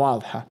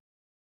 واضحة.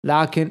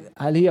 لكن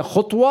هل هي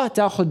خطوة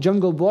تأخذ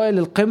جنجل بوي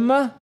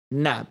للقمة؟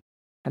 نعم،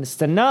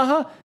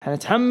 حنستناها،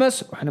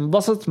 حنتحمس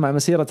وحننبسط مع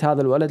مسيرة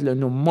هذا الولد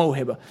لأنه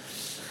موهبة.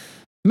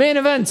 مين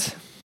ايفنت،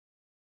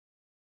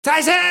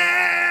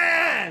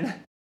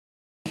 تايسون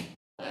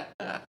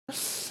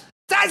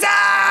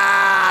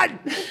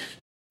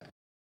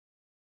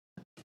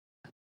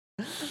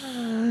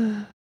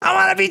I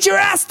wanna beat your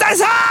ass,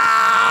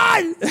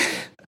 تايسون.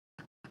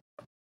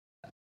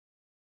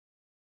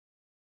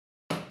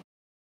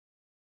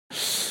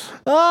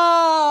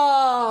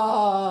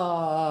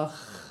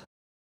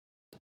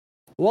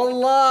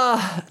 والله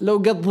لو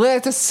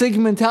قضيت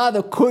السيجمنت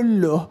هذا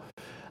كله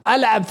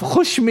ألعب في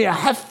خشمي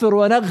أحفر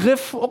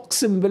ونغف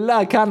أقسم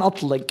بالله كان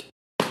أطلق.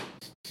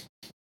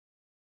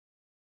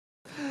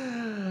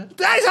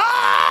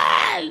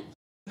 تايسون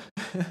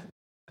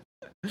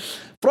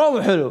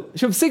برومو حلو،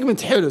 شوف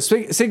سيجمنت حلو،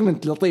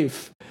 سيجمنت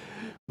لطيف.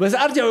 بس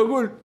أرجع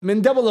وأقول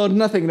من دبل أور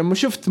ناثينج لما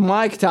شفت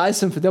مايك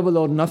تايسون في دبل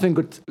أور ناثينج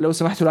قلت لو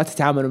سمحتوا لا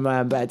تتعاملوا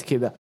معه بعد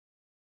كذا.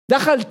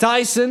 دخل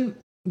تايسون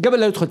قبل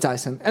لا يدخل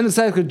تايسون أنا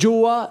سايكل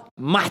جوا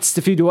ما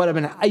حتستفيدوا ولا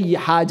من أي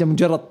حاجة،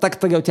 مجرد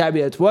طقطقة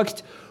وتعبئة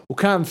وقت،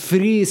 وكان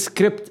فري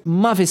سكريبت،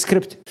 ما في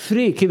سكريبت،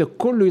 فري كذا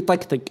كله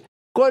يطقطق،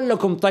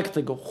 كلكم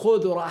طقطقوا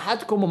خذوا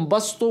راحتكم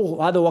انبسطوا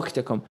وهذا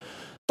وقتكم.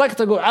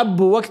 طقطقوا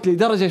عبوا وقت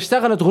لدرجة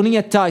اشتغلت أغنية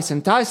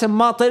تايسون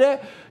ما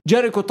طلع،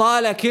 جيريكو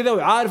طالع كذا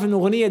وعارف إنه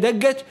أغنية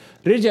دقت،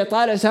 رجع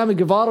طالع سامي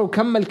جيفارا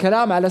وكمل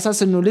كلام على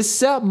أساس إنه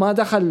لسه ما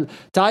دخل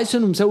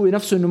تايسون ومسوي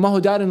نفسه إنه ما هو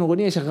داري إنه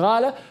أغنية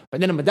شغالة.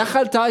 بعدين لما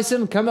دخل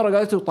تايسون الكاميرا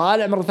قالت له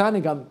طالع مرة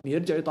ثانية، قام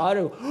يرجع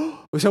يطالع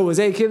وسوى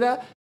زي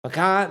كذا.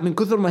 فكان من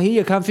كثر ما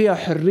هي كان فيها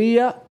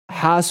حرية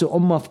حاسوا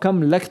أمه في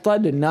كم لقطة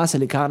للناس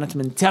اللي كانت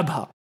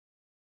منتبهة.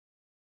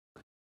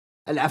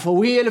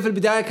 العفوية اللي في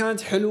البداية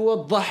كانت حلوة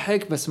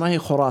تضحك بس ما هي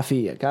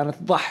خرافية، كانت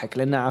تضحك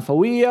لأنها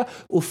عفوية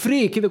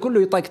وفري كذا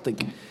كله يطقطق.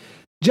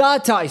 جاء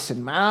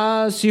تايسون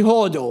مع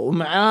سيهودو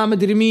ومع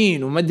مدري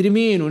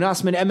مين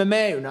وناس من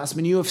MMA وناس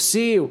من UFC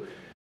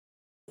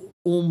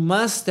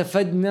وما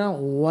استفدنا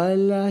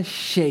ولا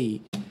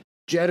شيء.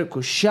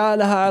 جيريكو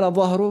شالها على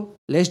ظهره.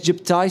 ليش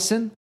جبت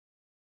تايسون؟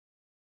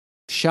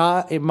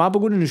 ما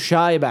بقول إنه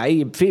شايب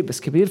عيب فيه،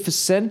 بس كبير في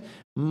السن،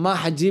 ما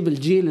حتجيب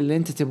الجيل اللي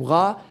أنت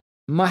تبغاه،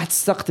 ما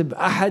حتستقطب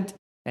أحد.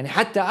 يعني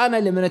حتى أنا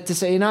اللي من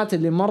التسعينات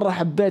اللي مرة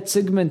حبيت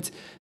سيجمنت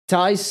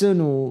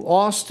تايسون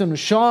وأوستن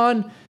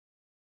وشون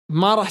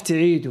ما راح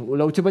تعيده.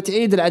 ولو تبى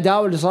تعيد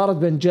العداوة اللي صارت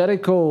بين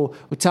جيريكو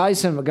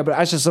وتايسون قبل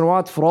 10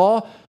 سنوات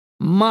فرو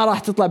ما راح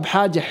تطلع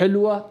بحاجة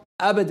حلوة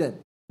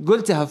أبدا.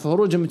 قلتها في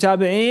هروج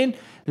المتابعين،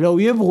 لو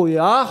يبغوا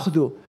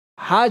ياخذوا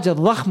حاجة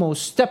ضخمة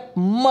وستب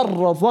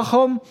مرة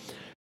ضخم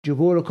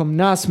جيبوا لكم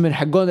ناس من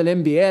حقون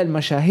NBA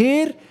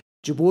المشاهير،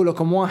 جيبوا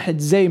لكم واحد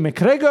زي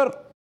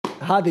ماكريغر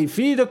هذا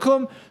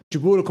يفيدكم،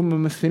 جيبوا لكم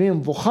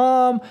ممثلين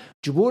ضخام،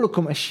 جيبوا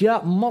لكم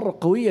أشياء مرة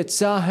قوية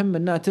تساهم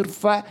انها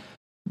ترفع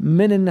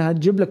من انها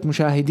تجيب لك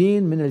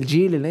مشاهدين من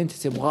الجيل اللي انت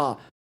تبغاه.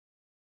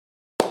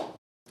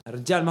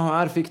 الرجال ما هو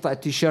عارف يقطع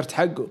التيشيرت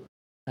حقه،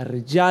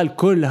 الرجال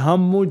كل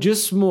همه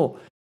جسمه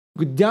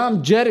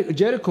قدام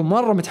جيريكو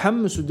مرة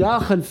متحمس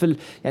وداخل في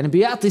يعني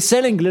بيعطي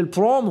سيلينج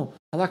للبرومو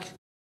هذاك،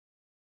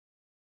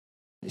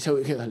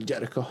 يسوي كذا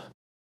الجيريكو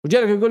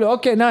وجيريكو يقول له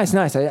اوكي نايس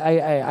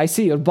I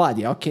see your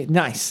body اوكي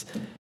نايس.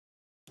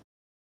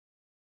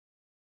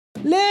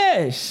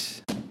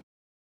 ليش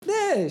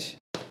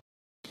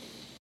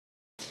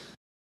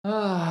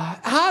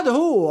هذا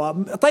هو.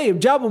 طيب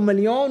جابوا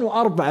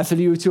 1,004,000 في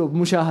اليوتيوب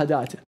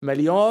مشاهدات،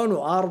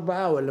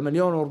 1,004,000 ولا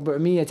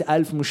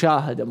 1,400,000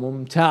 مشاهدة،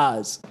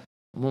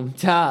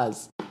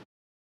 ممتاز.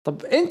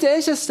 طب انت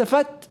ايش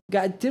استفدت؟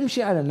 قاعد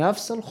تمشي على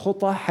نفس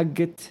الخطة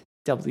حقت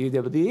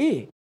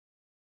WWE.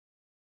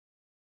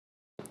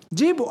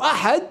 جيبوا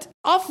احد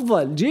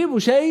افضل، جيبوا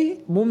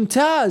شيء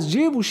ممتاز،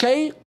 جيبوا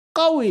شيء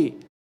قوي.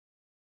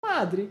 ما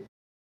ادري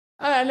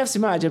انا عن نفسي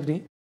ما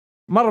عجبني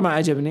مرة، ما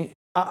عجبني.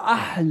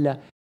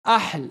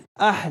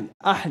 احلى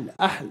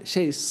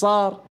شيء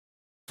صار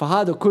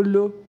فهذا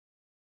كله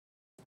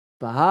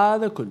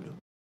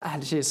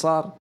احلى شيء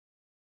صار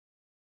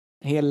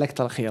هي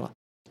اللقطة الأخيرة.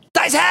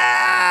 تايسون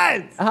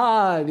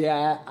هذه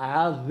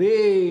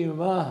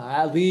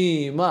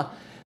عظيمة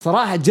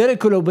صراحة.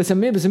 جيريكو لو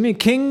بسميه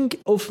كينج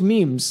اوف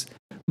ميمز،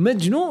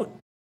 مجنون.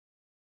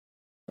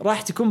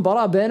 راح تكون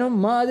مباراة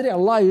بينهم، ما أدري،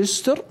 الله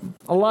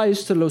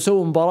يستر لو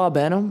سووا مباراة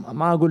بينهم.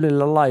 ما أقول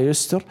إلا الله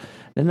يستر،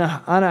 لأن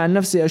أنا عن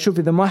نفسي أشوف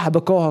إذا ما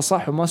حبكوها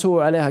صح وما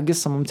سووا عليها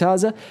قصة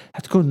ممتازة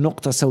حتكون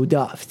نقطة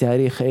سوداء في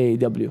تاريخ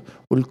AEW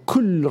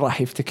والكل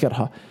راح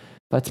يفتكرها.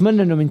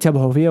 فأتمنى إنهم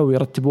ينتبهوا فيها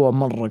ويرتبوها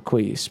مرة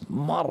كويس،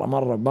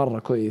 مرة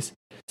كويس.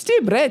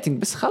 ستيب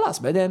ريتنج بس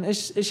خلاص، بعدين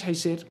إيش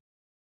حيصير؟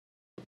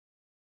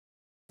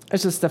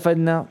 إيش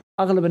استفدنا؟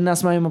 أغلب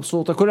الناس ما هي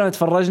مبسوطة، كلنا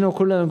تفرجنا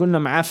وكلنا قلنا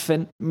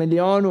معفن.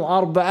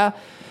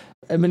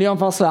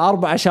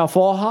 1,400,000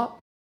 شافوها،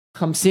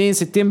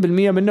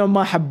 50-60% منهم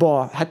ما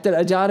حبوها. حتى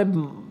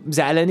الأجانب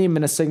زعلانين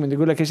من السيجمنت،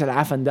 يقول لك إيش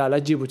العفن ده، لا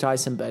تجيبوا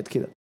تايسون بعد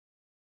كذا.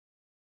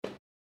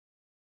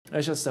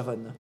 إيش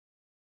استفدنا؟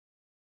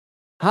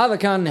 هذا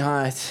كان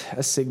نهاية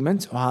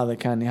السيجمنت وهذا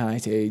كان نهاية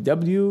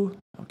AEW.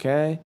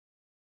 أوكي،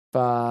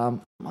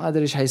 فما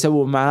أدري إيش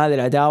حيسووا مع هذه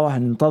العداوة،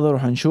 هننتظر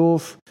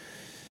وحنشوف.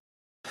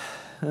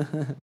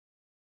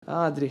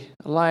 أدري،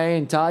 الله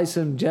يعين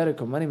تايسون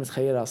جيريكو، ماني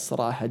متخيلها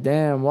الصراحة.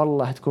 دام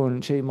والله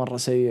هتكون شيء مرة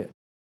سيء.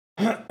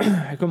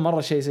 حيكون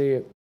مرة شيء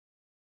سيء.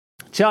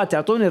 شات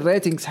تعطوني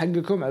الريتنجز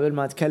حقكم قبل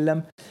ما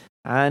أتكلم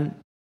عن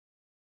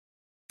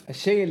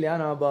الشيء اللي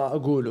أنا أبغى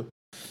أقوله.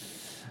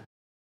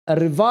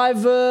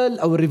 الريفايفل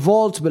أو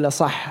الريفولت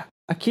بالأصح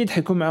أكيد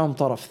حيكون معهم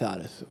طرف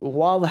ثالث،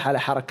 وواضح على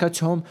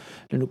حركتهم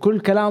لأنه كل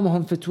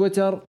كلامهم في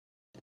تويتر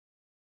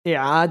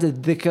إعادة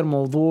ذكر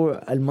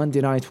موضوع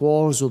الماندي نايت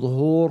وورز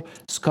وظهور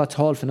سكوت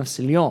هول في نفس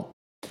اليوم،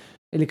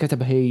 اللي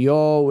كتب هيو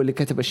واللي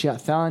كتب أشياء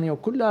ثانية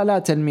وكلها لا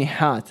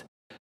تلميحات.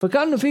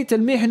 فكأنه في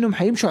تلميح إنهم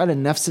حيمشوا على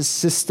نفس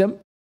السيستم،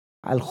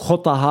 على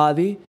الخطة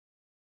هذه.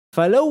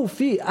 فلو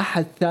في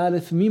أحد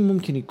ثالث مين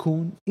ممكن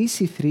يكون؟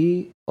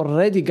 EC3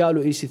 already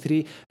قالوا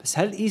EC3، بس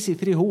هل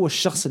EC3 هو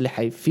الشخص اللي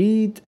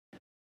حيفيد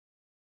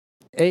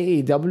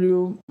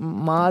AEW؟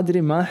 ما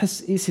أدري، ما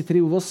أحس EC3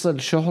 وصل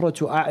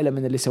شهرته أعلى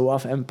من اللي سواه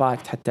في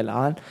إمباكت حتى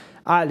الآن.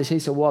 أعلى شيء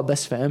سواه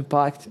بس في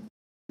إمباكت،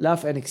 لا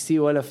في NXT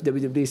ولا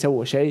في WWE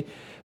سوى شيء.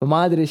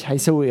 فما أدري إيش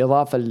حيسوي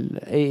إضافة ل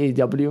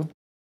AEW،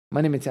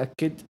 ماني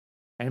متأكد.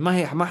 يعني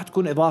ما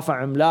حتكون إضافة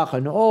عملاقة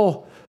إنه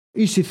أوه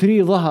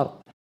EC3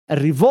 ظهر.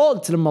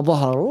 الريفولت لما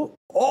ظهروا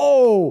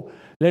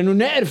لأنه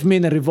نعرف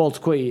مين الريفولت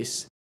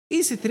كويس.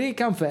 EC3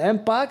 كان في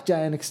امباكت،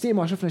 جاء NXT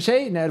ما شفنا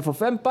شيء، نعرفه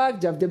في امباكت،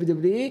 جاء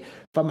في WWE،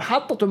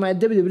 فمحطته مع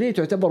WWE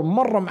تعتبر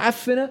مرة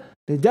معفنة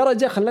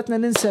لدرجة خلتنا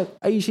ننسى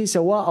أي شيء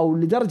سواه، أو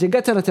لدرجة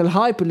قتلت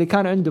الهايب اللي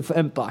كان عنده في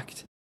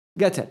امباكت،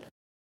 قتل.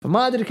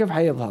 فما أدري كيف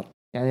حيظهر.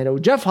 يعني لو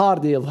جيف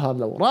هاردي يظهر،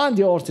 لو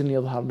راندي أورتن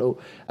يظهر، لو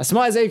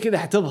أسماء زي كذا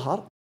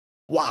حتظهر،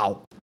 واو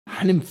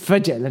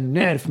حننفجع لأن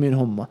نعرف مين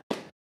هم.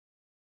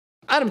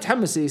 أنا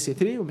متحمس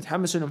EC3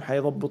 ومتحمس إنهم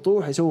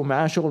حيضبطوه، حيسووا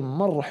معاه شغل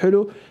مرة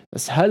حلو.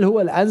 بس هل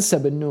هو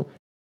الأنسب إنه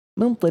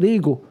من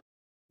طريقه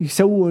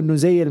يسووا إنه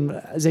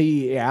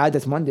زي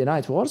إعادة ماندي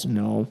نايت وورز؟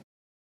 نو،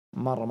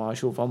 مرة ما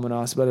أشوفها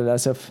مناسبة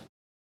للأسف.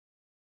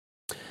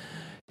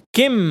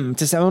 كيم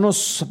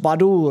 9.5،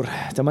 بادور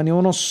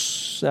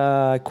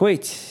 8.5،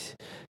 كويت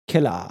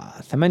كلا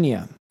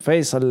 8،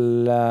 فيصل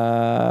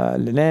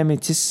النامي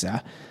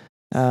 9،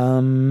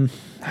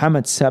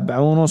 حمد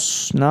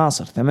 7.5،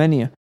 ناصر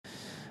 8،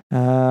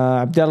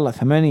 عبد الله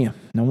 8،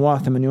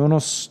 نواف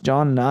 8.5،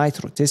 جون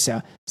نايترو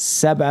 9،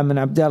 7 من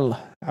عبد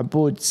الله،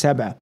 عبود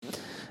 7،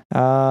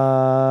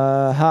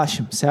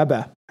 هاشم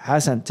 7،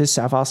 حسن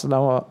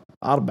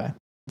 9.4،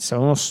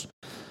 9.5.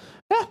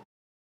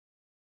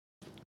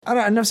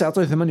 أنا عن نفسي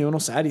أعطيه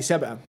 8.5، علي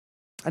 7.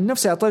 عن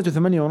نفسي أعطيته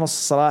 8.5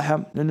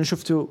 صراحة، لأنه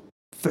شفته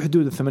في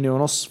حدود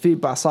 8.5. في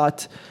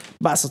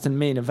بعصة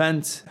المين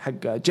إيفنت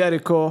حق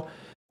جيريكو،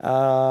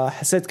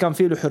 حسيت كان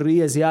فيه له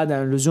حرية زيادة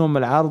عن لزوم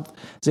العرض،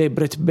 زي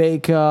بريت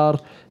بيكر،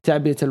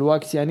 تعبية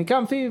الوقت. يعني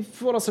كان فيه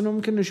فرص إنه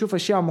ممكن نشوف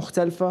أشياء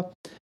مختلفة،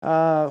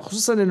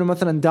 خصوصا إنه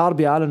مثلا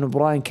داربي آلن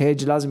وبراين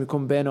كيج لازم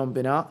يكون بينهم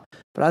بناء،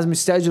 فلازم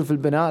يستعجل في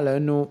البناء،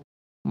 لأنه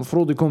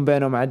مفروض يكون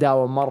بينهم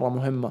عداوة مرة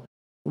مهمة.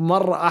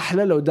 ومرة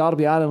أحلى لو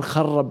داربي آلن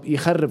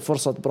يخرب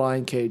فرصة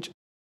براين كيج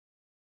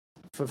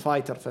في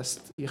فايتر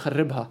فيست،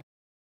 يخربها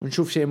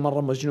ونشوف شيء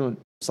مرة مجنون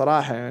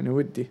صراحة. يعني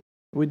ودي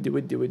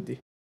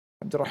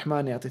عبد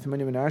الرحمن يعطي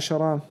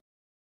 8/10،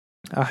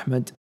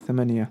 أحمد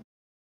 8.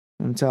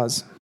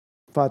 ممتاز،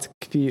 فاتك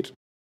كثير.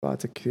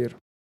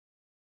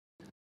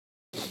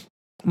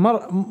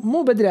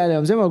 مو بدري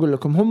عليهم، زي ما أقول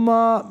لكم هم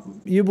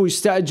يبوا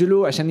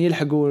يستعجلوا عشان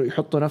يلحقوا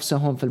يحطوا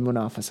نفسهم في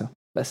المنافسة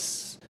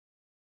بس،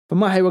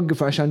 فما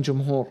حيوقفوا عشان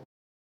جمهور،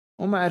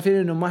 وما عارفين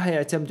إنه ما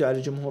حيعتمدوا على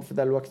الجمهور في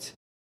ذا الوقت،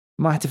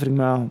 ما حتفرق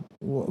معهم،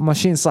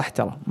 وماشيين صح،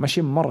 ترى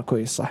ماشيين مرة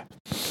كويس صح.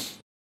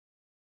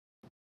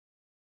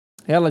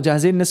 يلا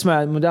جاهزين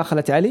نسمع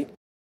مداخلة علي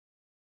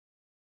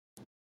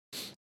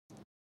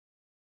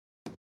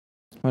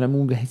ولا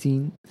مو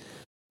جاهزين؟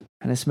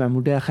 هنسمع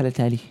مداخلة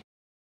علي.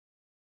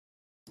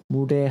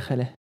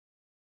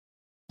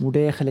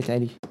 مداخلة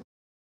علي.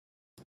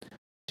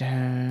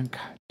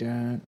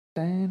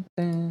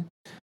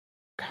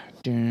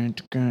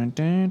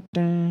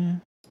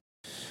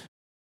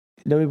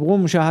 لو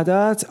يبغون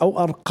مشاهدات أو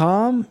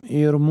أرقام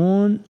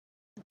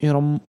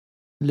يرم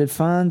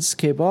للفانز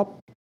كي بوب،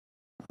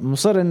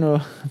 مصر إنه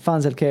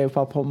فانز الكي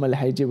بوب هم اللي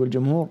حيجيبوا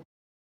الجمهور.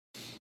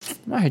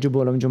 ما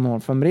حيجيبوا لهم جمهور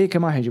في أمريكا،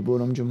 ما حيجيبوا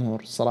لهم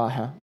جمهور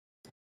صراحة.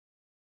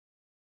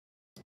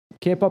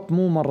 كي بوب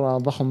مو مرة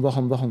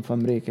ضخم في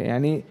أمريكا،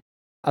 يعني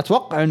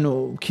أتوقع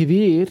إنه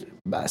كبير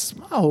بس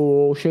ما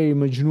هو شيء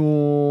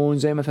مجنون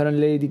زي مثلا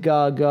ليدي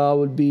غاغا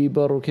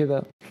والبيبر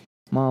وكذا.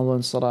 ما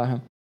أظن صراحة،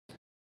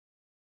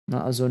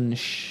 ما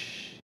أظنش.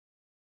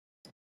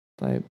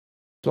 طيب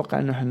أتوقع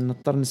إنه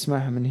حنضطر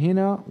نسمعها من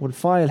هنا،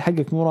 والفايل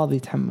حقك مو راضي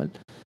يتحمل.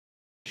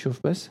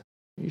 شوف بس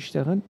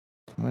يشتغل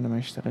ولا ما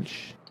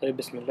يشتغلش. طيب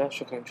بسم الله،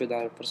 شكرا جدا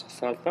على الفرصة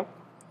الثالثة.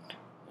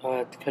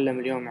 أتكلم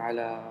اليوم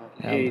على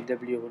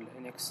AEW وال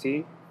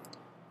NXT.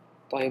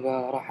 طيب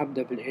راح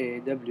أبدأ بال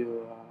AEW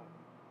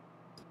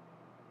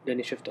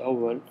لأني شفته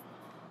أول.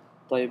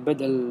 طيب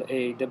بدأ ال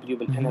AEW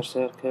بالإنر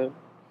سيركل،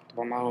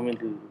 طبعا معهم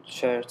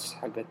الشيرتس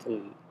حقت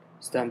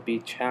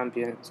الستامبيد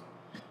تشامبيونز،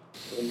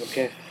 وإنه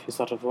كيف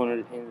يصرفون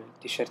الحين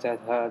التيشيرتات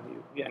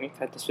هذه، يعني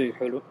كان تسويق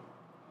حلو.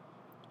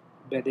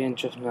 بعدين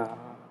شفنا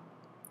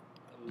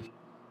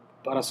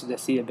المباراة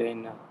السداسية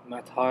بين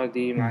مات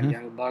هاردي مع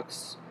اليانج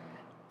باكس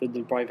ضد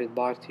البرايفت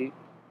بارتي.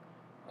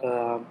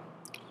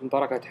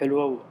 المباراة كانت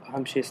حلوة،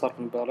 وأهم شيء صار في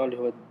المباراة اللي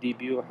هو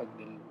الديبيو حق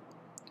ال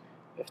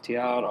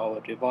FTR أو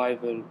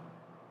الريفايفل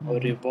أو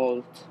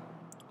الريفولت.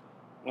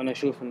 وانا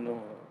اشوف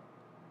انه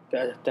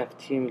فئة التاك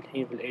تيم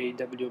الحين في الاي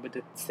دبليو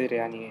بدأت تصير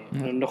يعني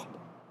من النخبة.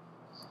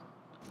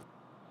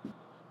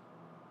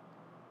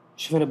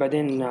 شفنا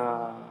بعدين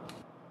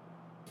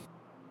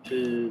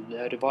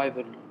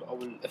الريفايفل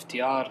او الاف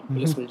تي ار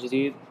بالاسم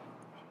الجديد،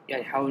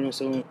 يعني حاولوا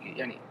يسوون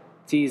يعني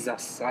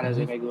تيزاس على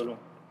زي ما يقولون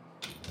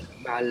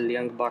مع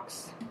اليانج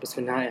باكس، بس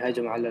في النهاية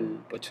هجموا على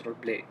البوتشر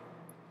بلاي.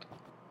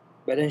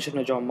 بعدين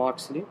شفنا جون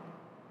ماكسلي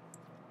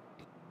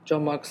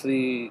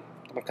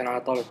طبعا كان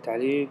على طاولة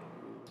التعليق،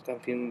 كان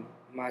في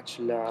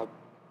ماتش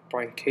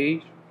لبراين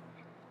كيج.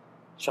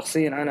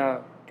 شخصيا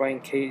أنا براين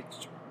كيج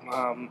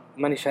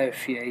ماني شايف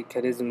فيه أي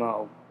كاريزما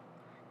أو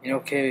يعني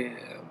أوكي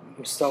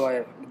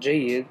مستوى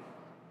جيد،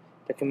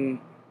 لكن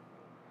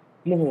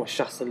مو هو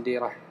الشخص اللي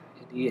راح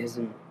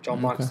يهزم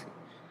جون ماكسلي.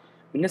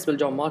 بالنسبة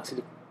لجون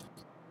ماكسلي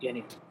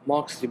يعني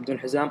ماكسلي بدون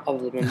حزام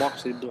أفضل من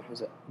ماكسلي بدون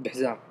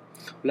بحزام،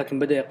 ولكن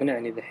بدأ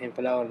يقنعني الحين في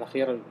الآونة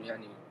الأخيرة،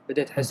 يعني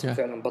بدأت أحس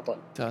فعلا بطل.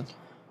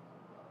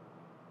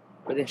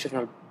 بعدين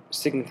شفنا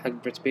السيجمنت حق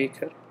بريت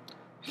بيكر.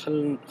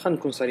 خلنا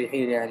نكون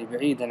صريحين، يعني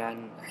بعيدا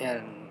عن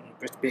أحيانا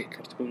بريت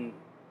بيكر تكون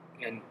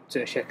يعني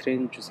تسوي أشياء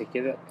كرينج وزي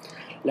كذا،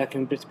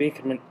 لكن بريت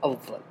بيكر من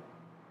أفضل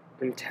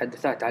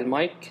المتحدثات على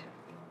المايك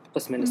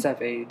قسم النساء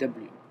في اي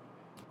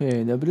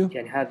دبليو.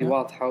 يعني هذه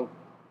واضحة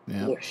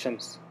وضوح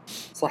الشمس.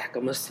 صح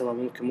كمستوى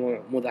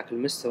ممكن مو ذاك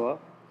المستوى،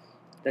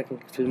 لكن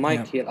في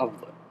المايك هي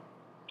الأفضل.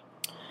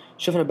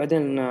 شفنا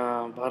بعدين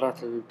مباراة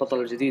البطل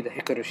الجديدة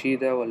هيكارو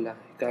شيدا اللي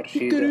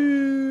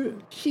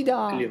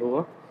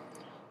هو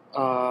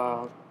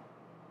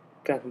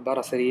كانت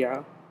مباراة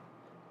سريعة.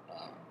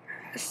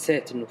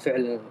 حسيت إنه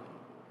فعلا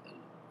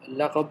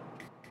اللقب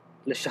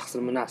للشخص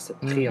المناسب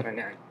أخيرا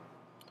يعني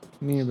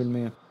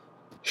 100%.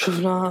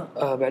 شفنا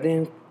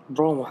بعدين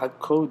برومو حق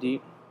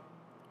كودي،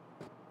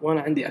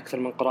 وأنا عندي أكثر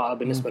من قراءة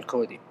بالنسبة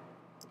لكودي.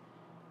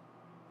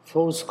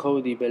 فوز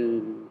كودي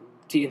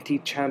بالتي ان تي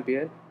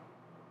تشامبيون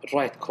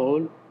الرايت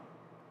كول،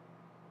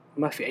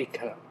 ما في أي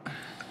كلام.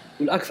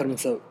 والأكثر من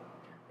سبب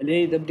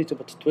الاي دبليو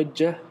تبغى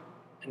تتوجه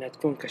انها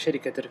تكون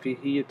كشركه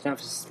ترفيهيه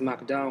تنافس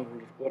سماك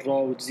داون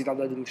والرو وتزيد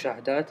عدد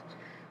المشاهدات،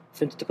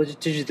 فانت تبغى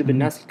تجذب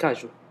الناس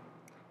الكاجو.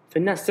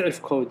 فالناس تعرف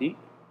كودي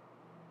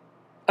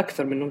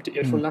اكثر منهم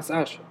يعرفون الناس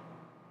عاشوا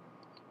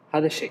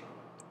هذا الشيء.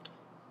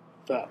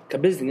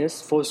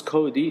 فكبزنس فوز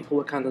كودي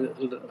هو كان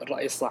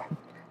الرأي الصح.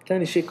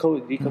 ثاني شيء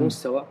كودي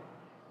كمستوى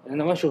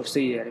انا ما اشوف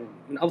سيء، يعني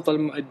من افضل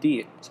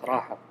المؤدين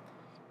صراحه،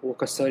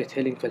 وكستوري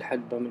تيلينج في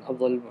الحلبه من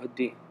افضل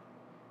المؤدين،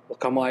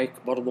 وكمايك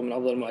برضو من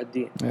افضل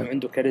المؤدين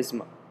وعنده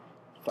كاريزما.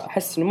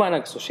 فأحس إنه ما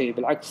ناقصه شيء،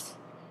 بالعكس.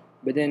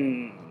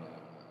 بعدين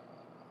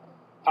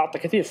أعطى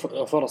كثير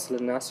فرص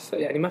للناس،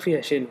 يعني ما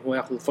فيها شيء هو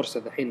يأخذ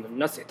فرصة الحين.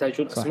 الناس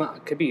يحتاجون أسماء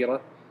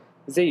كبيرة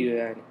زيه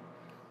يعني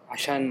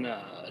عشان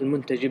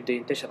المنتج يبدأ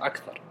ينتشر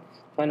أكثر.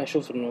 فأنا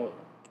أشوف إنه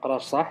قرار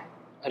صح.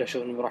 أنا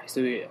أشوف إنه راح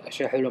يسوي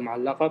أشياء حلوة مع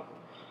اللقب.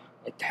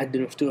 التحدي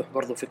المفتوح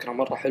برضو فكرة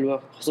مرة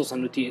حلوة، خصوصا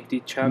إنه تي إن تي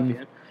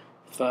تشامبيون،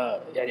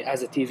 فيعني as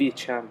a TV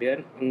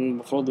تشامبيون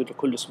المفروض إنه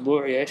كل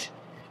أسبوع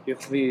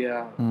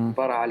يكفي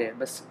مباراة عليه،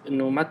 بس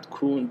إنه ما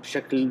تكون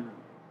بشكل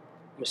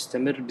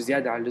مستمر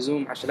بزيادة عن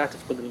اللزوم عشان لا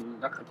تفقد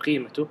اللقب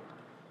قيمته،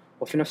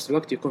 وفي نفس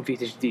الوقت يكون فيه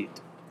تجديد.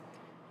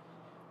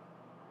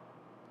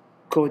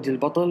 كودي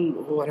البطل،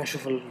 وأنا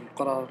أشوف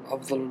القرار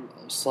الأفضل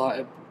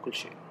الصائب وكل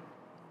شيء.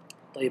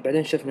 طيب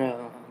بعدين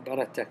شفنا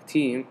مباراة تاك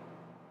تيم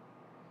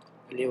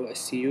اللي هو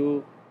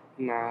SCU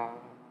مع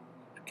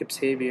كيب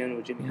سيبيان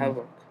وجيمي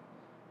هافوك،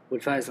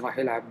 والفائز راح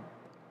يلعب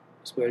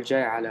الأسبوع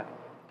الجاي على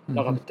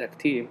لقب التاك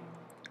تيم.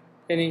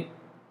 يعني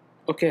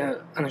اوكي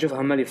انا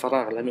اشوفها مالي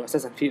فراغ، لانه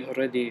اساسا في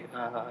اوريدي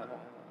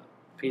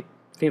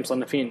في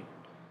مصنفين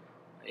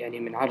يعني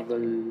من عرض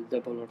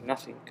الدبل اور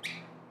ناثينج،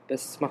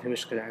 بس ما في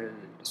مشكله على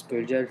الاسبوع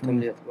الجاي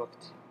لتمديد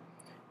الوقت.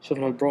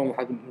 شفنا البرومو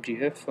حق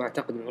MGF،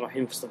 واعتقد انه راح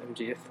ينفصل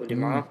MGF واللي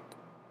معاه،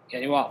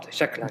 يعني واضح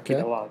شكلها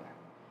كذا واضح.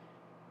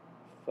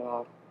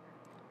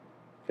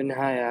 في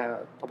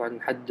النهايه طبعا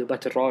حد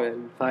باتل رويال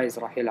الفايز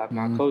راح يلعب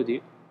مع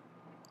كودي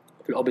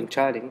في الاوبن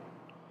تشالنج،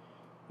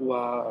 و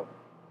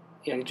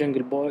يعني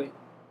جنجل بوي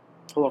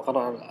هو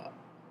قرار،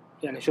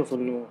 يعني أشوف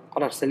إنه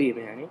قرار سليم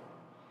يعني،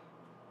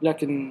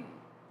 لكن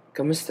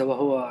كمستوى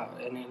هو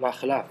يعني لا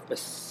خلاف،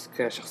 بس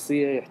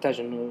كشخصية يحتاج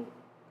إنه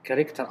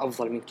كاركتر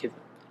أفضل من كذا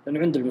لأنه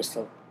عنده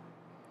المستوى.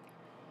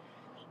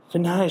 في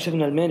النهاية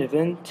شفنا المين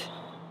إيفنت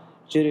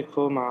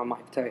جيريكو مع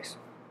مايك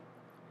تايسون.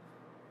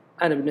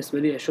 أنا بالنسبة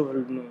لي أشوف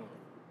إنه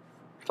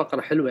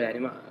فقرة حلوة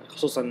يعني،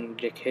 خصوصا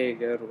جيك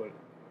هيجر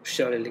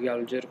والشعر اللي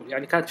قاله جيريكو،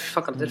 يعني كانت في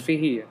فقرة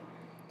ترفيهية.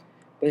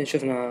 بعدين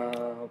شفنا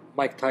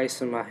مايك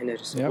تايسون مع هنري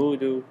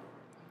سهودو.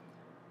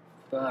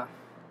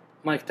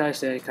 مايك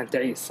تايسون كان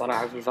تعيس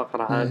صراحة في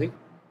الفقرة هذه.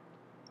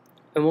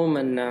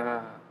 عموما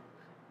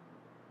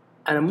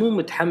أنا مو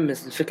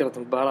متحمس لفكرة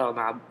المباراة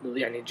مع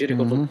يعني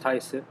جيريكو ضد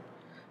تايسون،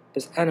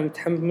 بس أنا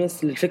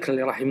متحمس للفكرة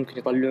اللي راح يمكن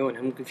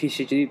يطلعونها. ممكن في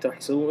شيء جديد راح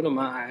يسوونه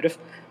ما أعرف،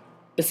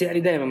 بس يعني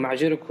دائما مع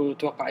جيريكو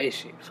توقع أي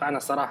شيء. فأنا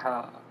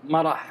صراحة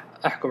ما راح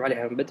أحكم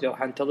عليها من بدري،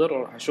 راح أنتظر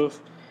وراح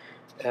أشوف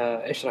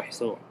إيش راح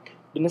يسوون.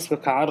 بالنسبة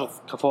كعرض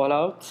كفول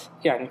أوت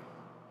يعني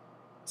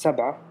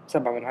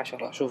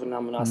 7/10. أشوف إنها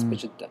مناسبة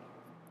جدا.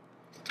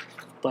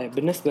 طيب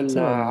بالنسبة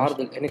لعرض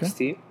ال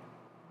NXT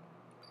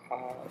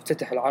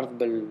افتتح العرض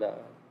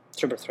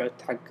بالتريبل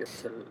ثريت حق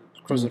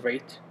الكروزر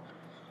ريت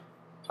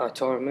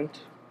تورنمنت،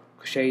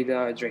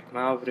 كوشيدا، دريك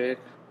مافريك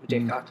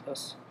وجيك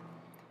أتلس.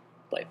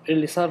 طيب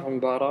اللي صار في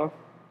المباراة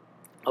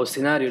أو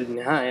سيناريو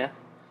النهاية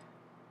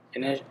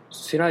يعني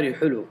سيناريو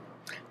حلو،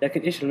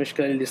 لكن إيش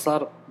المشكلة اللي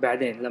صار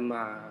بعدين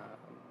لما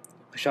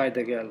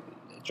كوشيدا قال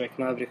دريك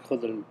مافريك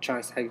خذ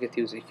الشانس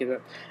حقتي وزي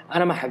كذا.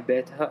 أنا ما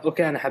حبيتها.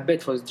 أوكي أنا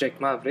حبيت فوز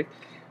دريك مافريك،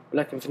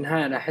 ولكن في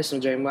النهاية أنا أحس إن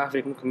دريك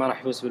مافريك ممكن ما راح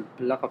يفوز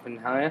باللقب في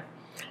النهاية.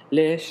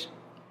 ليش؟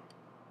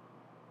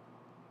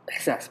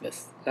 إحساس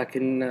بس،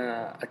 لكن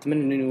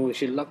أتمنى إنه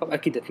يشيل اللقب.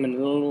 أكيد أتمنى،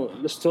 لأنه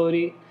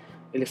الستوري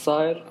اللي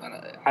صاير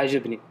أنا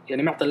عاجبني،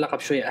 يعني معطي اللقب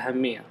شوية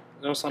أهمية،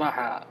 لأنه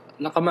صراحة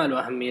اللقب ما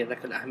له أهمية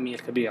ذاك الأهمية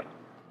الكبيرة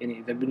يعني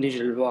إذا بنيجي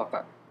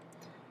للواقع.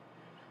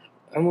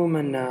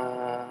 عموما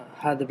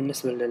هذا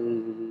بالنسبة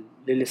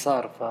للي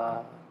صار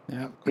في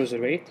كروزر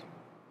ريت.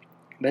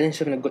 بعدين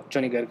شفنا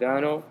جوني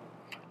غارغانو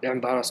لعب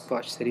مباراة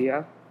سكواش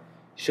سريعة.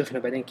 شفنا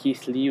بعدين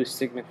كيث لي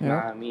والسيجمنت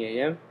مع ميا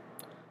يم.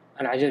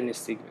 أنا عجبني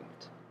السيجمنت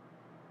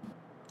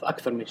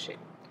فأكثر من شيء.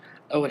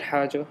 أول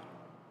حاجة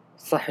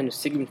صح إنه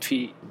السيجمنت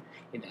فيه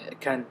يعني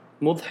كان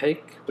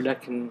مضحك،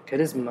 ولكن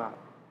كاريزما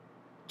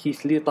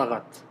كيث لي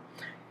طغت.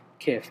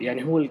 كيف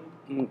يعني؟ هو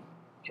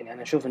يعني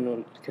أنا أشوف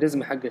إنه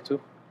الكاريزما حقته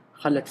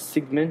خلت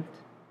السيجمنت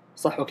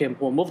صح. أوكي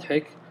هو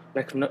مضحك،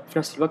 لكن في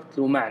نفس الوقت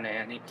له معنى،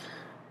 يعني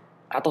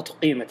أعطته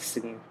قيمة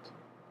السيجمنت.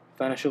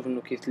 فأنا أشوف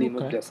إنه كيث لي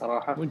مبدع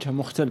صراحة، وجهة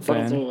مختلفة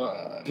برضو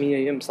يعني. ميا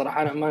يم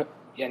صراحة أنا ما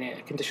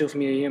يعني كنت أشوف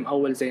ميا يم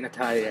أول زي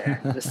نتاية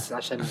يعني بس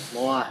عشان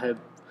مواهب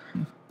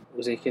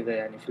وزي كذا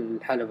يعني في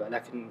الحلبة،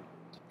 لكن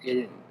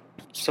يعني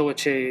سوت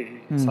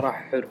شيء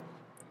صراحة حلو.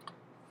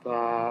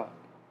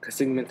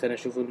 فكسيجمنت أنا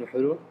أشوفه إنه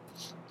حلو،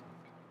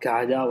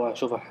 كعداوة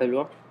أشوفها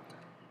حلوة.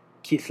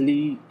 كيث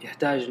لي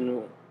يحتاج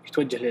إنه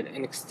يتوجه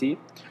للNXT،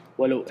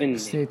 ولو إني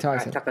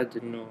أعتقد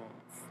إنه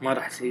ما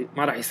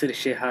راح يصير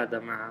الشيء هذا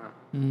مع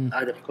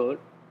آدم كول،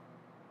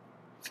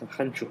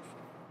 فخلنا نشوف.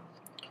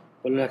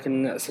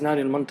 ولكن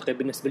السيناريو المنطقي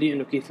بالنسبة لي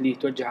إنه كيث لي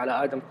يتوجه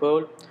على آدم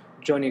كول،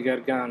 جوني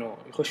غارغانو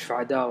يخش في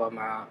عداوة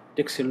مع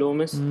ديكسل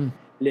لوميس.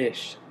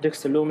 ليش؟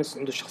 ديكسل لوميس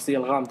عنده الشخصية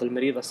الغامضة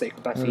المريضة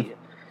السايكوباثية.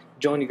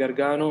 جوني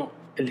غارغانو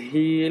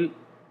الهيل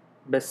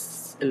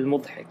بس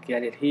المضحك،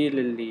 يعني الهيل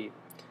اللي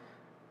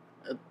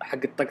حق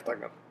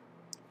الطقطقة.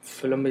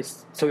 فلما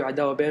يسوي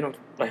عداوة بينهم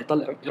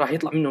راح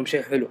يطلع منهم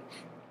شيء حلو،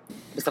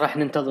 بس راح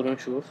ننتظر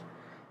ونشوف.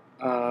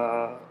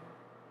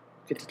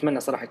 كنت أتمنى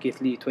صراحة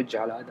كيث لي يتوجه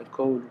على آدم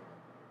كول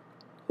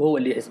وهو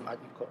اللي يهزم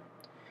آدم كول.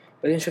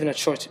 بعدين شفنا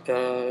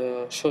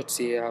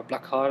شوتسي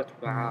بلاك هارت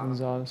مع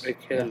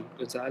ريكيل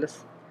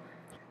غونزاليس.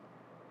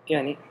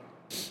 يعني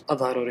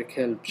أظهروا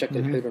ريكيل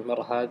بشكل حلو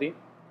المرة هذه.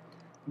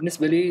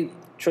 بالنسبة لي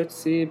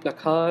شوتسي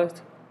بلاك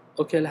هارت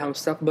أوكي لها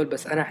مستقبل،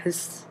 بس أنا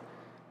أحس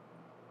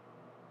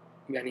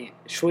يعني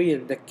شوية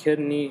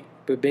تذكرني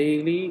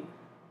ببيلي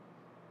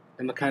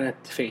لما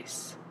كانت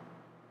فيس،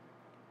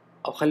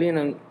 أو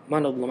خلينا ما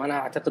نظلم، أنا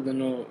أعتقد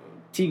أنه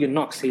تيجن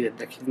نوكس هي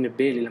تذكرني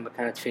ببيلي لما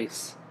كانت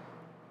فيس.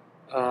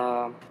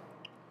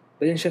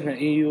 بعدين شفنا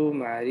إيو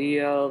مع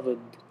ريا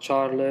ضد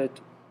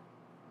شارلوت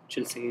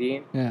تشيلسي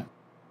جرين.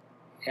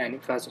 يعني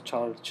فازوا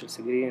شارلوت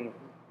تشيلسي جرين.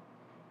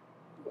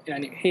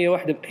 يعني هي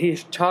واحدة، هي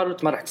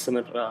شارلوت ما راح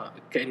تستمر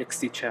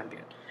كNXT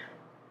تشامبيون.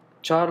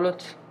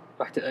 شارلوت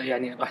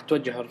راح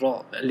توجه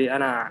الرو اللي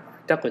أنا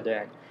أعتقده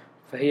يعني،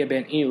 فهي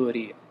بين إيو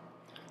وريا.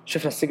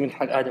 شفنا السيجمنت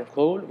حق آدم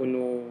كول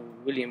وإنه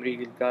ويليام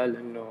ريجل قال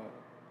إنه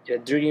يا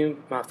دريم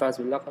ما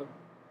فاز باللقب،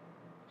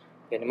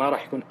 يعني ما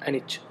راح يكون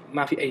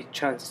ما في أي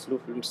تشانس له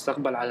في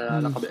المستقبل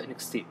على لقب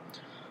NXT.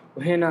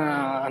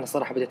 وهنا أنا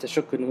صراحة بديت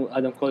أشك إنه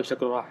آدم كول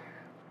شكله راح،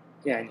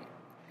 يعني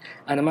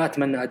أنا ما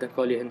أتمنى آدم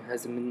كول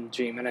ينهزم من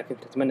دريم، أنا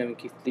كنت أتمنى من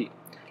كيث لي.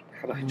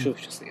 راح نشوف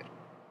شو يصير.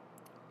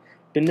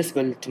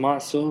 بالنسبة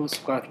لتماسو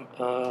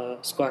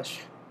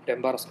سكواش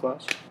لعبارة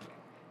سكواش،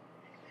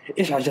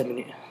 إيش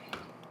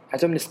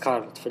عجبني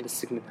سكارلت في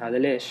السيجمنت هذا.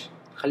 ليش؟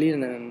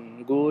 خلينا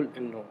نقول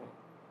إنه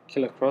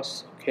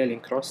كيلين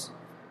كروس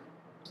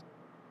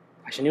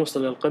عشان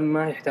يوصل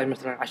للقمة يحتاج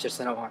مثلا 10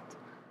 سنوات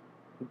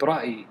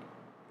برأيي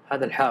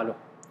هذا الحاله،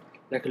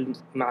 لكن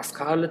مع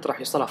سكارلت راح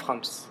يوصلها في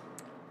 5.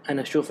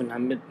 أنا أشوف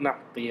إنها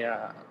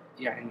معطية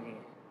يعني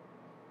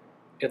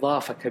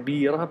إضافة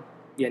كبيرة،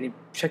 يعني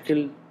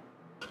بشكل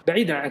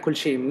بعيدا عن كل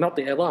شيء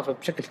معطي إضافة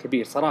بشكل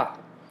كبير صراحة.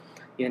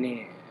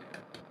 يعني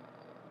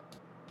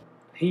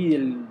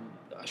هي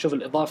أشوف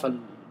الإضافة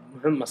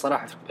المهمة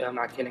صراحة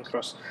مع كيلين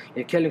كروس.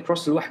 يعني كيلين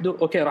كروس لوحده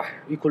أوكي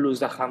راح يكون له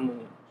زخم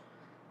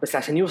بس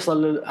عشان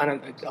يوصل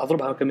أنا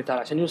أضربها كمثال،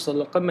 عشان يوصل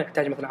للقمة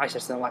يحتاج مثلا 10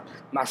 سنوات.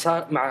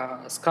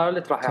 مع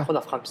سكارلت راح يأخذها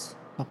في 5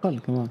 أقل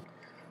كمان.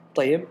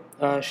 طيب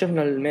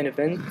شفنا المين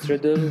إيفنت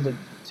ريدل ضد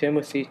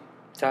تيموثي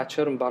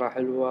تاتشر، مباراة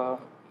حلوة.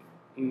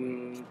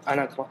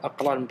 أنا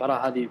أقرأ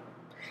المباراة هذه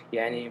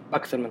يعني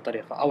بأكثر من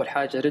طريقة. أول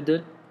حاجة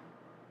ريدل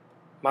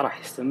ما راح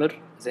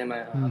يستمر زي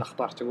ما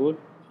الأخبار تقول،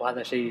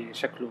 وهذا شيء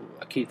شكله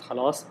أكيد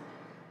خلاص.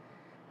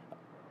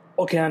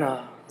 أوكي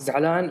أنا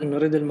زعلان إنه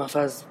ريدل ما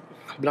فاز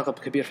بلقب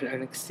كبير في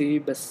الانكستي،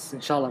 بس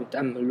إن شاء الله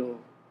متأمل له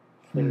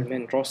في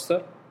المين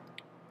روستر.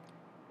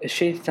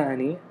 الشيء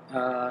الثاني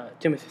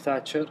تيموثي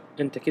ثاتشر،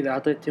 أنت كذا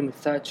أعطيت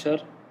تيموثي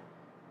ثاتشر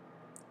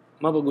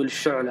ما بقول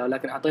الشعلة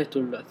لكن أعطيته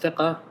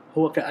الثقة،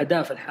 هو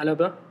كأداء في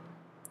الحلبة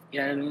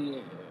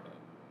يعني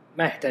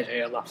ما يحتاج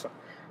أي إضافة.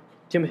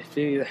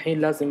 تيموثي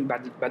الحين لازم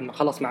بعد ما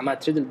خلص مع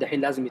مات ريدل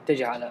الحين لازم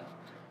يتجه على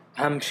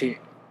أهم شيء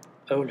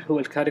هو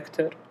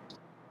الكاركتر،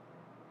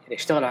 يعني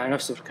يشتغل على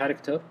نفسه في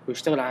الكاركتر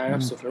ويشتغل على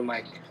نفسه في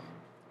المايك.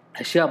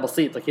 أشياء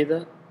بسيطة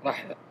كذا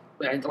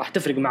راح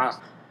تفرق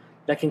معاه،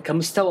 لكن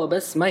كمستوى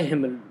بس ما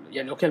يهم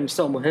يعني أوكي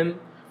المستوى مهم،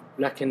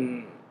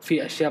 لكن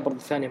في أشياء برضو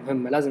ثانية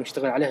مهمة لازم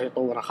يشتغل عليها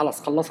ويطورها.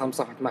 خلاص خلصها من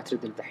صفحة مات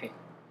ريدل الحين.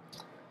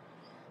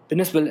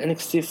 بالنسبة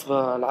للإنكستي في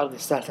العرض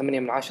يستاهل 8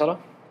 من 10.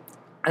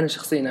 أنا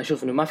شخصيا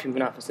أشوف إنه ما في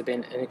منافسة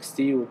بين NXT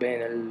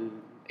وبين ال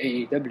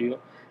AEW.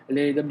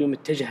 ال AEW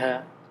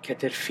متجهة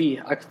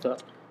كترفيه أكثر،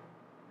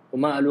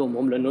 وما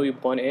ألومهم لأنه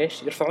يبغون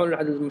إيش يرفعون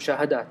عدد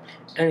المشاهدات.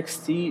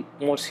 NXT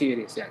more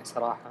serious يعني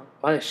صراحة،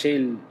 وهذا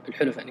الشيء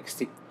الحلو في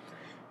NXT.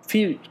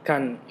 في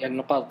كان يعني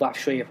نقاط ضعف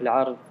شوية في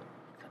العرض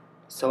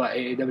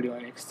سواء AEW و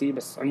NXT،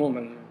 بس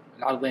عموما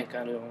العرضين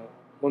كانوا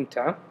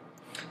ممتعة.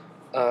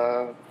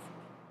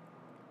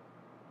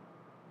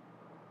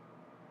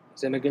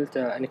 زي ما قلت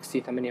NXT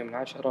 8 من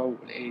 10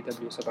 وال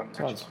AEW 7 من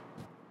 10.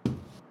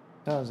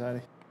 ممتاز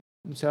علي،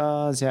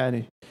 ممتاز يا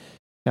علي،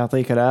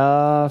 يعطيك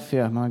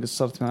العافية، ما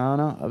قصرت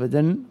معانا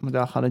أبدا،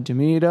 مداخلة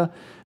جميلة.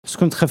 بس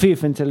كنت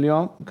خفيف أنت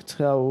اليوم، كنت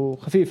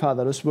خفيف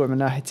هذا الأسبوع من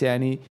ناحية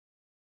يعني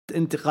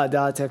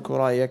انتقاداتك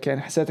ورأيك،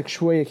 يعني حسيتك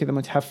شوية كذا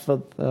متحفظ.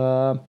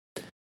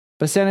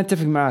 بس يعني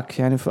أتفق معك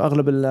يعني في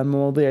أغلب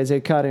المواضيع زي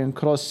كارين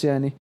كروس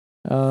يعني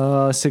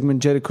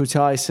سيجمنت جيريكو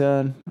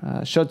تايسون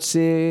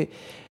شوتسي.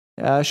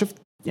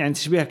 شفت يعني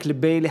تشبيهك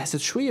لبيلي،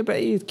 حسيت شوية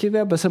بعيد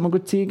كذا، بس لما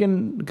قلت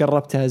تيجن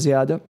قربتها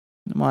زيادة.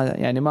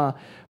 ما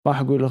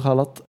حقول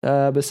غلط.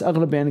 بس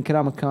أغلب يعني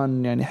كلامك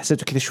كان يعني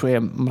حسيته كذا شوية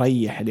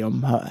مريح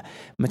اليوم،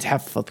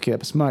 متحفظ كذا،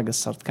 بس ما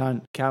قصرت.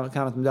 كانت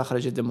مداخلة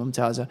جدا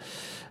ممتازة.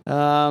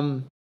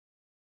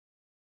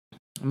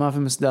 ما في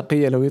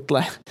مصداقية لو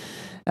يطلع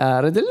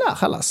ريدل، لا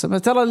خلاص.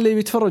 ترى اللي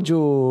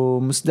بيتفرجوا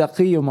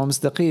مصداقية وما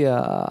مصداقية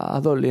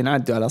هذول اللي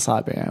ينعدوا على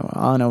أصابع،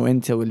 يعني أنا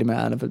وإنت واللي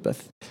معانا في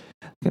البث.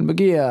 كان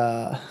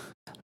بقية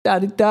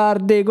تار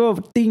ديغو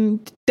تين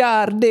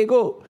تار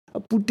ديغو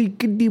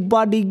بوتيك دي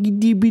بادي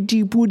دي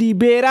بيتي بودي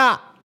بيرا،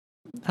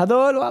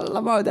 هذول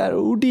والله ما أدري.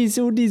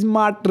 ودي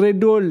مات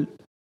ريدول،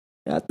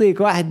 يعطيك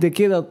واحدة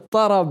كذا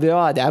طرب يا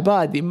واد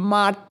عبادي،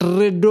 مات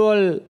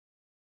ريدول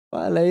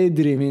ولا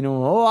يدري مين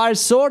هو. I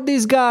saw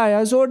this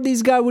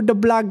guy with the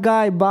black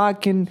guy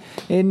back in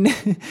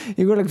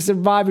يقول لك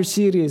Survivor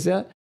Series.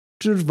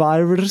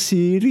 Survivor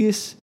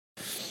Series.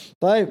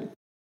 طيب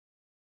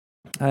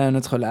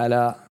ندخل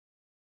على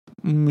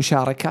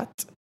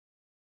مشاركات.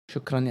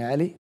 شكرا يا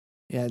علي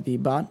يا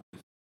ذيبان،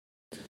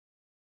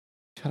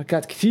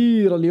 مشاركات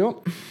كثيرة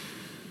اليوم.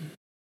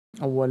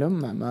 أولا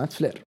مع مات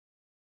فلير.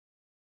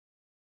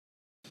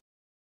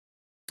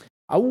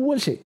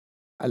 أول شيء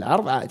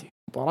العرض عادي،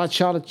 مباراة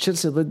شارلوت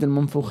تشيلسي ضد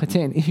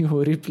المنفوختين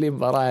ايوه ريبلي،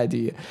 مباراة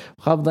عادية.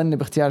 وخاب ظني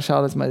باختيار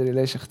شارلوت، ما ادري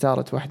ليش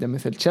اختارت واحدة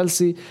مثل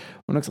تشيلسي.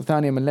 ونقطة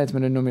ثانية، مليت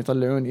من انهم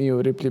يطلعون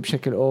ايوه ريبلي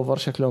بشكل اوفر،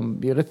 شكلهم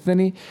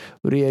بيغثني.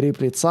 وريا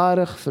ريبلي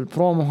تصارخ في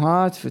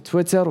البروموهات في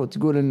تويتر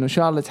وتقول انه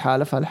شارلوت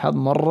حالفها الحظ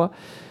مرة.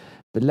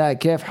 بالله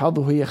كيف حظ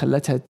وهي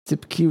خلتها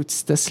تبكي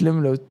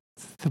وتستسلم؟ لو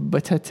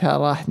ثبتتها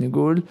راح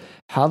نقول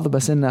حظ،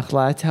 بس انها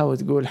اخلعتها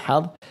وتقول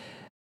حظ.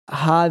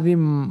 هذه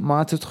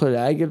ما تدخل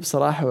العقل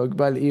بصراحة.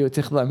 وقبال إيه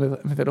وتخضع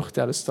مثل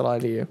أختها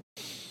الأسترالية.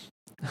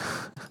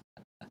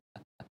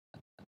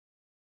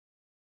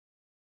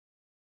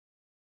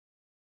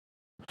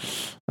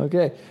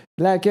 أوكي،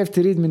 لا كيف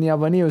تريد من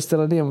يابانية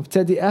وأسترالية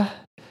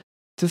مبتدئة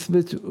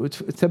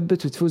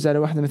تثبت وتفوز على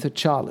واحدة مثل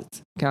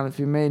شارلوت؟ كانت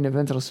في مين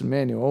إيفنت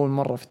رسلمانيا، وأول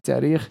مرة في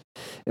التاريخ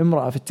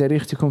امرأة في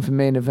التاريخ تكون في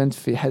مين إيفنت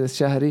في حدث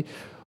شهري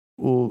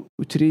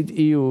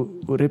وتريد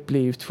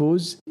وريبلي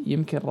تفوز.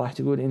 يمكن راح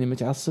تقول إني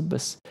متعصب،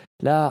 بس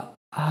لا،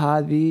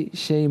 هذه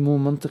شيء مو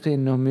منطقي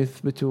إنهم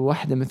يثبتوا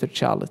واحدة مثل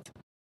شارلوت.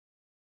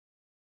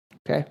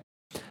 أوكي،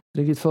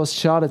 طريقة فوز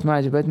شارلوت ما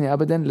عجبتني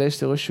أبدا. ليش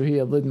تغش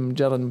وهي ضد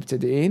مجرد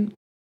مبتدئين؟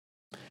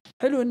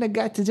 حلو إنك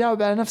قاعد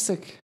تجاوب على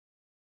نفسك.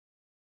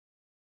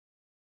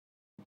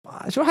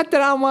 شو حتى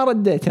الآن ما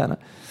رديت أنا.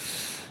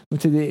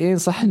 مبتدئين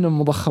صح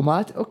إنهم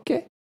مضخمات،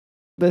 أوكي،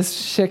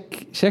 بس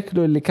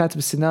شكله اللي كاتب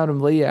السيناريو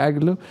مضيع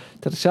عقله.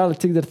 ترى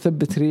شارلوت تقدر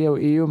تثبت ريا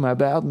وإيو مع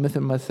بعض مثل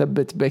ما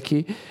ثبت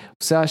بيكي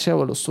وساشا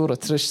والأسطورة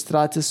تريش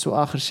ستراتس،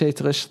 وآخر شيء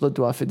تغش ضد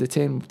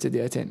وافدتين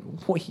مبتدئتين.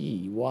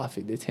 وهي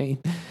وافدتين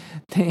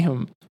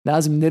تيهم،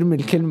 لازم نرمي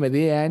الكلمة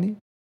دي يعني.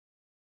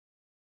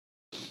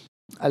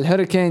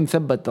 الهurricane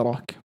ثبت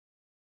دراك.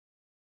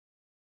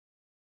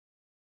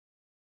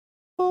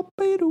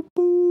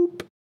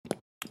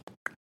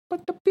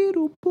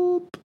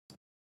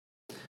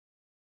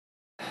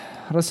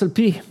 رسل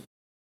بي،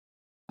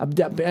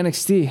 أبدأ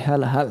بNXT.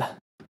 هلا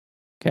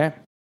اوكي،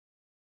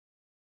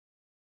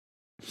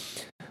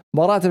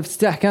 مباراة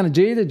الافتتاح كانت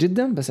جيدة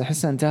جدا، بس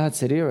أحسها انتهت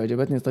سريع،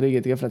 وعجبتني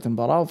طريقة قفلة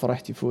المباراة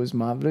وفرحت يفوز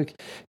مافريك.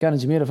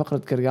 كانت جميلة فقرة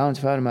كرغان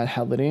تفاعل مع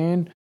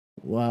الحاضرين،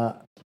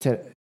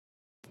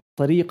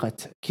 وطريقة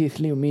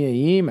كيث لي وميا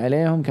ييم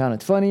عليهم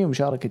كانت فاني،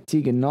 ومشاركة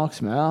تيجن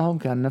نوكس معاهم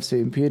كان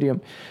نفسه إمبيريوم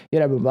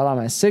يلعب مباراة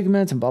مع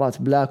السيجمنت. مباراة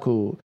بلاك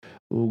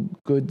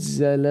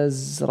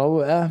وجودزالز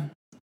روعة،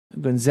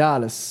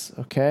 جونزاليس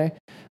أوكي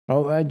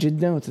روعة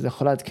جدا،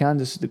 وتدخلات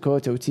كاندس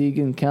وديكوتا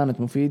وتيجن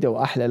كانت مفيدة،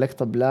 وأحلى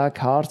لقطة بلاك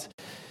هارت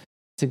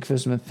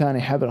تقفز من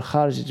الثاني حبل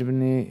الخارج.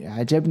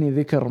 عجبني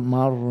ذكر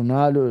مار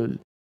رونالو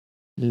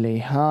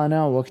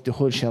ليهانا وقت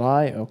دخول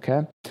شراي.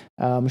 أوكي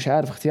مش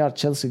عارف اختيار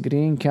تشيلسي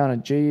جرين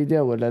كانت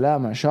جيدة ولا لا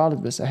مع شارلت،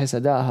 بس أحس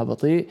أدائها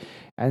بطيء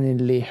يعني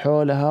اللي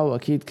حولها،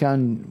 وأكيد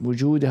كان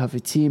وجودها في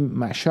تيم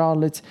مع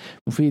شارلت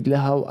مفيد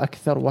لها،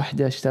 وأكثر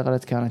واحدة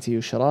اشتغلت كانت هي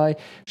وشراي،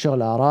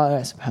 شغلها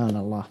رائع سبحان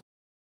الله.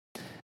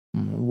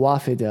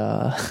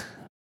 وافدة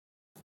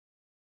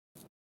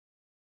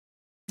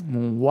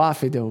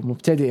وافدة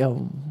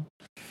ومبتدئة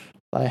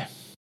طيب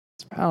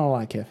سبحان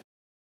الله كيف.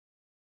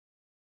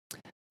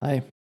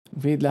 طيب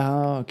مفيد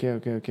لها.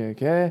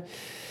 اوكي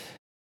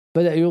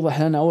بدأ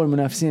يوضح لنا أول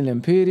منافسين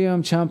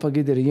الإمبيريوم. تشامبا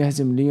قدر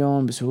يهزم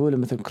ليون بسهولة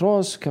مثل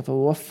كروس، كيف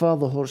وفى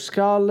ظهور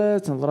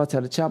سكارلت.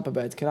 نظرتها لتشامبا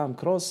بعد كلام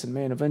كروس.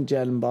 المين إيفنت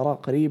جاء المباراة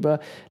قريبة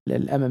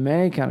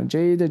للMMA، كانت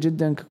جيدة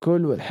جدا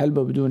ككل،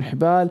 والحلبة بدون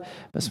حبال،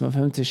 بس ما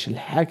فهمتش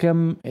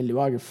الحكم اللي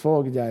واقف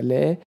فوق ده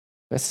ليه،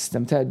 بس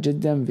استمتعت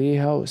جدا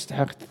فيها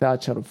واستحقت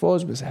ثاتشر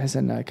الفوز، بس أحس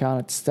أنها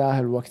كانت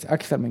تستاهل وقت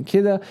أكثر من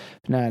كذا.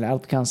 في نهاية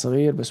العرض كان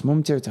صغير بس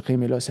ممتع،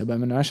 وتقييمي له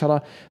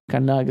 7/10.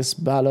 كان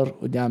ناقص بالر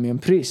وداميان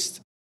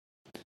بريست.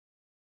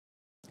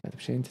 كاتب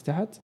شيء انت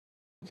تحت.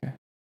 اوكي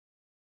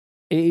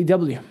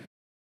AEW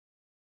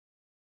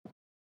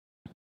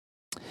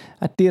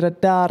التير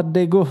الدار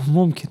ديجو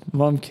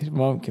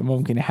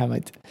ممكن يا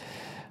حمد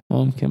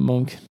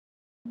ممكن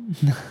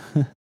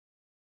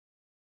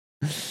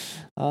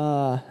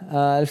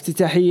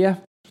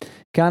الافتتاحية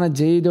كانت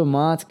جيدة،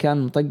 ومات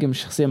كان مطقم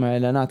الشخصية مع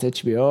إعلانات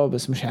HBO،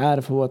 بس مش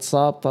عارف هو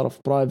اتصاب طرف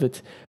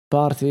برايفت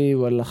بارتي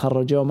ولا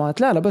خرجوه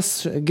مات. لا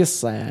بس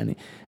قصة يعني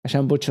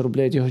عشان بوتشر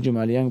بليد يهجم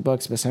على اليانج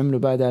بوكس، بس عملوا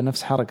بعدها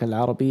نفس حركة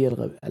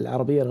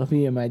العربية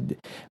الغبية مع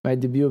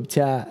الديبيو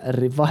بتاع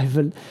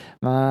الريفايفل.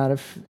 ما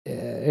أعرف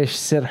إيش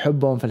سر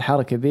حبهم في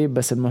الحركة ذي،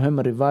 بس المهم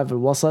الريفايفل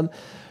وصل.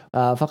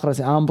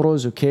 فقرة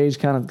أمبروز وكيج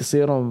كانت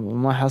قصيرة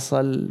وما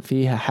حصل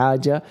فيها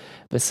حاجة،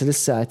 بس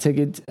لسه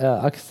أعتقد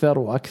أكثر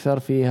وأكثر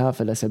فيها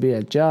في الأسابيع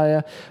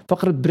الجاية.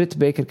 فقرة بريت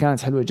بيكر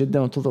كانت حلوة جدا،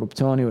 وتضرب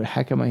توني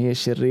والحكمة هي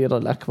الشريرة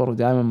الأكبر،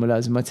 ودائما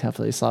ملازمتها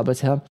في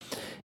إصابتها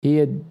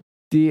هي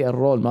دي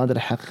الرول، ما أدري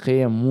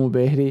حقيقية مو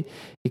بيهري.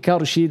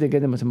 هيكارو شيدا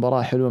قدمت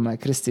مباراة حلوة مع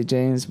كريستي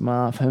جينز.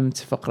 ما فهمت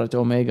فقرة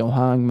أوميجا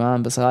وهانج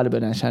مان، بس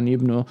غالبا عشان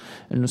يبنوا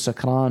إنه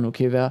سكران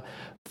وكذا.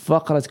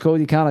 فقرة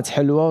كودي كانت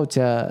حلوة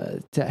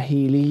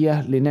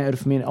وتأهيلية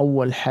لنعرف مين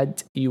أول حد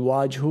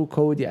يواجهه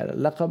كودي على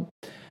اللقب.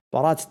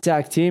 مباراة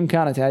التاك تيم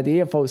كانت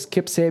عادية، فوز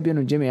كيب سيبين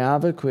وجيمي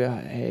هافك،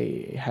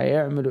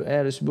 وهيعملوا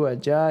ايه الأسبوع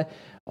الجاي.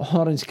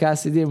 أورنج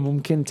كاسدي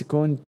ممكن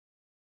تكون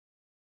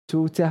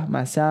توته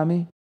مع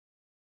سامي،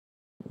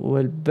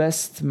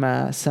 والبست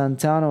مع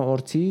سانتانا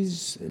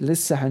وأورتيز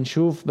لسه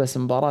حنشوف. بس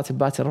مباراة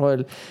باتل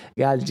رويال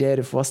قال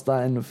جيري في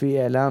وسطها إنه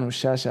في إعلان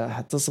والشاشة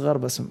حتصغر،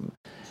 بس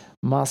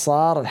ما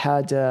صار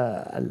الحاجة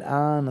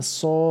الآن.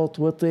 الصوت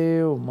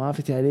وطي وما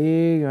في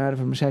تعليق، ما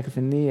أعرف المشاكل في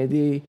النية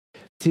دي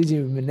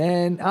تيجي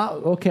منين.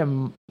 أوكي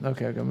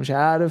مش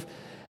عارف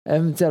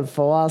امتى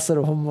الفواصل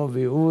وهم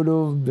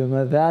بيقولوا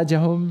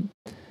بمزاجهم.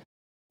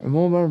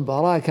 عموما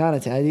المباراة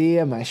كانت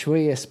عادية مع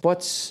شوية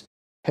سبوتس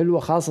حلوة،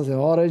 خاصة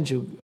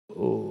أورنج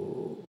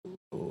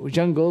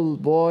وجنجل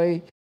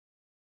بوي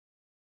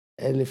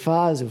اللي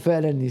فاز،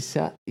 وفعلا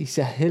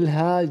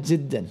يسهلها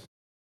جدا.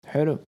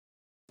 حلو.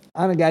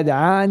 أنا قاعد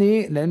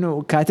أعاني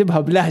لأنه كاتبها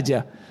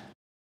بلهجة،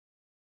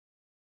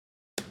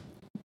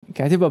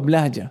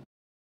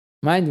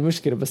 ما عندي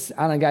مشكلة، بس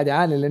أنا قاعد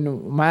أعاني لأنه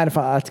ما أعرف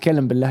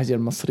أتكلم باللهجة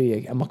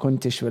المصرية. أما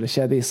كنتش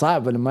والأشياء ذي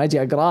صعبة، لما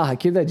أجي أقراها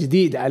كذا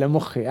جديد على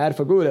مخي،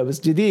 أعرف أقولها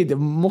بس جديد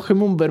مخي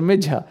مو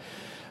مبرمجها.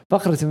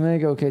 فقرة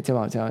ميجا أوكي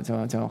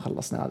تمام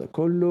خلصنا هذا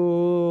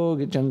كله.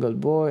 جنجل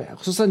بوي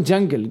خصوصا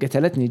جنجل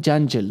قتلتني،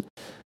 جنجل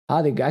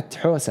هذه قعدت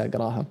حوسة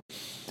أقراها.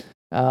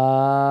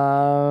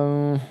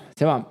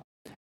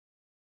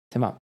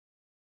 تمام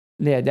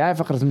ليه داعي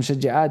فقرة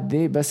المشجعات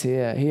دي، بس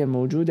هي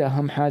الموجودة.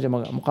 أهم حاجة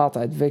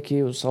مقاطعة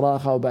فيكي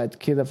وصراخة، وبعد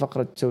كذا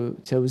فقرة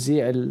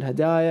توزيع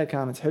الهدايا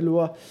كانت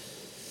حلوة.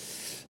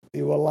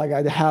 والله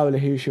قاعد أحاول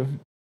أهيشه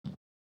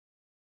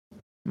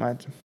ما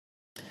أدري.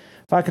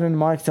 فاكر إن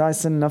مايك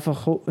تايسون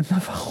نفخوا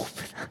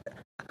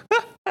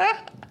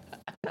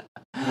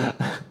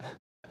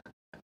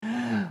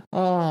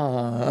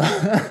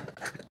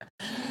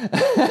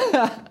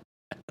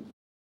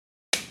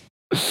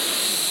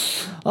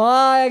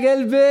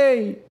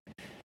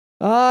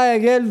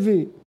يا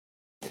قلبي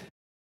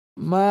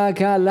ما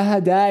كان لها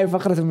داعي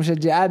فقرة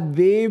المشجعات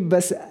ذي،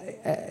 بس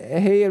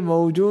هي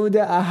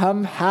الموجودة.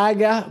 أهم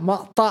حاجة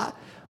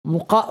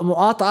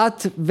مقاطعة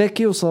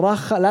فيكي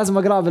وصراخة، لازم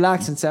أقرأ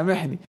بالأكسنت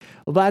سامحني.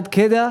 وبعد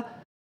كده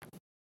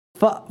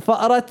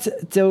فقرة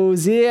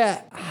توزيع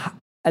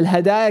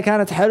الهدايا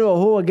كانت حلوة،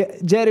 وهو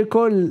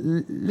جيريكو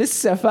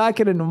لسه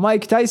فاكر انه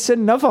مايك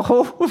تايسون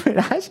نفخه من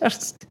 10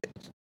 سنين.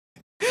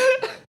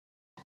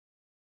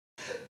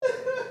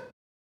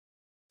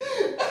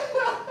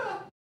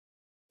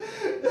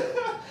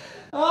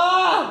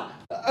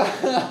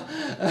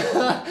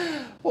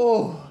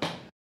 اوه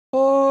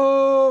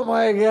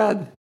ماي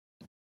جاد.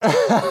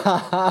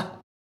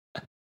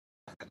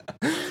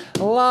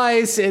 الله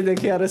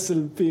يسعدك يا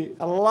رسل بي،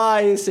 الله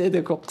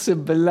يسعدك،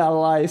 اقسم بالله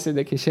الله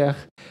يسعدك يا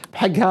شيخ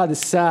بحق هذه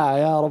الساعة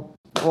يا رب،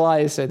 الله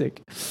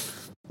يسعدك.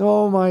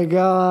 اوه ماي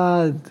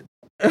جاد.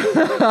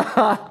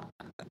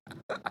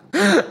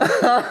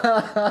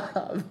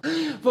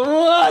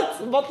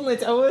 بموت، بطني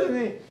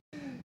تعورني.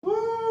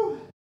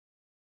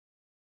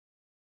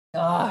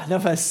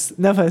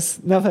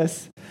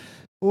 نفس.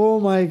 اوه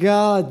ماي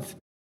جاد،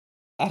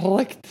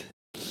 عرقت.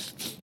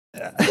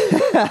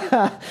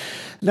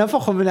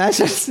 نفخوا من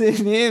 10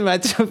 سنين ما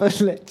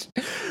تشوف ليش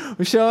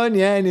وشون،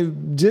 يعني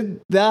بجد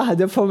ذا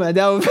هدفهم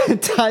عداوة بين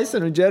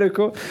تايسون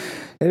وجيريكو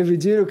اللي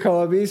بيجيله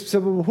كوابيس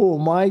بسبب هو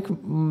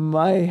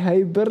ماي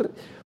هايبر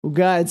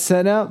وقاعد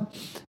سنة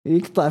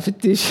يقطع في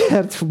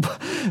التيشيرت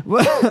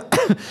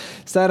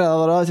صار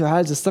عضلات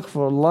وحاجة،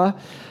 استغفر الله.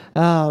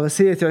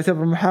 بس هي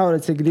تعتبر محاولة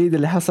تقليد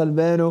اللي حصل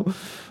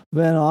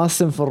بينه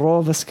عاصم في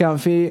الرو، بس كان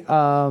في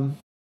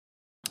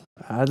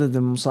عدد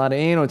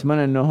المصارعين،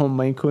 واتمنى انهم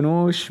ما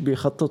يكونوش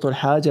بيخططوا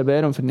الحاجة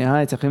بينهم في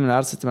النهاية. تقييم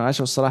العرض 6/10،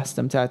 والصراحة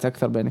استمتعت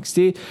اكثر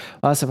بNXT،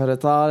 واسف على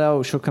الاطالة،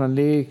 وشكرا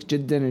ليك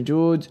جدا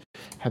وجود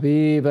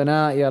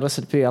حبيبنا يا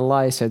رسل بي،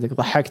 الله يسعدك،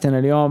 ضحكتنا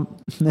اليوم.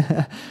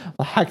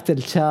 ضحكت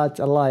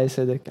الشات، الله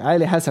يسعدك.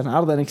 علي حسن،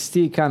 عرض NXT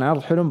كان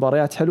عرض حلو،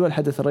 مباريات حلوة،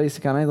 الحدث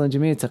الرئيسي كان ايضا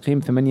جميل، تقييم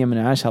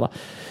 8/10.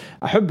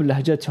 احب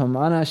لهجتهم،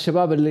 انا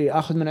الشباب اللي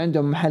اخذ من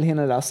عندهم محل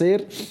هنا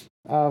العصير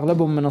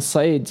اغلبهم من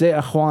الصعيد زي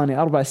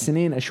اخواني، 4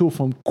 سنين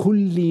اشوفهم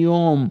كل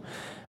يوم،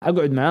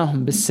 اقعد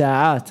معاهم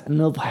بالساعات،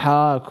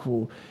 نضحك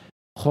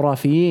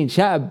وخرافيين،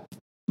 شعب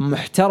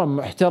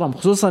محترم،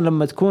 خصوصا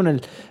لما تكون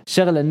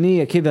الشغلة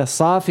النية كذا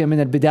صافية من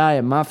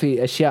البداية، ما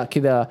في اشياء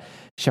كذا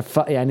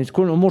يعني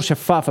تكون الامور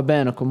شفافة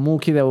بينكم، مو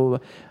كذا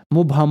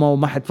مبهمة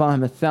وما حد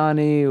فاهم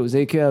الثاني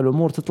وزي كذا،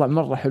 الامور تطلع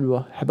مرة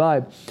حلوة.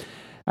 حبايب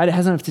علي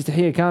حسن،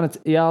 افتتاحية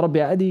كانت يا رب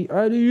يا علي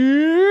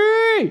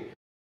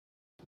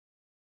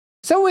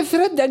سوي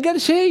ثريد أقل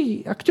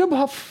شيء،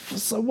 اكتبها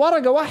في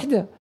ورقة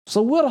واحدة،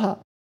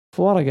 صورها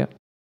في ورقة،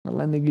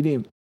 والله إني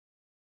قديم.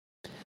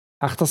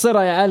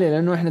 اختصرها يا علي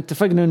لأنه إحنا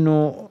اتفقنا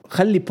إنه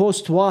خلي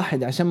بوست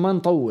واحد عشان ما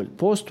نطول،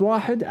 بوست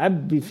واحد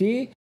عبي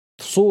فيه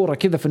صورة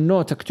كذا في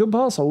النوت،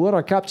 اكتبها،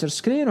 صورها كابتشر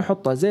سكرين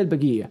وحطها زي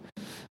البقية.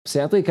 بس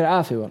يعطيك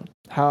العافية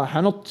والله،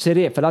 حنط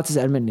سريع فلا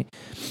تزعل مني.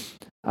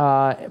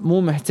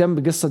 مو مهتم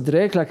بقصة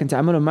دريك، لكن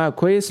تعاملوا معه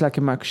كويس،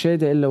 لكن مع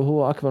كشيدة إلا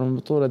وهو أكبر من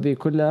البطولة ذي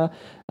كلها.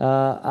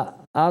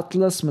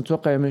 أطلس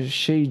متوقع مش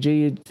شيء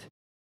جيد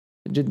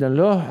جدا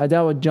له.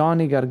 عداوة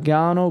جوني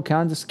غارغانو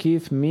وكاندس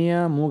كيث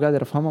مية مو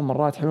قادر أفهمها،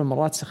 مرات حلوة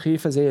مرات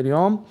سخيفة زي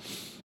اليوم.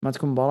 ما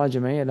تكون مباراة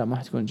جماعية، لا ما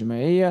حتكون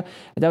جماعية.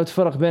 عداوة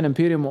فرق بين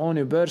امبيريوم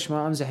وأوني وبيرش،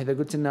 ما أمزح إذا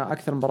قلت إنها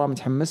أكثر مباراة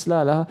متحمس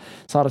لها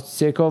صارت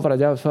تيك أوفر.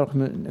 عداوة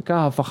فرق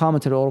كاها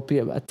فخامة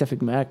الأوروبية،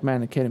 أتفق معك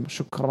معنى كلمة،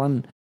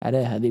 شكرا على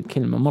هذه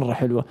الكلمة مرة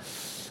حلوة.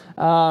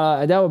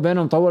 عداوة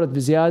بينهم طولت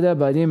بزيادة،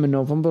 بعدين من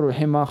نوفمبر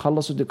والحين ما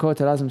خلصوا.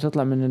 ديكوتا لازم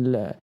تطلع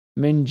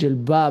من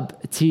جلباب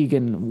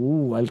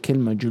تيغن،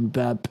 الكلمة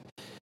جلباب.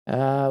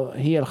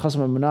 هي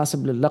الخصم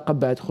المناسب للقب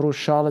بعد خروج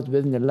شارلت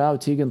بإذن الله،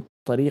 وتيغن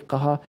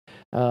طريقها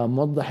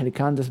موضح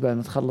لكاندس بعد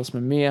ما تخلص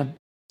من 100.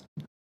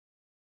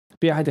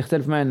 في أحد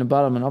يختلف معي إنه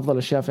بالر من أفضل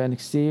الأشياء في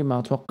NXT؟ ما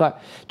أتوقع.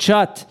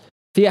 تشات،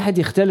 في أحد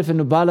يختلف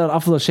إنه بالر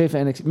أفضل شيء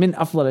في NXT من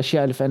أفضل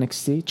الأشياء اللي في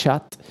NXT؟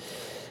 تشات.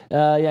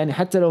 يعني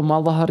حتى لو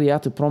ما ظهر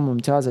يعطي برومو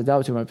ممتازة.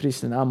 دعوته مع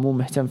بريست الآن مو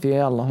مهتم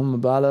فيها، اللهم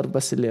بالر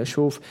بس اللي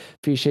أشوف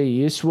في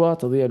شيء يسوى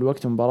تضيع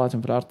الوقت.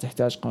 مباراتهم في العرض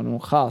تحتاج قانون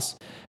خاص.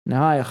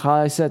 نهاية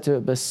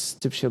خايسة بس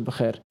تبشر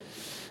بخير.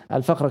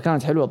 الفقرة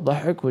كانت حلوة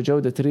تضحك،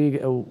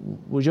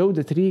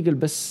 وجودة ريجل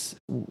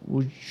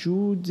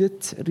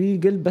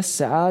بس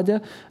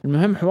سعادة.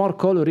 المهم حوار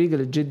كول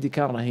وريجل الجدي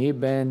كان رهيب،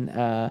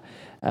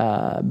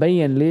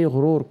 بين لي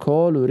غرور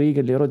كول وريجل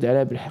اللي يرد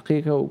عليه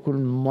بالحقيقة، وكل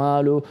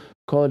ماله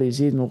كول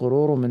يزيد من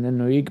غروره من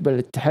انه يقبل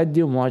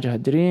التحدي ومواجهة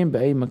دريم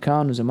بأي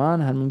مكان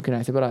وزمان. هل ممكن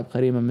اعتبرها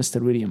عبقرية من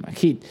مستر ويليام؟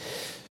 اكيد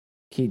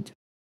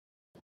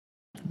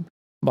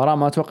مباراة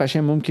ما اتوقع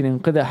شيء ممكن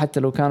ينقذها حتى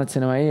لو كانت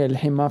سنوية.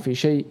 الحين ما في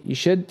شيء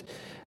يشد،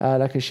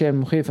 لكن الشيء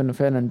المخيف انه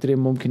فعلا دريم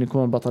ممكن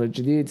يكون البطل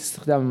الجديد.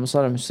 استخدام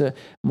المصارع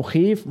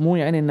مخيف، مو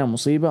يعني انه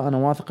مصيبة. انا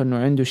واثق انه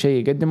عنده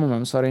شيء يقدمه مع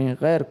مصارعين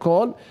غير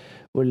كول،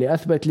 واللي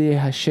اثبت لي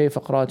هالشيء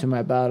فقراته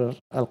مع بالر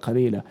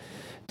القليلة.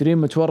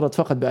 دريم متورط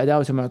فقط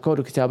بعداوته مع كول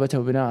وكتابته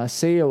وبناء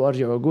السيء.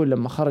 وارجع واقول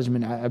لما خرج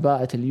من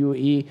عباءة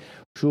الUE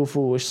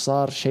شوفوا وش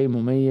صار، شيء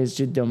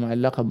مميز جدا، ومع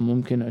اللقب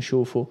ممكن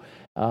اشوفه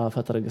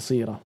فترة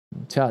قصيرة.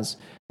 ممتاز.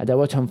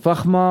 عداوتهم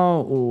فخمة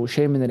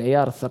وشيء من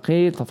العيار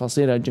الثقيل،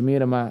 تفاصيلها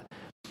الجميلة مع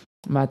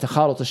مع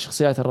تخالط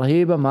الشخصيات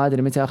الرهيبة. ما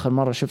أدري متى آخر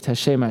مرة شفت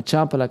هالشيء مع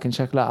تشامبا، لكن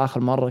شكلها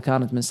آخر مرة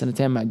كانت من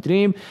سنتين مع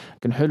دريم.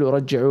 لكن حلو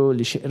رجعوا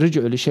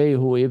لشيء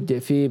هو يبدع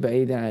فيه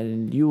بعيدا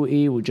عن اليو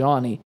اي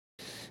وجوني.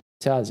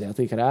 ممتاز،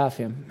 يعطيك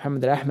العافية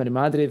محمد الأحمري.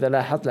 ما أدري إذا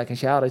لاحظت لكن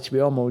شعار HBO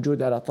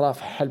موجود على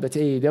أطراف حلبة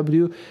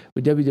AEW و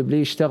WWE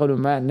يشتغلوا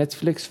مع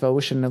نتفليكس،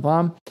 فوش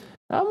النظام؟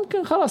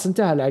 ممكن خلاص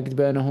انتهى العقد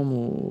بينهم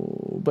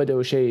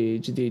وبدأوا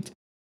شيء جديد.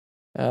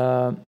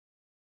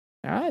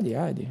 عادي.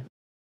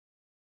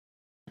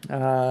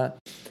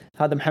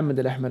 هذا محمد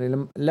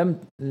الأحمري.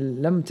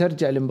 لم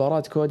ترجع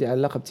لمباراة كودي على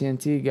اللقب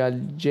TNT.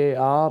 قال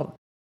JR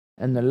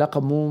أن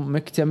اللقب مو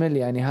مكتمل،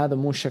 يعني هذا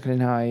مو الشكل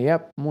النهائي.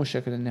 مو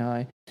الشكل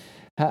النهائي.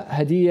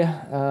 هدية.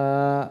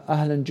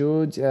 أهلا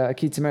جود.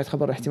 أكيد سمعت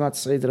خبر احتمال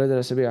تصعيد ريدل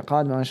الأسابيع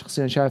القادمة. أنا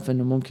شخصيا شايف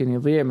أنه ممكن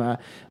يضيع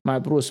مع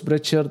بروس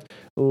بريتشارد،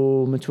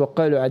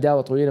 ومتوقع له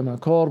عداوة طويلة مع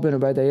كوربن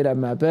وبعدها يلعب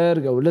مع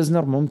بيرغ أو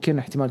ليزنر. ممكن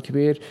احتمال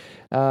كبير.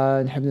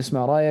 نحب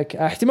نسمع رأيك.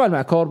 احتمال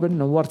مع كوربن،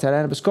 نورت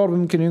علينا، بس كوربن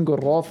ممكن ينقل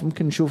روف،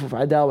 ممكن نشوفه في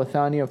عداوة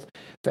ثانية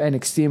في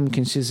NXT،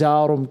 ممكن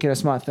سيزارو، ممكن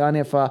أسماء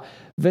ثانية.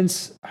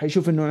 ففينس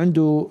حيشوف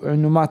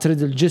إنه ما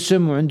ترد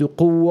الجسم وعنده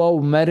قوة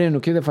ومرن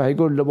وكذا،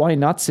 فهيقول واي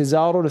نات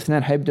سيزارو،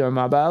 الاثنين حيبدأوا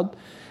مع بعض.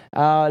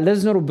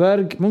 ليزنر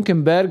وبيرغ،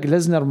 ممكن بيرغ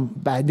ليزنر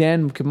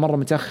بعدين، ممكن مرة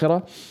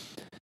متأخرة.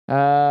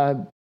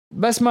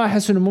 بس ما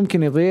أحس إنه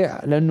ممكن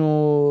يضيع،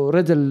 لأنه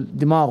ريدل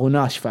دماغه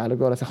ناشفة على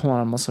قولة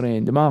أخوان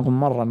المصريين، دماغه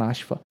مرة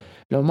ناشفة.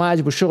 لو ما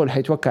عجبه الشغل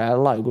حيتوكل على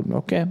الله، يقول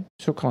أوكي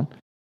شكرا.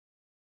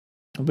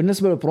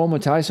 وبالنسبة لبرومو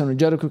تايسون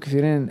وجيريكو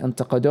كثيرين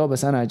انتقدوه،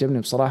 بس أنا عجبني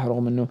بصراحة،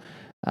 رغم إنه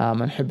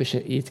ما نحبش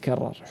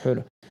يتكرر.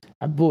 حلو.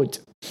 عبود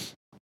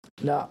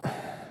لا،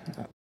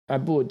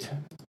 عبود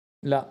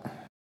لا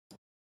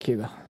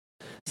كذا.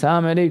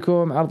 السلام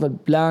عليكم. عرض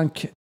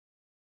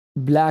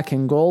بلاك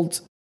اند جولد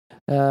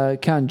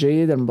كان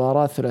جيد.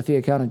 المباراة الثلاثية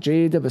كانت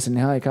جيدة، بس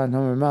النهاية كانت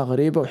نوعا ما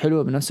غريبة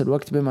وحلوة بنفس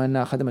الوقت، بما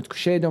أنها خدمت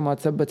كوشيدا وما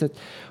تثبتت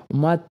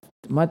وما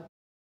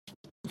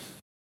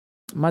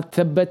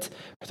تثبت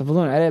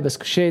يحتفظون عليه. بس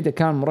كوشيدا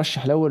كان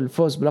مرشح الأول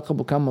للفوز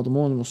بلقب وكان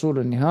مضمون الوصول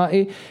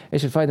للنهائي.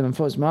 إيش الفائدة من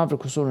فوز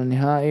مافريك وصول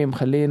للنهائي؟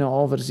 مخلينه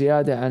أوفر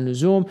زيادة عن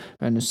اللزوم،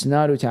 مع أنه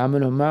السيناريو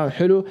تعاملهم معه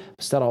حلو،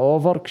 بس ترى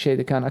أوفر.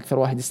 كوشيدا كان أكثر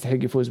واحد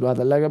يستحق يفوز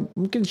بهذا اللقب.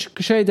 ممكن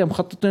كوشيدا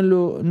مخططين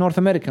له نورث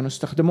أمريكان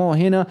واستخدموه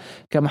هنا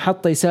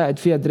كمحطة يساعد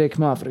فيها دريك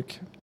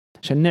مافريك،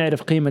 عشان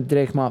نعرف قيمة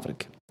دريك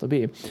مافريك.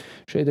 طبيعي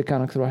شيء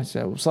كان أكثر واحد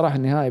يساعد. وبصراحة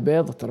النهاية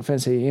بيض، الطرفين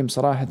سيئين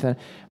بصراحة.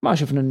 ما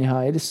شفنا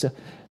النهاية لسه.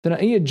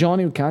 ثنائية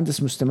جوني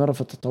وكاندس مستمرة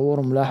في التطور،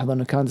 وملاحظة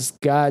أنه كاندس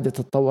قاعدة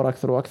تتطور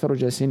أكثر وأكثر،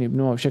 وجالسين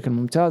يبنوها بشكل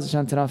ممتاز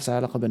عشان تنافس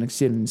على لقب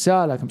NXT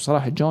للنساء. لكن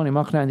بصراحة جوني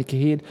ما أقنعني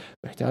كهيل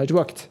ويحتاج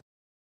وقت.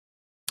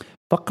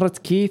 فقرة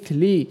كيث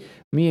لي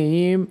ميا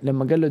ييم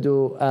لما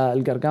قلدوا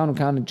القرقان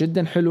كانت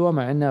جدا حلوة،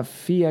 مع أنها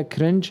فيها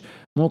كرنج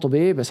مو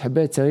طبيعي، بس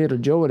حبيت تغيير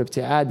الجو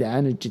والابتعاد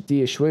عن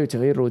الجدية شوي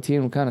وتغيير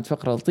روتين، وكانت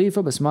فقرة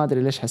لطيفة. بس ما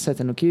أدري ليش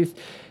حسيت أنه كيث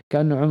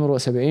كأنه عمره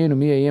 70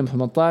 وميا ييم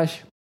 18،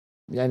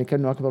 يعني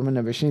كأنه أكبر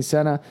منه ب20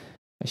 سنة.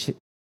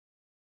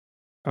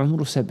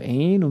 عمره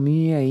 70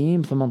 وميا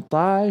ييم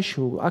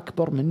 18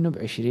 وأكبر منه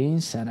ب20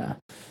 سنة.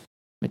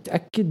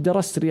 متأكد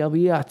درست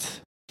رياضيات.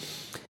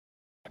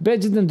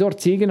 حبيت جدا دور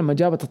تيجن لما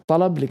جابت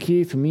الطلب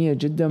لكيث، ومية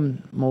جدا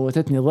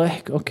موتتني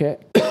ضحك. أوكي.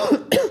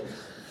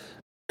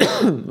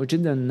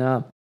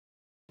 وجدا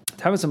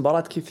تحمس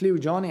مباراة كيث لي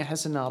وجوني،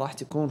 أحس أنها راح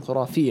تكون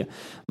خرافية.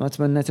 ما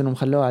تمنيت أنهم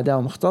خلوها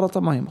عداوة مختلطة،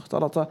 ما هي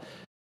مختلطة.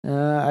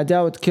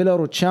 عداوة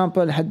كيلر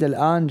وتشامبا لحد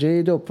الآن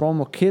جيدة،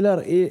 وبرومو كيلر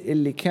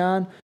اللي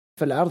كان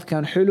في العرض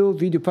كان حلو.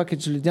 فيديو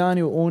باكج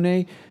لداني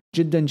وأوني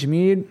جدا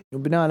جميل،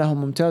 وبناء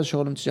لهم ممتاز،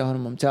 شغلهم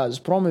تجاههم ممتاز.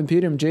 برومو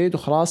إمبيريوم جيد،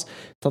 وخلاص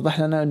اتضح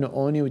لنا أنه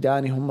أوني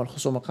وداني هم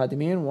الخصوم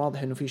القادمين،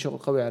 وواضح أنه في شغل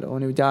قوي على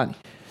أوني وداني،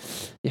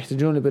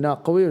 يحتاجون لبناء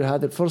قوي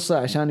ولهذه الفرصة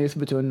عشان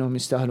يثبتوا أنهم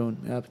يستاهلون.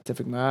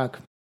 بتفق معاك،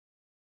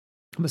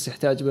 بس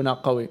يحتاج بناء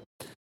قوي.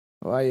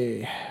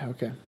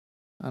 أوكي،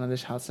 أنا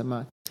ليش حاط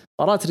سماعة؟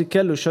 مباراة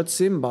ريكيل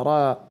وشوتسي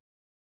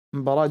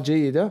مباراة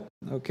جيدة.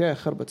 أوكي،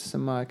 خربت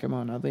السماعة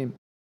كمان. عظيم.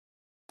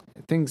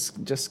 things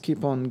just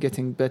keep on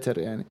getting better.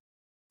 يعني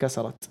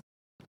كسرت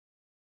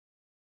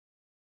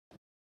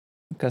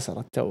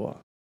توا.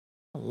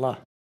 الله،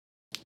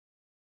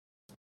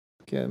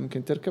 كذا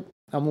ممكن تركب.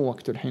 مو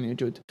وقته الحين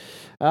يجود.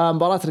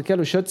 مباراة ريكيل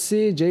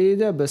وشوتسي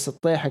جيدة، بس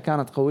الطيحة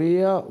كانت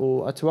قوية،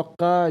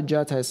 وأتوقع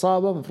جاتها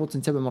إصابة. مفروض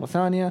تنتبه مرة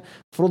ثانية،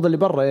 مفروض اللي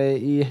برا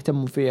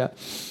يهتموا فيها.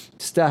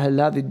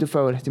 تستاهل هذه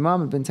الدفعة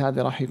والاهتمام. البنت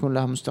هذه راح يكون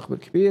لها مستقبل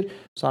كبير،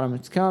 صار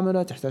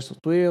متكاملة، تحتاج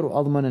تطوير،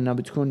 وأضمن أنها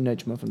بتكون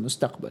نجمة في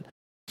المستقبل.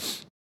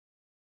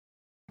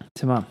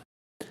 تمام.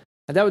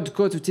 عداوة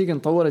داكوتا وتيغن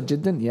طولت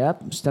جدا.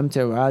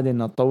 مستمتع وعادي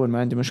أنها تطول، ما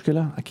عندي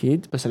مشكلة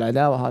أكيد، بس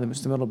العداوة هذه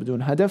مستمرة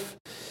بدون هدف.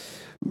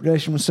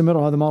 وليش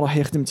مستمرة؟ هذا ما راح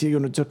يخدم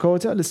تيغن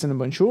وداكوتا، لسه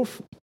نبغى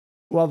نشوف.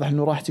 واضح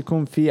انه راح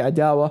تكون في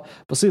عداوة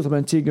بسيطة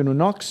بين تيغن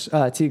ونوكس،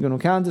 تيغن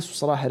وكاندس.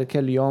 وصراحة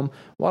ريكيل يوم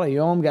ورا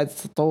يوم قاعدة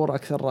تتطور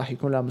أكثر، راح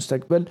يكون لها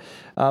مستقبل.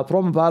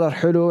 برومو بالر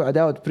حلو.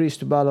 عداوة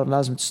بريست وبالر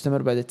لازم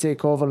تستمر بعد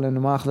التيك اوفر، لأنه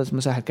ما أخذت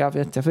مساحة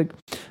كافية. اتفق.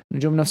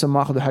 نجوم نفسهم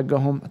ما أخذوا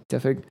حقهم.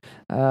 اتفق.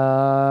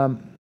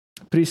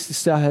 بريست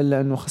يستاهل،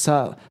 لأنه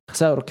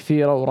خسائر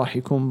كثيرة، وراح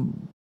يكون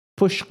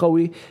بوش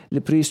قوي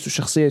لبريست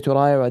وشخصيته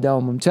رائعة وأداؤه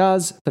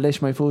ممتاز،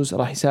 فليش ما يفوز؟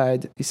 راح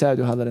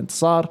يساعده هذا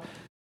الانتصار.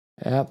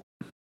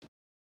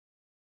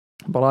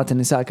 مباراة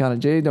النساء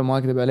كانت جيدة، وما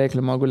أكذب عليك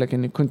لما أقول لك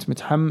إني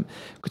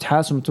كنت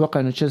حاسس ومتوقع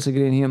إنه تشيلسي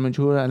جرين هي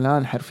المجهولة.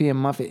 الآن حرفيا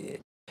ما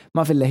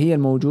في إلا هي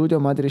الموجودة،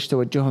 وما أدري إيش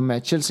توجههم مع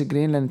تشيلسي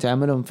جرين، لأن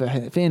تعاملهم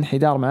في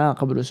انحدار معاه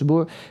قبل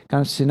أسبوع.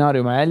 كان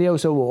السيناريو مع عليا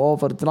وسووا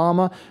أوفر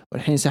دراما،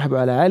 والحين سحبوا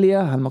على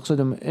عليا. هل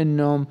مقصودهم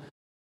إنهم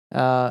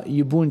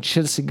يبون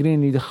تشيلسي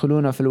جرين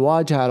يدخلونها في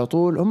الواجهة على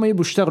طول؟ هم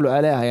يبوا يشتغلوا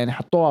عليها، يعني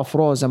حطوها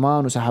فرو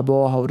زمان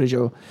وسحبوها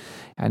ورجعوا،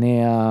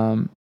 يعني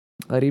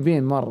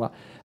غريبين مرة.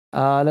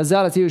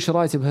 لازالت هي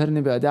وشراي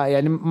تبهرني بأداء،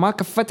 يعني ما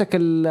كفتك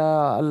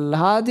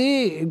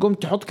هذه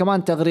قمت تحط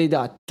كمان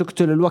تغريدات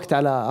تقتل الوقت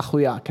على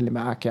أخوياك اللي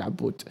معاك يا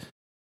عبود.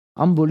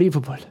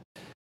 unbelievable.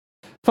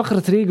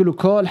 فقرة ريجل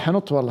وكول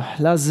حنط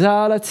والله.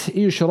 لازالت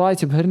إيو شراي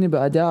تبهرني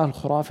بأداء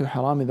الخرافي،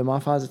 وحرام إذا ما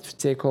فازت في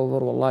التيك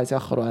أوفر، والله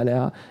تأخروا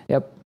عليها.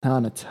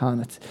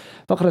 هانت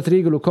فقرة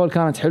ريجل وكول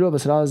كانت حلوة،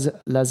 بس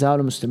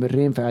لازالوا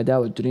مستمرين في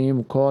أداء الدريم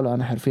وكول.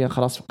 أنا حرفيا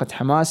خلاص فقدت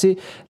حماسي.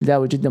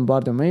 داوي جدا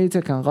باردو ميتة،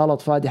 كان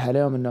غلط فادح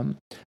عليهم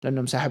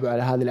لأنهم سحبوا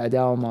على هذه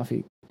الأداء وما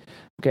في.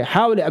 اوكي،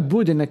 حاول يا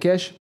عبود انك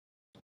ايش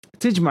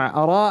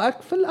تجمع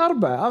آرائك في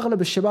الأربعة.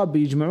 أغلب الشباب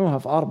بيجمعوها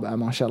في 4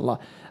 ما شاء الله.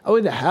 أو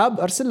إذا حاب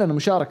أرسل لنا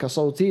مشاركة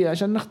صوتية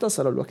عشان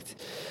نختصر الوقت.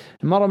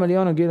 المرة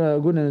مليون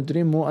أقول إن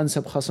دريم مو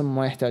أنسب خصم،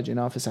 ما يحتاج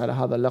ينافس على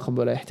هذا اللقب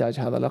ولا يحتاج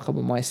هذا اللقب،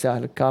 وما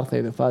يستاهل الكارثة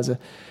إذا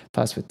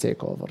فاز في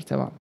التيك أوفر.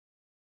 تمام.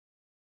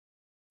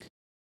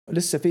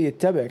 لسه فيه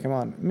يتبع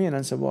كمان. مين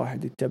أنسب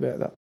واحد يتبع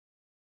ذا؟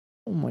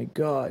 أوه ماي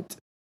جاد.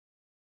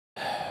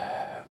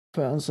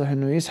 فأنصح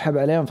إنه يسحب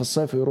عليهم في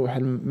الصيف ويروح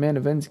المين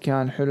إيفنت.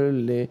 كان حلو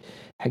اللي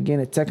حقين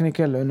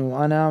التكنيكال،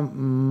 لأنه أنا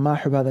ما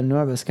أحب هذا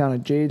النوع، بس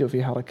كانت جيد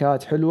وفي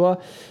حركات حلوة.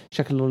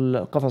 شكل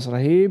القفص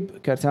رهيب.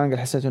 كارتانجل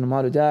حسيت إنه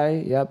ما له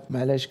داعي،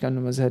 معليش،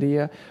 كأنه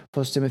مزهرية.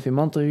 فوز تيموثي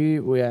منطقي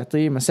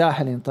ويعطيه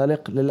مساحة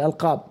لينطلق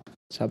للألقاب.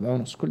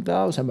 7.5 كل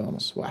ده،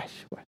 و7.5.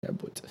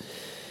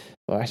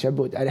 وحش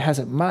عبود. على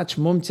حسب ماتش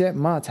ممتع.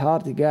 مات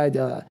هاردي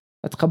قاعد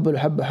أتقبل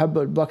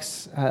حبة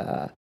البوكس.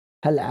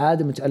 هل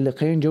عادة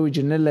متألقين؟ جوي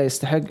جنيلا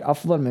يستحق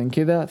أفضل من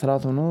كذا.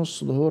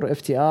 3.5. ظهور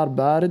FTR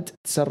بارد،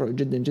 تسرع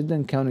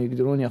جدا. كانوا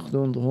يقدرون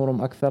يأخذون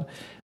ظهورهم أكثر.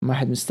 ما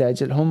حد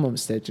مستعجل، هم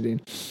مستعجلين.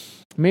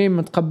 مين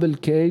متقبل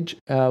كيج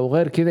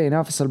وغير كذا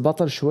ينافس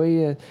البطل.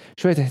 شوية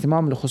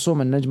اهتمام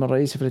لخصوم النجم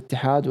الرئيسي في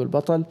الاتحاد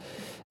والبطل.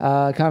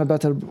 كان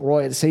باتل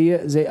رويال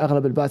سيء زي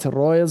أغلب الباتل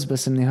رويالز،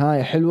 بس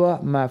النهاية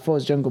حلوة مع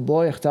فوز جانجو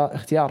بوي.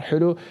 اختيار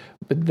حلو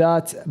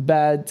بالذات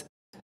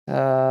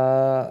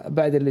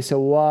بعد اللي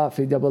سواه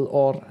في دبل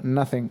أور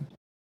ناثينج.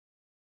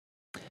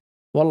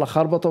 والله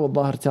خربطة.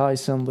 والظاهر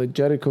تايسون ضد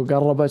جيريكو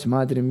قربت.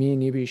 ما أدري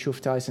مين يبي يشوف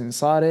تايسون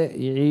صارع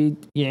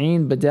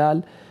يعين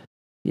بدال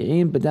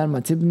ما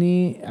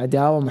تبني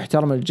عداوة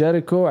محترمة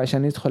لجيريكو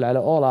عشان يدخل على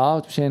أول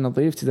أوت بشيء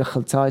نظيف.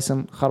 تدخل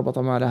تايسون.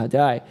 خربطة ما لها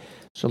داعي.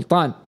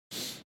 سلطان.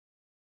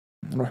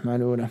 نروح مع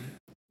الأولى.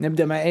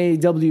 نبدأ مع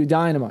AEW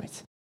داينامايت.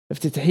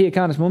 افتتاحية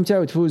كانت ممتعة،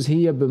 وتفوز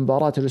هي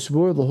بمباراة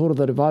الأسبوع. ظهور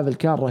ذا ريفايفل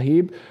كان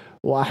رهيب،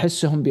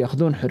 وأحسهم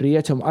بيأخذون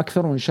حريتهم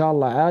أكثر، وإن شاء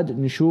الله عاد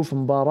نشوف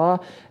مباراة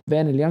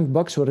بين اليانج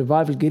بوكس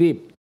والريفايفل قريب.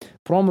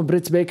 برومو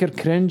بريت بيكر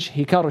كرينج.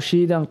 هيكارو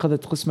شيدا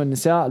انقذت قسم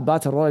النساء.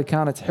 الباتل رويال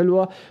كانت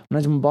حلوة،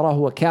 ونجم المباراة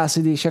هو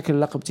كاسدي.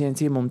 شكل لقب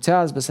TNT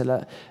ممتاز، بس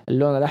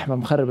اللون الأحمر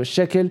مخرب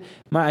الشكل.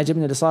 ما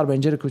عجبني اللي صار بين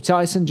جيريكو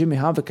وتايسون. جيمي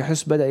هافك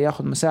أحس بدأ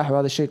ياخذ مساحة،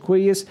 وهذا الشيء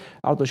كويس.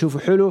 عرض أشوفه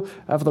حلو،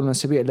 أفضل من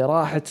الأسابيع اللي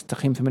راحت.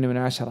 تقييم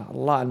 8/10.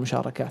 الله على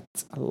المشاركات.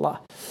 الله.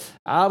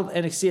 عرض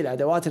NXT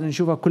العداوات اللي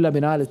نشوفها كلها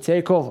بناء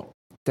للتيك أوفر.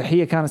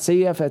 تحية كانت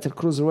سيئة. فئة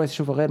الكروز رويت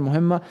تشوفها غير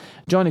مهمة.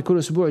 جوني كل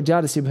أسبوع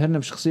جالس يبهرنا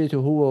بشخصيته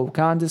هو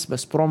وكاندس،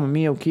 بس برومو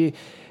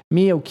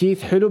مية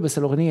وكيث حلو، بس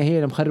الأغنية هي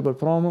اللي مخربة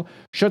البرومو.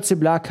 شوتسي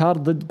بلاك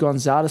هارد ضد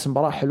جونزاليس.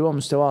 مباراة حلوة،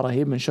 مستوى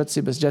رهيب من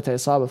شوتسي، بس جاتها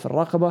إصابة في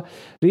الرقبة.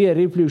 ريا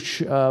ريبلي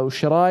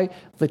وشراي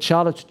ضد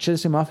شارلوت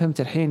وتشيلسي. ما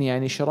فهمت الحين،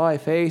 يعني شراي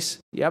فيس.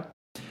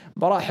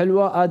 مباراة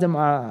حلوة.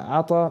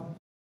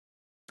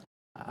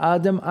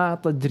 آدم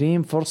أعطى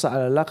دريم فرصة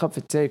على اللقب في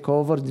التيك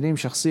أوفر. دريم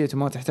شخصيته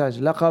ما تحتاج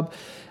لقب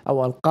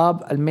أو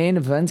ألقاب. المين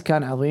إيفنت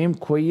كان عظيم،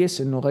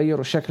 كويس إنه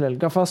غيروا شكل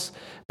القفص،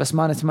 بس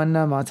ما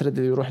نتمنى ما ترد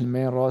يروح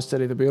المين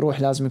روستر. إذا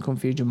بيروح لازم يكون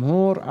في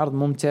جمهور. عرض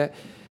ممتع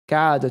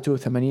كعادته.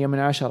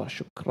 8/10.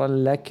 شكرا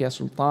لك يا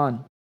سلطان،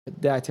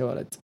 بدعت يا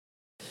ولد.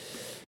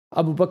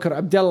 أبو بكر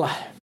عبد الله.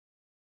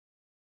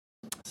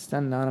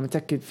 استنى، أنا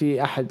متأكد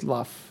في أحد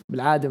ضاف.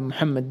 بالعادة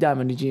محمد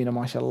دائما يجينا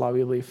ما شاء الله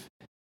ويضيف.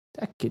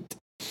 تأكد.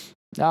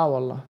 لا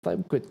والله.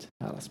 طيب كنت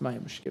خلاص ما هي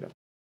مشكلة.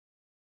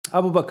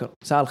 أبو بكر،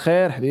 مساء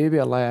الخير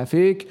حبيبي، الله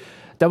يعافيك.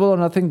 دبل أور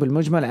ناثينج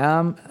بالمجمل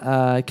عام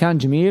كان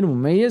جميل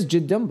ومميز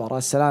جدا. مباراة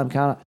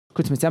السلام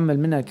كنت متأمل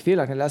منها كثير،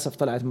 لكن للأسف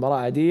طلعت مباراة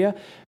عادية.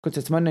 كنت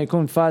أتمنى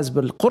يكون فاز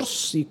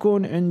بالقرص،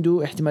 يكون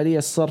عنده احتمالية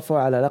صرفه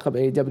على لقب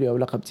AEW أو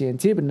لقب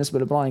TNT. بالنسبة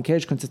لبراين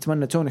كيج كنت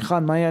أتمنى توني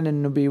خان ما يعني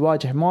أنه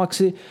بيواجه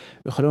موكسي،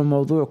 ويخلون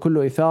الموضوع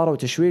كله إثارة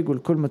وتشويق،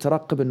 والكل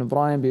مترقب أنه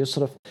براين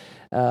بيصرف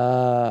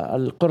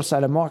القرص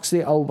على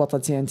موكسلي أو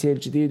بطل TNT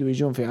الجديد،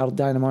 ويجون في عرض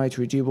داينامايت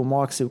ويجيبوا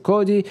موكسلي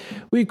وكودي،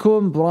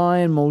 ويكون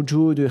براين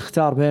موجود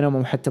ويختار بينهم،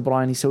 وحتى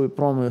براين يسوي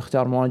برومو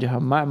ويختار مواجهة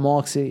مع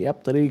موكسلي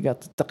بطريقة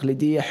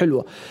تقليدية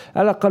حلوة.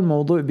 على الأقل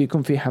موضوع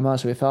بيكون فيه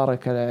حماس وإثارة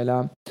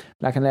كالإعلام،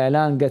 لكن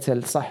الإعلان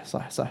قتل. صح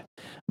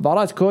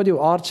مباراة كودي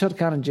وآرشر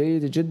كانت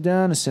جيدة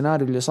جدا.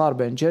 السيناريو اللي صار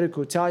بين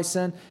جيريكو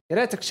وتايسون، يا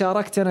ريتك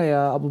شاركتنا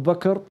يا أبو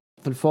بكر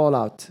في الفول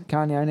أوت،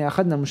 كان يعني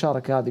أخذنا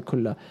المشاركة هذه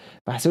كلها،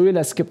 فحسوي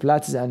لها سكيب لا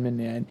تزعل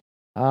مني يعني.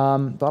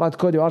 مباراة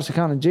كودي وآرشر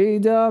كانت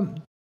جيدة.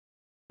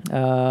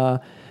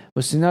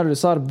 والسيناريو اللي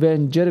صار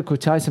بين جيريكو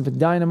وتايسون في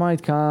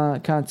الداينامايت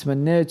كان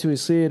تمنيته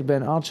يصير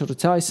بين آرشر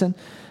وتايسون،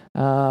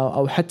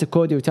 أو حتى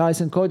كودي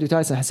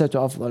وتايسون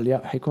حسيته أفضل،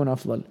 حيكون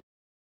أفضل.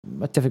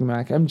 اتفق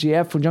معك.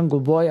 MGF وجنجل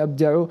بوي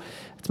ابدعوا.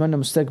 اتمنى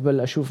مستقبل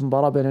اشوف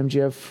مباراه بين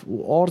MGF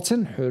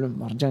واورتن، حلو،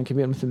 مهرجان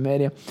كبير مثل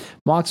ماريا.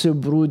 ماكس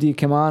وبرودي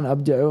كمان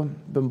ابدعوا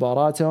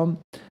بمباراتهم.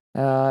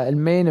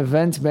 المين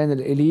ايفنت بين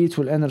الاليت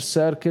والانر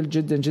سيركل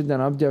جدا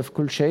جدا ابدعوا في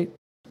كل شيء،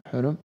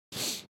 حلو.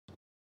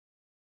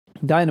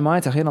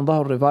 داينامايت اخيرا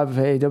ظهر ريفايف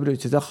في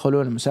AEW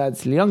تدخلوا لمساعده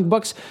اليونج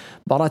بوكس.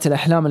 مباراه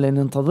الاحلام اللي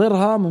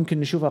ننتظرها ممكن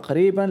نشوفها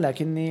قريبا،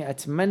 لكني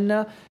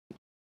اتمنى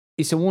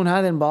يسوون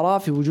هذه المباراة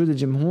في وجود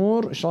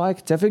الجمهور. ايش رايك؟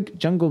 تتفق؟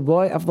 جنجل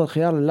بوي افضل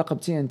خيار للقب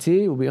TNT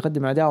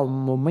وبيقدم اداء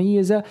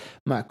مميزة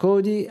مع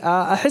كودي.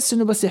 احس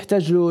انه بس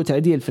يحتاج له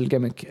تعديل في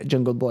الجيمك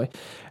جنجل بوي.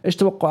 ايش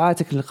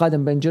توقعاتك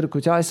للقادم بين جيريكو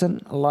وتايسون؟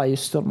 الله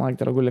يستر، ما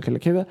اقدر اقول لك الا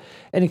كذا.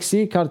 NXT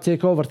كارد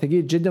تيك اوفر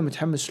ثقيل جدا،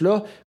 متحمس له.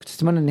 كنت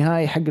اتمنى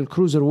النهائي حق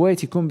الكروزر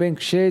ويت يكون بين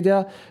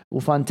كشيدا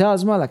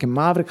وفانتازما، لكن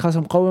مافريك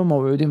خصم قوي،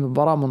 موعودين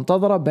بمباراة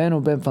منتظرة بينه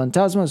وبين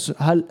فانتازما.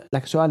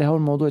 لك سؤالي هو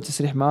الموضوع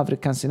تسريح مافريك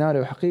كان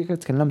سيناريو حقيقة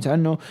تكلمت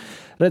عنه.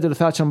 ريدل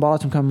وثاتشر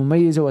مباراتهم كان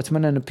مميزة،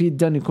 وأتمنى أن بيت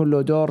دان يكون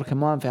له دور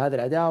كمان في هذه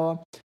العداوة،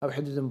 أو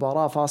حدود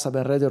مباراة فاصلة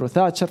بين ريدل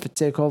وثاتشر في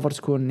التيك أوفر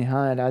تكون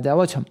نهاية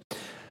لعداوتهم.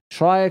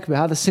 إيش رأيك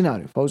بهذا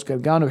السيناريو؟ فوز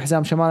قرقانو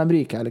بحزام شمال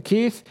أمريكا على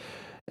كيث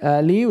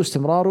لي،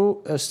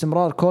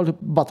 واستمرار كول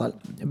بطل.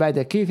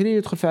 بعدها كيث لي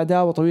يدخل في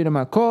عداوة طويلة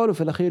مع كول،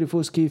 وفي الأخير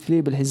يفوز كيث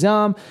لي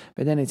بالحزام.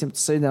 بعدين يتم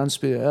تصعيد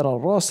أنسبيد إيرا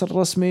الروس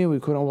الرسمي،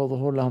 ويكون أول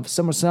ظهور لهم في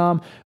السمر سام،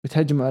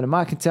 ويتهجموا على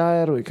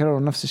ماكنتاير ويكرروا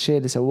نفس الشيء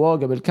اللي سووه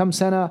قبل كم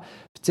سنة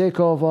في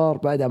التيك أوفر.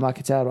 بعدها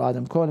ماكنتاير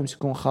وآدم كول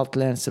يمسكون خط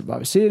لين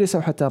سرفايفر سيريس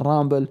أو حتى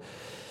الرامبل.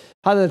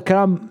 هذا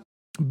الكلام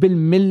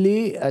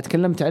بالملي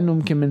أتكلمت عنه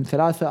يمكن من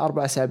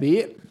 3-4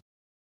 أسابيع،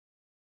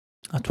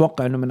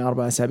 أتوقع أنه من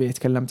 4 أسابيع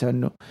تكلمت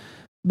عنه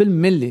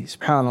بالملي،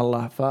 سبحان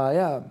الله.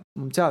 فيا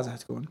ممتازة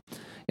هتكون.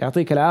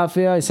 يعطيك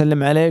العافية.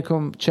 يسلم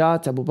عليكم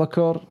شات أبو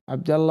بكر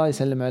عبد الله،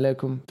 يسلم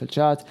عليكم في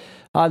الشات.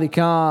 هذه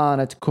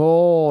كانت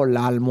كل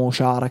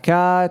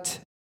المشاركات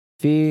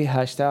في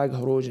هاشتاج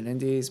هروج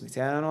الانديز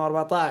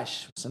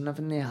 214. وصلنا في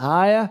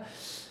النهاية.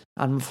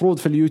 المفروض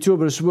في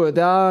اليوتيوب الأسبوع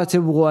ده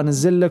تبغوا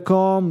أنزل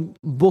لكم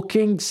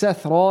بوكينج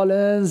سيث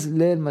رولينز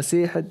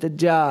للمسيح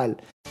الدجال،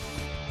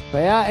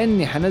 فيا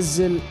إني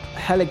حنزل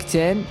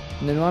حلقتين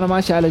لأنه أنا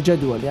ماشي على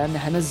جدول، يعني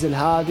حنزل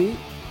هذه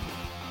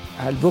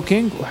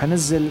البوكينج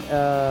وحنزل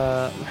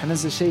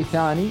شيء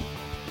ثاني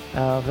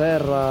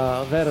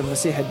غير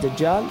المسيح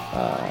الدجال،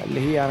 اللي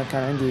هي أنا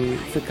كان عندي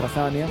فكرة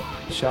ثانية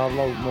إن شاء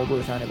الله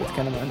وموضوع ثاني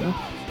بتكلم عنه،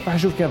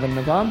 فحشوف كيف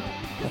النظام.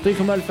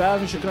 يعطيكم ألف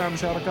عافية، شكرا على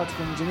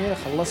مشاركاتكم الجميلة.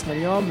 خلصنا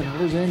اليوم من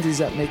هروج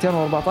الانديز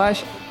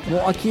 214. مو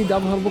أكيد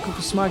أظهر بكرة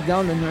في سماك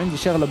داون لأنه عندي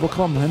شغلة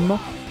بكرة مهمة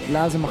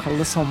لازم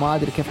أخلصها، وما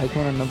أدري كيف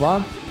حيكون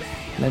النظام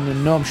لأن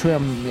النوم شوية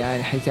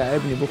يعني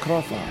حيتعبني بكرة،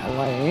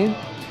 فالله يعين.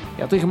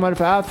 يعطيكم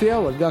ألف عافية،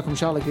 والقاكم إن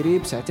شاء الله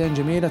قريب. ساعتين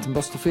جميلة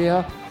تنبسطوا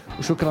فيها،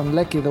 وشكرا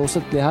لك إذا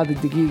وصلت لهذه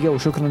الدقيقة،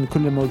 وشكرا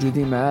لكل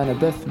الموجودين معانا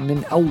بث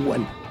من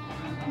أول.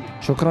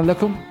 شكرا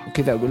لكم،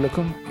 وكذا أقول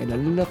لكم إلى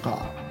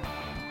اللقاء.